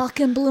guy.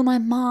 fucking blew my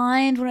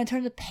mind when I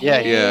turned the page.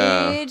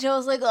 Yeah. I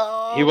was like,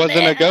 oh, He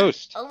wasn't a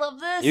ghost. I love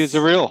this. He was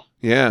a real.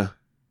 Yeah.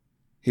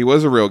 He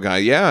was a real guy.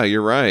 Yeah,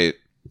 you're right.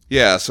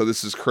 Yeah, so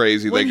this is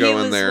crazy. When they go he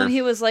in was, there. When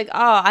he was like,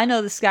 oh, I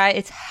know this guy.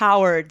 It's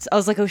Howard's. I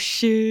was like, oh,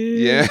 shit.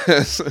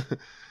 Yes.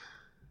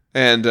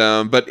 And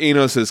but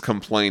Enos is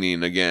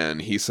complaining again.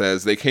 He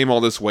says they came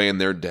all this way and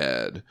they're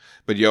dead.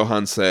 But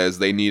Johann says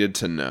they needed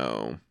to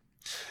know.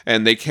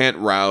 And they can't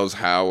rouse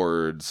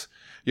Howard's.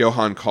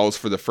 Johann calls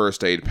for the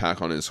first aid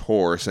pack on his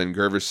horse, and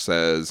Gervish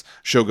says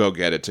she'll go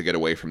get it to get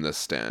away from the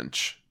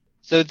stench.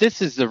 So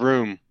this is the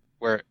room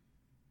where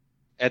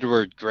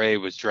Edward Grey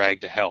was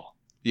dragged to hell.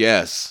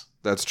 Yes,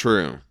 that's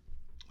true.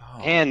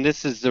 And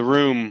this is the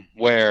room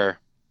where,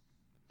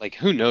 like,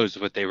 who knows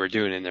what they were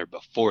doing in there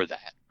before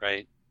that,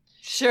 right?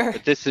 Sure.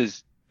 But this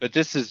is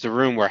the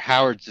room where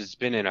Howard's has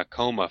been in a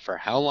coma for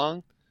how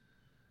long?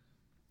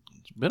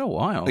 It's been a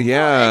while.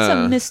 Yeah. It's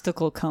a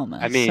mystical coma,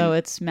 I mean, so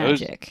it's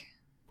magic.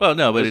 Well,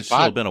 no, but Those it's still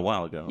bod- been a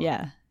while ago.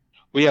 Yeah.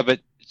 Well, yeah, but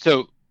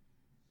so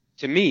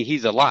to me,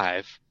 he's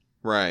alive,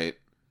 Right.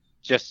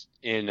 just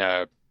in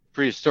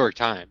prehistoric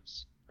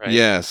times, right?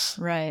 Yes.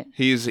 Right.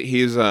 He's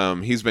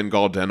been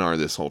Galdenar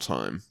this whole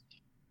time.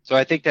 So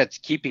I think that's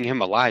keeping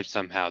him alive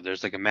somehow.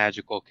 There's like a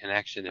magical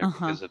connection there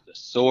Uh-huh. because of the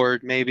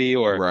sword, maybe,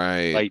 or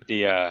Right. like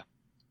the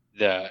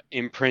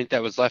imprint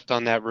that was left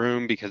on that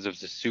room because of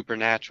the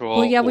supernatural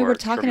Well, yeah, we or were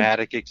talking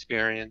traumatic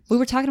experience. We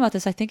were talking about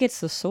this. I think it's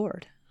the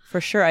sword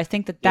for sure. I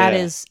think that Yeah.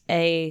 is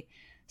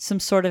some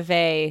sort of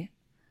an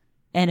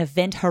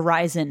event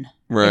horizon.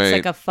 Right. It's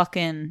like a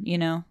fucking,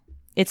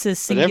 it's a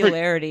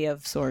singularity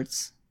of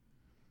sorts.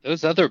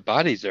 Those other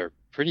bodies are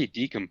pretty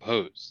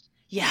decomposed.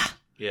 Yeah.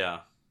 Yeah.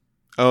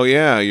 Oh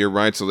yeah, you're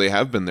right. So they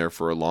have been there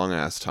for a long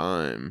ass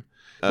time.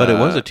 But it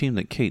was a team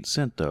that Kate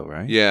sent, though,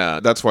 right?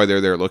 Yeah, that's why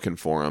they're there looking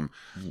for him.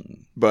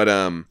 But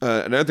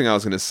another thing I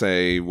was going to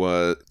say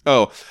was,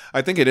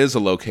 I think it is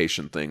a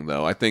location thing,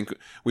 though. I think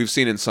we've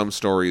seen in some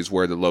stories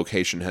where the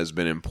location has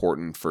been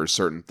important for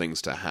certain things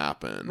to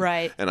happen.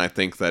 Right. And I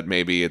think that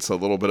maybe it's a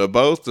little bit of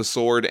both, the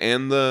sword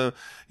and the,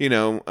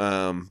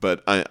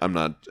 but I'm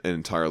not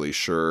entirely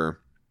sure.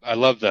 I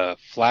love the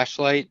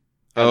flashlight.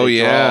 how Oh, they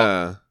draw,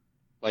 yeah.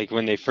 like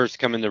when they first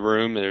come in the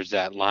room, there's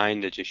that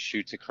line that just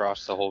shoots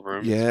across the whole room.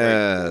 It's very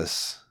cool.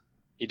 Yes.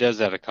 He does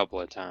that a couple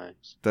of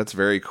times. That's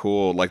very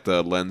cool. Like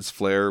the lens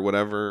flare or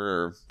whatever,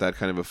 or that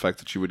kind of effect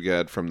that you would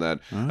get from that.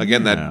 Oh,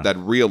 Again, yeah. that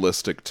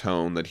realistic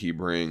tone that he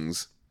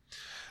brings.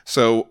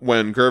 So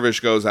when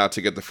Gervish goes out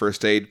to get the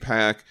first aid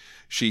pack,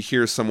 she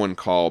hears someone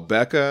call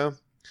Becca,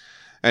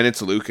 and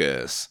it's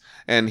Lucas.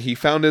 And he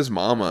found his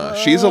mama.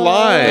 She's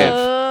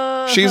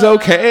alive. She's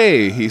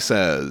okay, he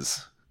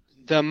says.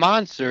 The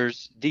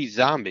monsters, these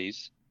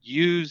zombies,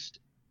 used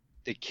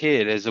the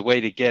kid as a way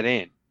to get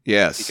in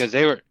Yes. because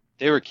they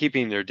were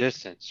keeping their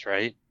distance,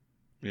 right?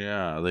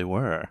 Yeah, they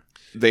were.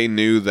 They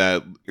knew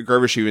that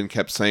Gervish even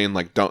kept saying,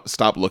 like, don't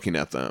stop looking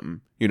at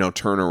them.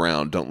 Turn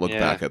around. Don't look Yeah.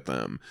 back at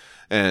them.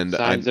 And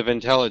Signs of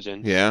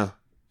intelligence. yeah.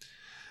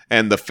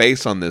 And the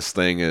face on this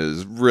thing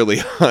is really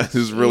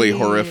Jeez.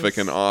 horrific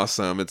and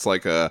awesome. It's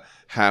like a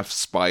half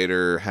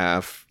spider,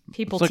 half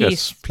People It's like a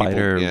teeth. people.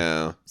 spider.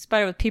 Yeah.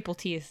 Spider with people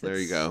teeth. There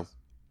you It's- go.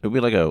 It would be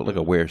like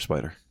a were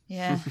spider.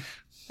 Yeah.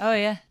 Oh,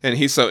 yeah. And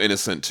he's so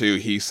innocent, too.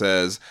 He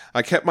says,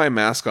 I kept my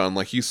mask on,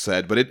 like you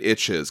said, but it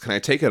itches. Can I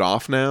take it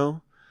off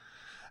now?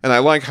 And I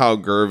like how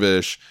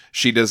Gervish,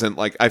 she doesn't,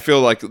 like, I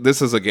feel like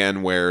this is,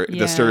 again, where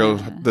the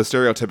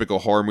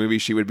stereotypical horror movie,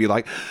 she would be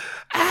like,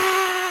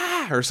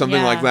 ah, or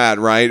something like that,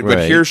 right?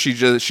 But here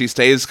she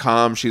stays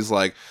calm. She's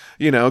like,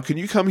 can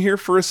you come here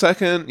for a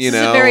second? It's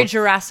a very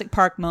Jurassic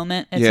Park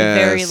moment. It's a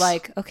very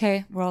like,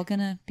 okay, we're all going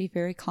to be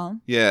very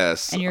calm.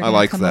 Yes, and I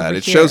like that.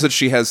 It shows that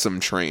she has some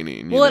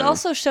training. Well, it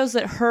also shows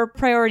that her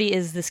priority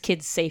is this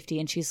kid's safety.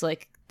 And she's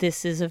like,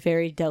 this is a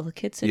very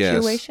delicate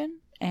situation.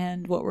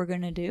 And what we're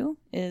going to do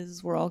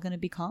is we're all going to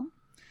be calm.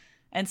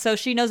 And so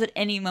she knows at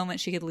any moment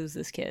she could lose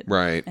this kid.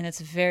 Right. And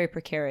it's very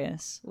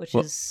precarious, which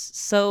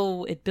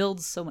it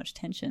builds so much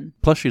tension.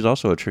 Plus, she's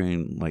also a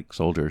trained, like,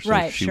 soldier.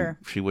 So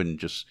she wouldn't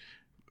just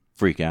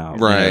freak out.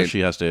 Right. She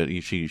has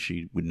to,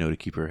 she would know to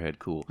keep her head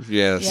cool.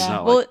 Yes. It's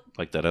not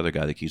like that other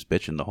guy that keeps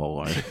bitching the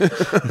whole way.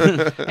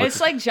 It's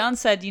like John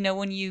said,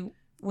 when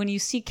you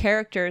see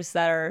characters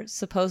that are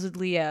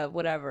supposedly,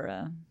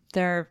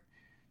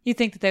 you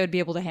think that they would be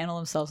able to handle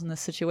themselves in this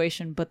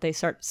situation, but they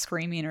start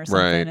screaming or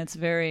something. Right. It's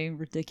very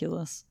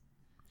ridiculous.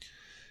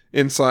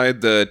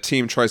 Inside, the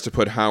team tries to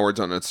put Howard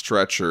on a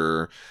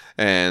stretcher,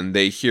 and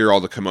they hear all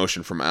the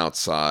commotion from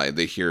outside.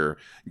 They hear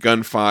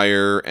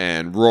gunfire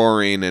and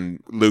roaring,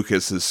 and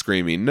Lucas is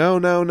screaming, "No,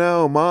 no,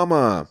 no,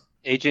 Mama!"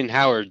 Agent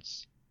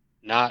Howard's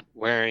not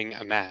wearing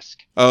a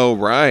mask. Oh,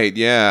 right,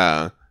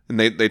 yeah. And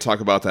they talk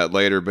about that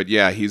later, but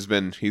yeah, he's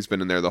been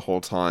in there the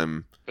whole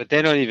time. But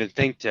they don't even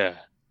think to...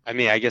 I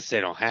mean, I guess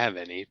they don't have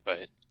any,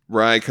 but...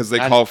 Right, because they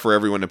call for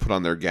everyone to put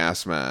on their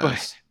gas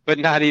masks. But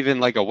not even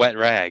like a wet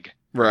rag.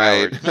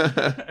 Right.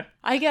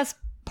 I guess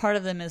part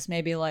of them is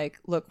maybe like,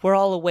 look, we're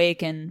all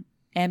awake and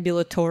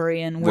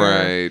ambulatory and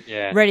we're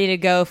ready to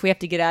go if we have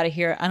to get out of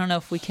here. I don't know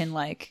if we can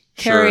like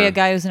carry a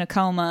guy who's in a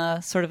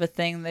coma, sort of a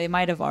thing. They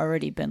might have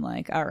already been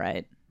like, all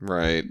right.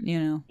 Right.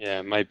 Yeah,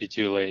 it might be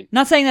too late.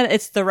 Not saying that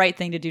it's the right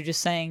thing to do,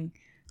 just saying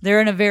they're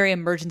in a very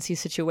emergency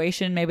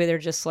situation. Maybe they're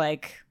just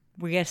like,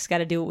 we just got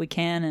to do what we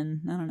can,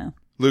 and I don't know.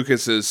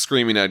 Lucas is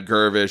screaming at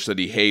Gervish that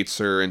he hates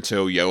her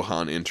until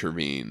Johan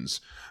intervenes.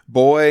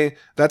 Boy,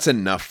 that's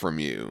enough from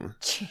you.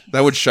 Jeez.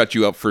 That would shut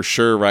you up for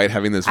sure, right?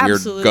 Having this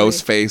weird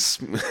ghost face,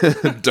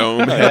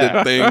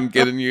 dome-headed thing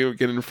get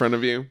in front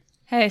of you.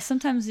 Hey,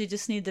 sometimes you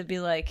just need to be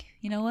like,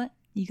 you know what?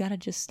 You got to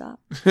just stop.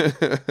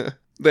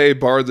 They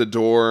bar the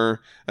door,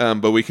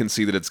 but we can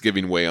see that it's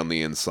giving way on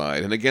the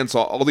inside. And against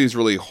all these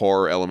really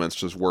horror elements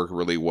just work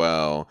really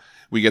well.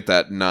 We get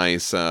that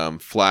nice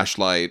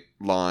flashlight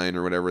line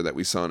or whatever that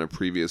we saw in a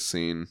previous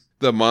scene.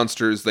 The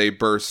monsters, they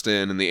burst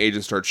in and the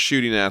agent starts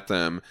shooting at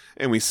them.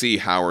 And we see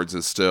Howard's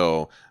is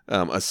still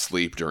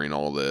asleep during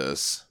all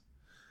this.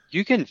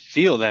 You can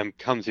feel them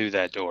come through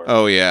that door.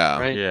 Oh, yeah.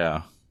 Right?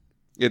 Yeah.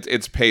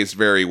 It's paced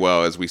very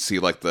well as we see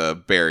like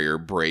the barrier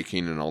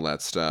breaking and all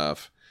that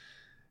stuff.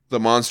 The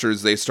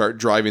monsters, they start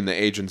driving the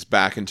agents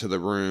back into the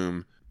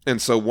room.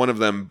 And so one of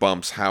them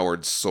bumps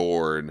Howard's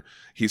sword.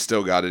 He's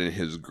still got it in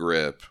his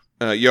grip.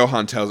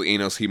 Johan tells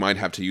Enos he might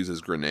have to use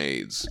his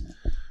grenades.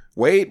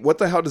 Wait, what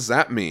the hell does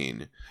that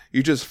mean?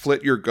 You just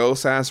flit your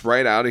ghost ass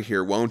right out of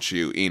here, won't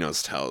you?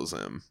 Enos tells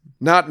him.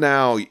 Not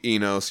now,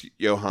 Enos,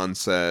 Johan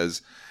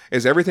says.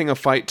 Is everything a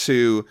fight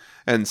too?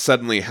 And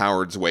suddenly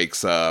Howard's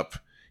wakes up.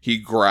 He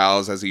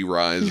growls as he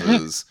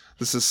rises.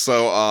 This is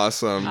so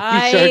awesome.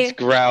 He starts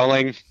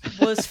growling.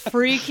 Was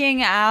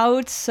freaking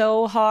out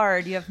so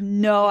hard. You have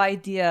no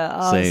idea.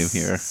 Oh, same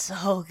here.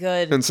 So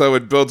good. And so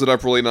it builds it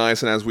up really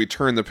nice. And as we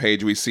turn the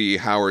page, we see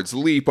Howard's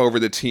leap over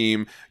the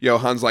team.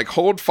 Johan's like,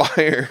 hold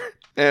fire.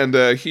 And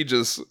he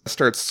just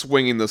starts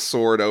swinging the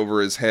sword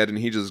over his head and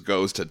he just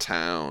goes to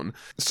town.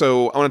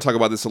 So I want to talk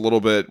about this a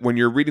little bit. When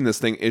you're reading this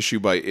thing issue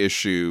by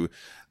issue,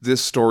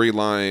 this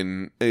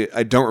storyline,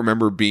 I don't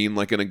remember being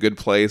like in a good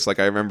place. Like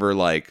I remember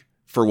like,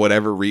 for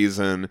whatever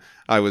reason,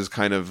 I was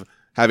kind of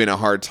having a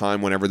hard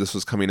time whenever this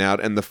was coming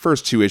out. And the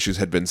first two issues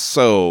had been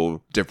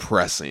so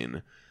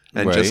depressing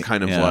and just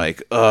kind of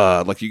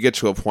like you get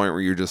to a point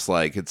where you're just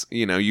like, it's,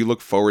 you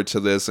look forward to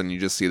this and you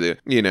just see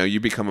that, you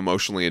become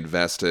emotionally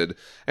invested.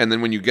 And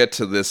then when you get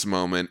to this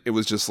moment, it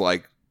was just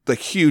like the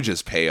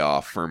hugest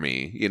payoff for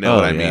me. You know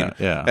what I mean?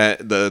 Yeah.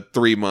 The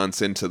 3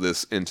 months into this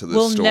story.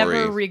 We'll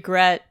never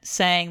regret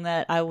saying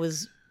that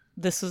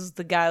this was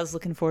the guy I was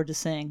looking forward to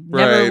seeing.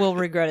 Never will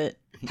regret it.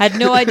 Had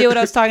no idea what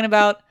I was talking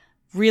about.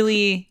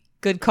 Really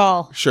good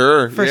call.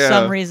 Sure. For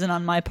some reason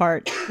on my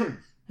part.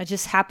 I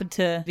just happened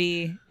to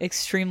be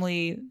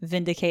extremely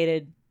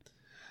vindicated.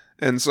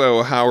 And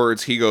so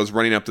he goes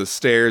running up the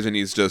stairs and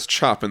he's just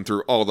chopping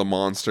through all the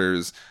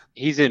monsters.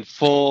 He's in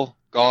full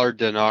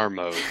Gardenar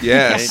mode.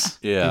 Yes.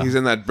 Right? Yeah. He's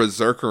in that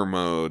berserker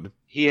mode.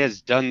 He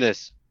has done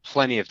this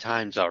plenty of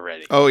times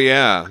already. Oh,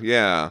 yeah.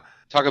 Yeah.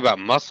 Talk about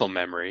muscle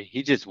memory.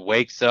 He just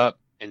wakes up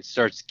and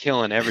starts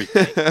killing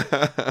everything.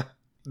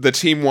 The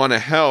team want to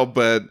help,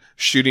 but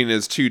shooting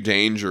is too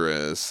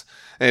dangerous.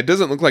 And it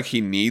doesn't look like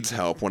he needs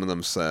help, one of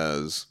them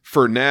says.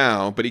 For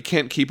now, but he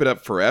can't keep it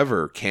up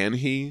forever, can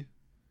he?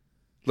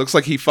 Looks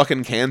like he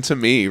fucking can to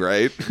me,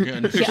 right?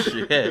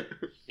 Shit.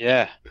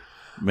 Yeah.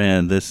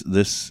 Man,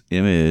 this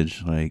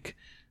image, like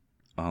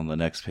on the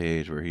next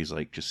page where he's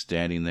like just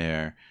standing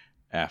there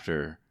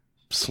after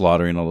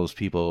slaughtering all those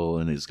people,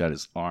 and he's got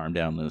his arm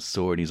down the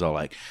sword, and he's all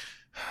like,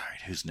 all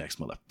right, who's next,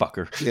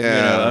 motherfucker?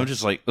 Yeah. I'm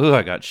just like, oh,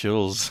 I got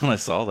chills when I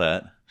saw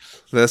that.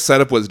 The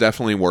setup was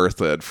definitely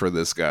worth it for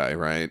this guy,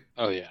 right?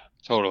 Oh yeah,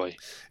 totally.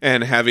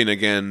 And having,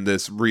 again,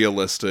 this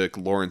realistic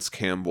Lawrence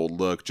Campbell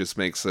look just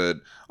makes it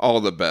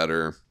all the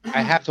better.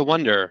 I have to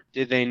wonder,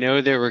 did they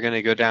know they were going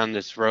to go down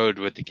this road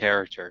with the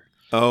character?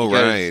 Oh,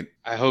 Because right.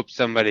 I hope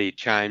somebody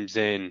chimes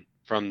in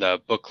from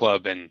the book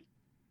club and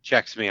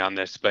checks me on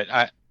this, but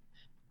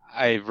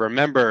I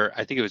remember,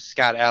 I think it was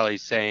Scott Alley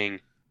saying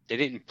they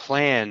didn't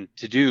plan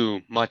to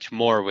do much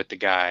more with the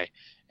guy,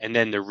 and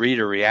then the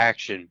reader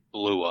reaction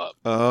blew up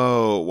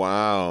Oh,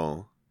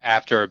 wow.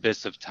 after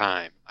Abyss of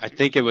Time. I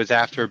think it was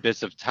after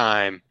Abyss of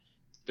Time,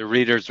 the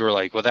readers were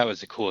like, well, that was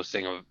the coolest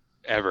thing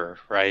ever,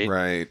 right?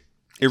 Right.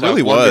 It So I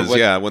really wonder was, what-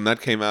 yeah. When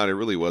that came out, it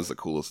really was the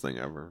coolest thing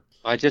ever.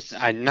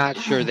 I'm not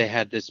sure they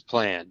had this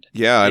planned.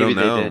 Yeah, I Maybe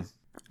don't they know. did.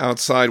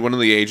 Outside, one of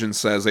the agents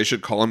says they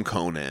should call him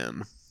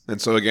Conan. And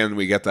so again,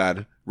 we get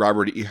that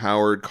Robert E.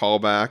 Howard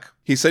callback.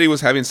 He said he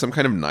was having some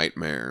kind of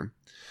nightmare.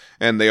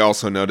 And they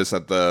also notice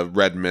that the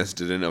red mist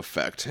didn't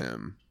affect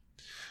him.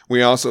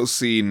 We also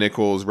see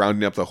Nichols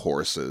rounding up the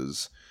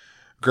horses.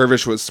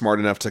 Gervish was smart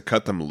enough to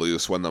cut them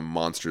loose when the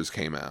monsters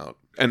came out.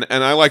 And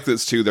I like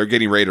this too. They're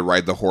getting ready to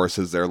ride the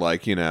horses. They're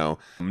like,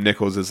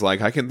 Nichols is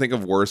like, I can think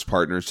of worse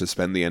partners to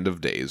spend the end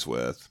of days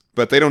with.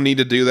 But they don't need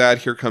to do that.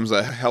 Here comes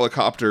a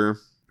helicopter.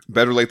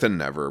 Better late than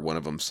never, one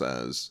of them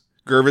says.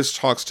 Gervish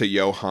talks to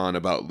Johann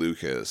about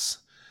Lucas.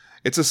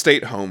 It's a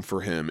state home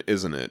for him,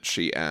 isn't it?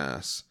 She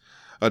asks.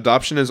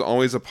 Adoption is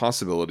always a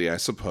possibility, I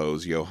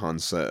suppose, Johann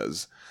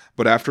says.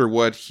 But after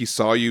what he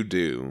saw you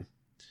do...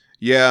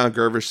 Yeah,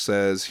 Gervish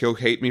says, he'll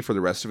hate me for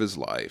the rest of his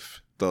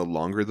life. The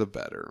longer the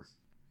better.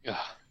 Ugh,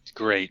 it's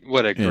great.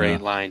 What a great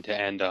Yeah. line to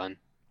end on.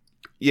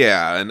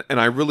 Yeah, and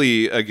I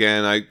really,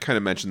 again, I kind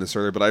of mentioned this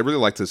earlier, but I really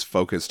like this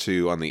focus,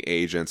 too, on the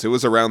agents. It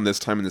was around this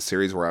time in the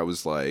series where I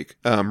was, like,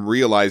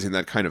 realizing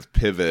that kind of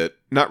pivot.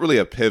 Not really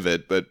a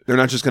pivot, but they're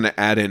not just going to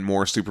add in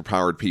more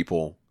superpowered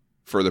people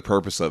for the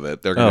purpose of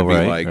it. They're going to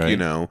be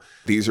right.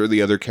 these are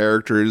the other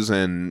characters,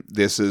 and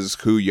this is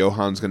who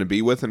Johann's going to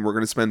be with, and we're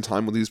going to spend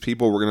time with these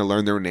people. We're going to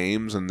learn their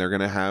names, and they're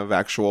going to have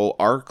actual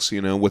arcs,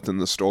 within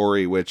the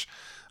story, which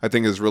I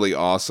think is really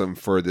awesome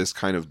for this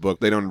kind of book.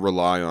 They don't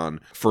rely on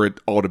for it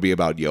all to be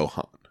about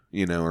Johann,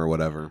 or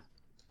whatever.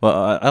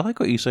 Well, I like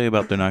what you say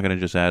about they're not going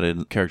to just add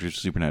in characters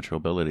with supernatural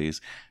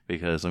abilities,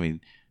 because, I mean,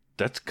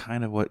 that's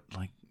kind of what,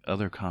 like,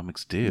 other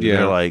comics do. Yeah.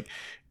 They're like,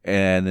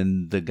 and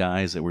then the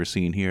guys that we're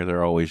seeing here,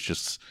 they're always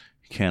just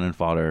cannon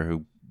fodder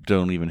who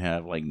don't even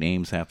have, like,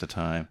 names half the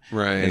time.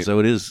 Right. And so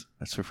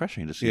it's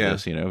refreshing to see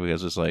this,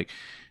 because it's like,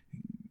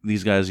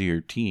 these guys are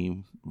your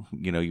team,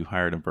 you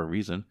hired them for a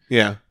reason.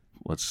 Yeah.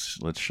 Let's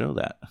show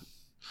that.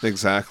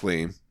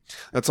 Exactly.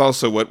 That's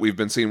also what we've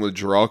been seeing with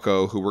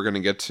Jiralko, who we're going to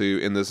get to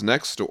in this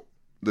next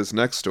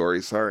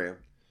story. Sorry.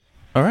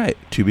 All right,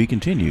 to be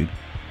continued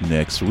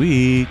next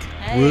week.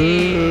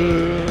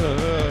 Hey.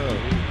 Whoa.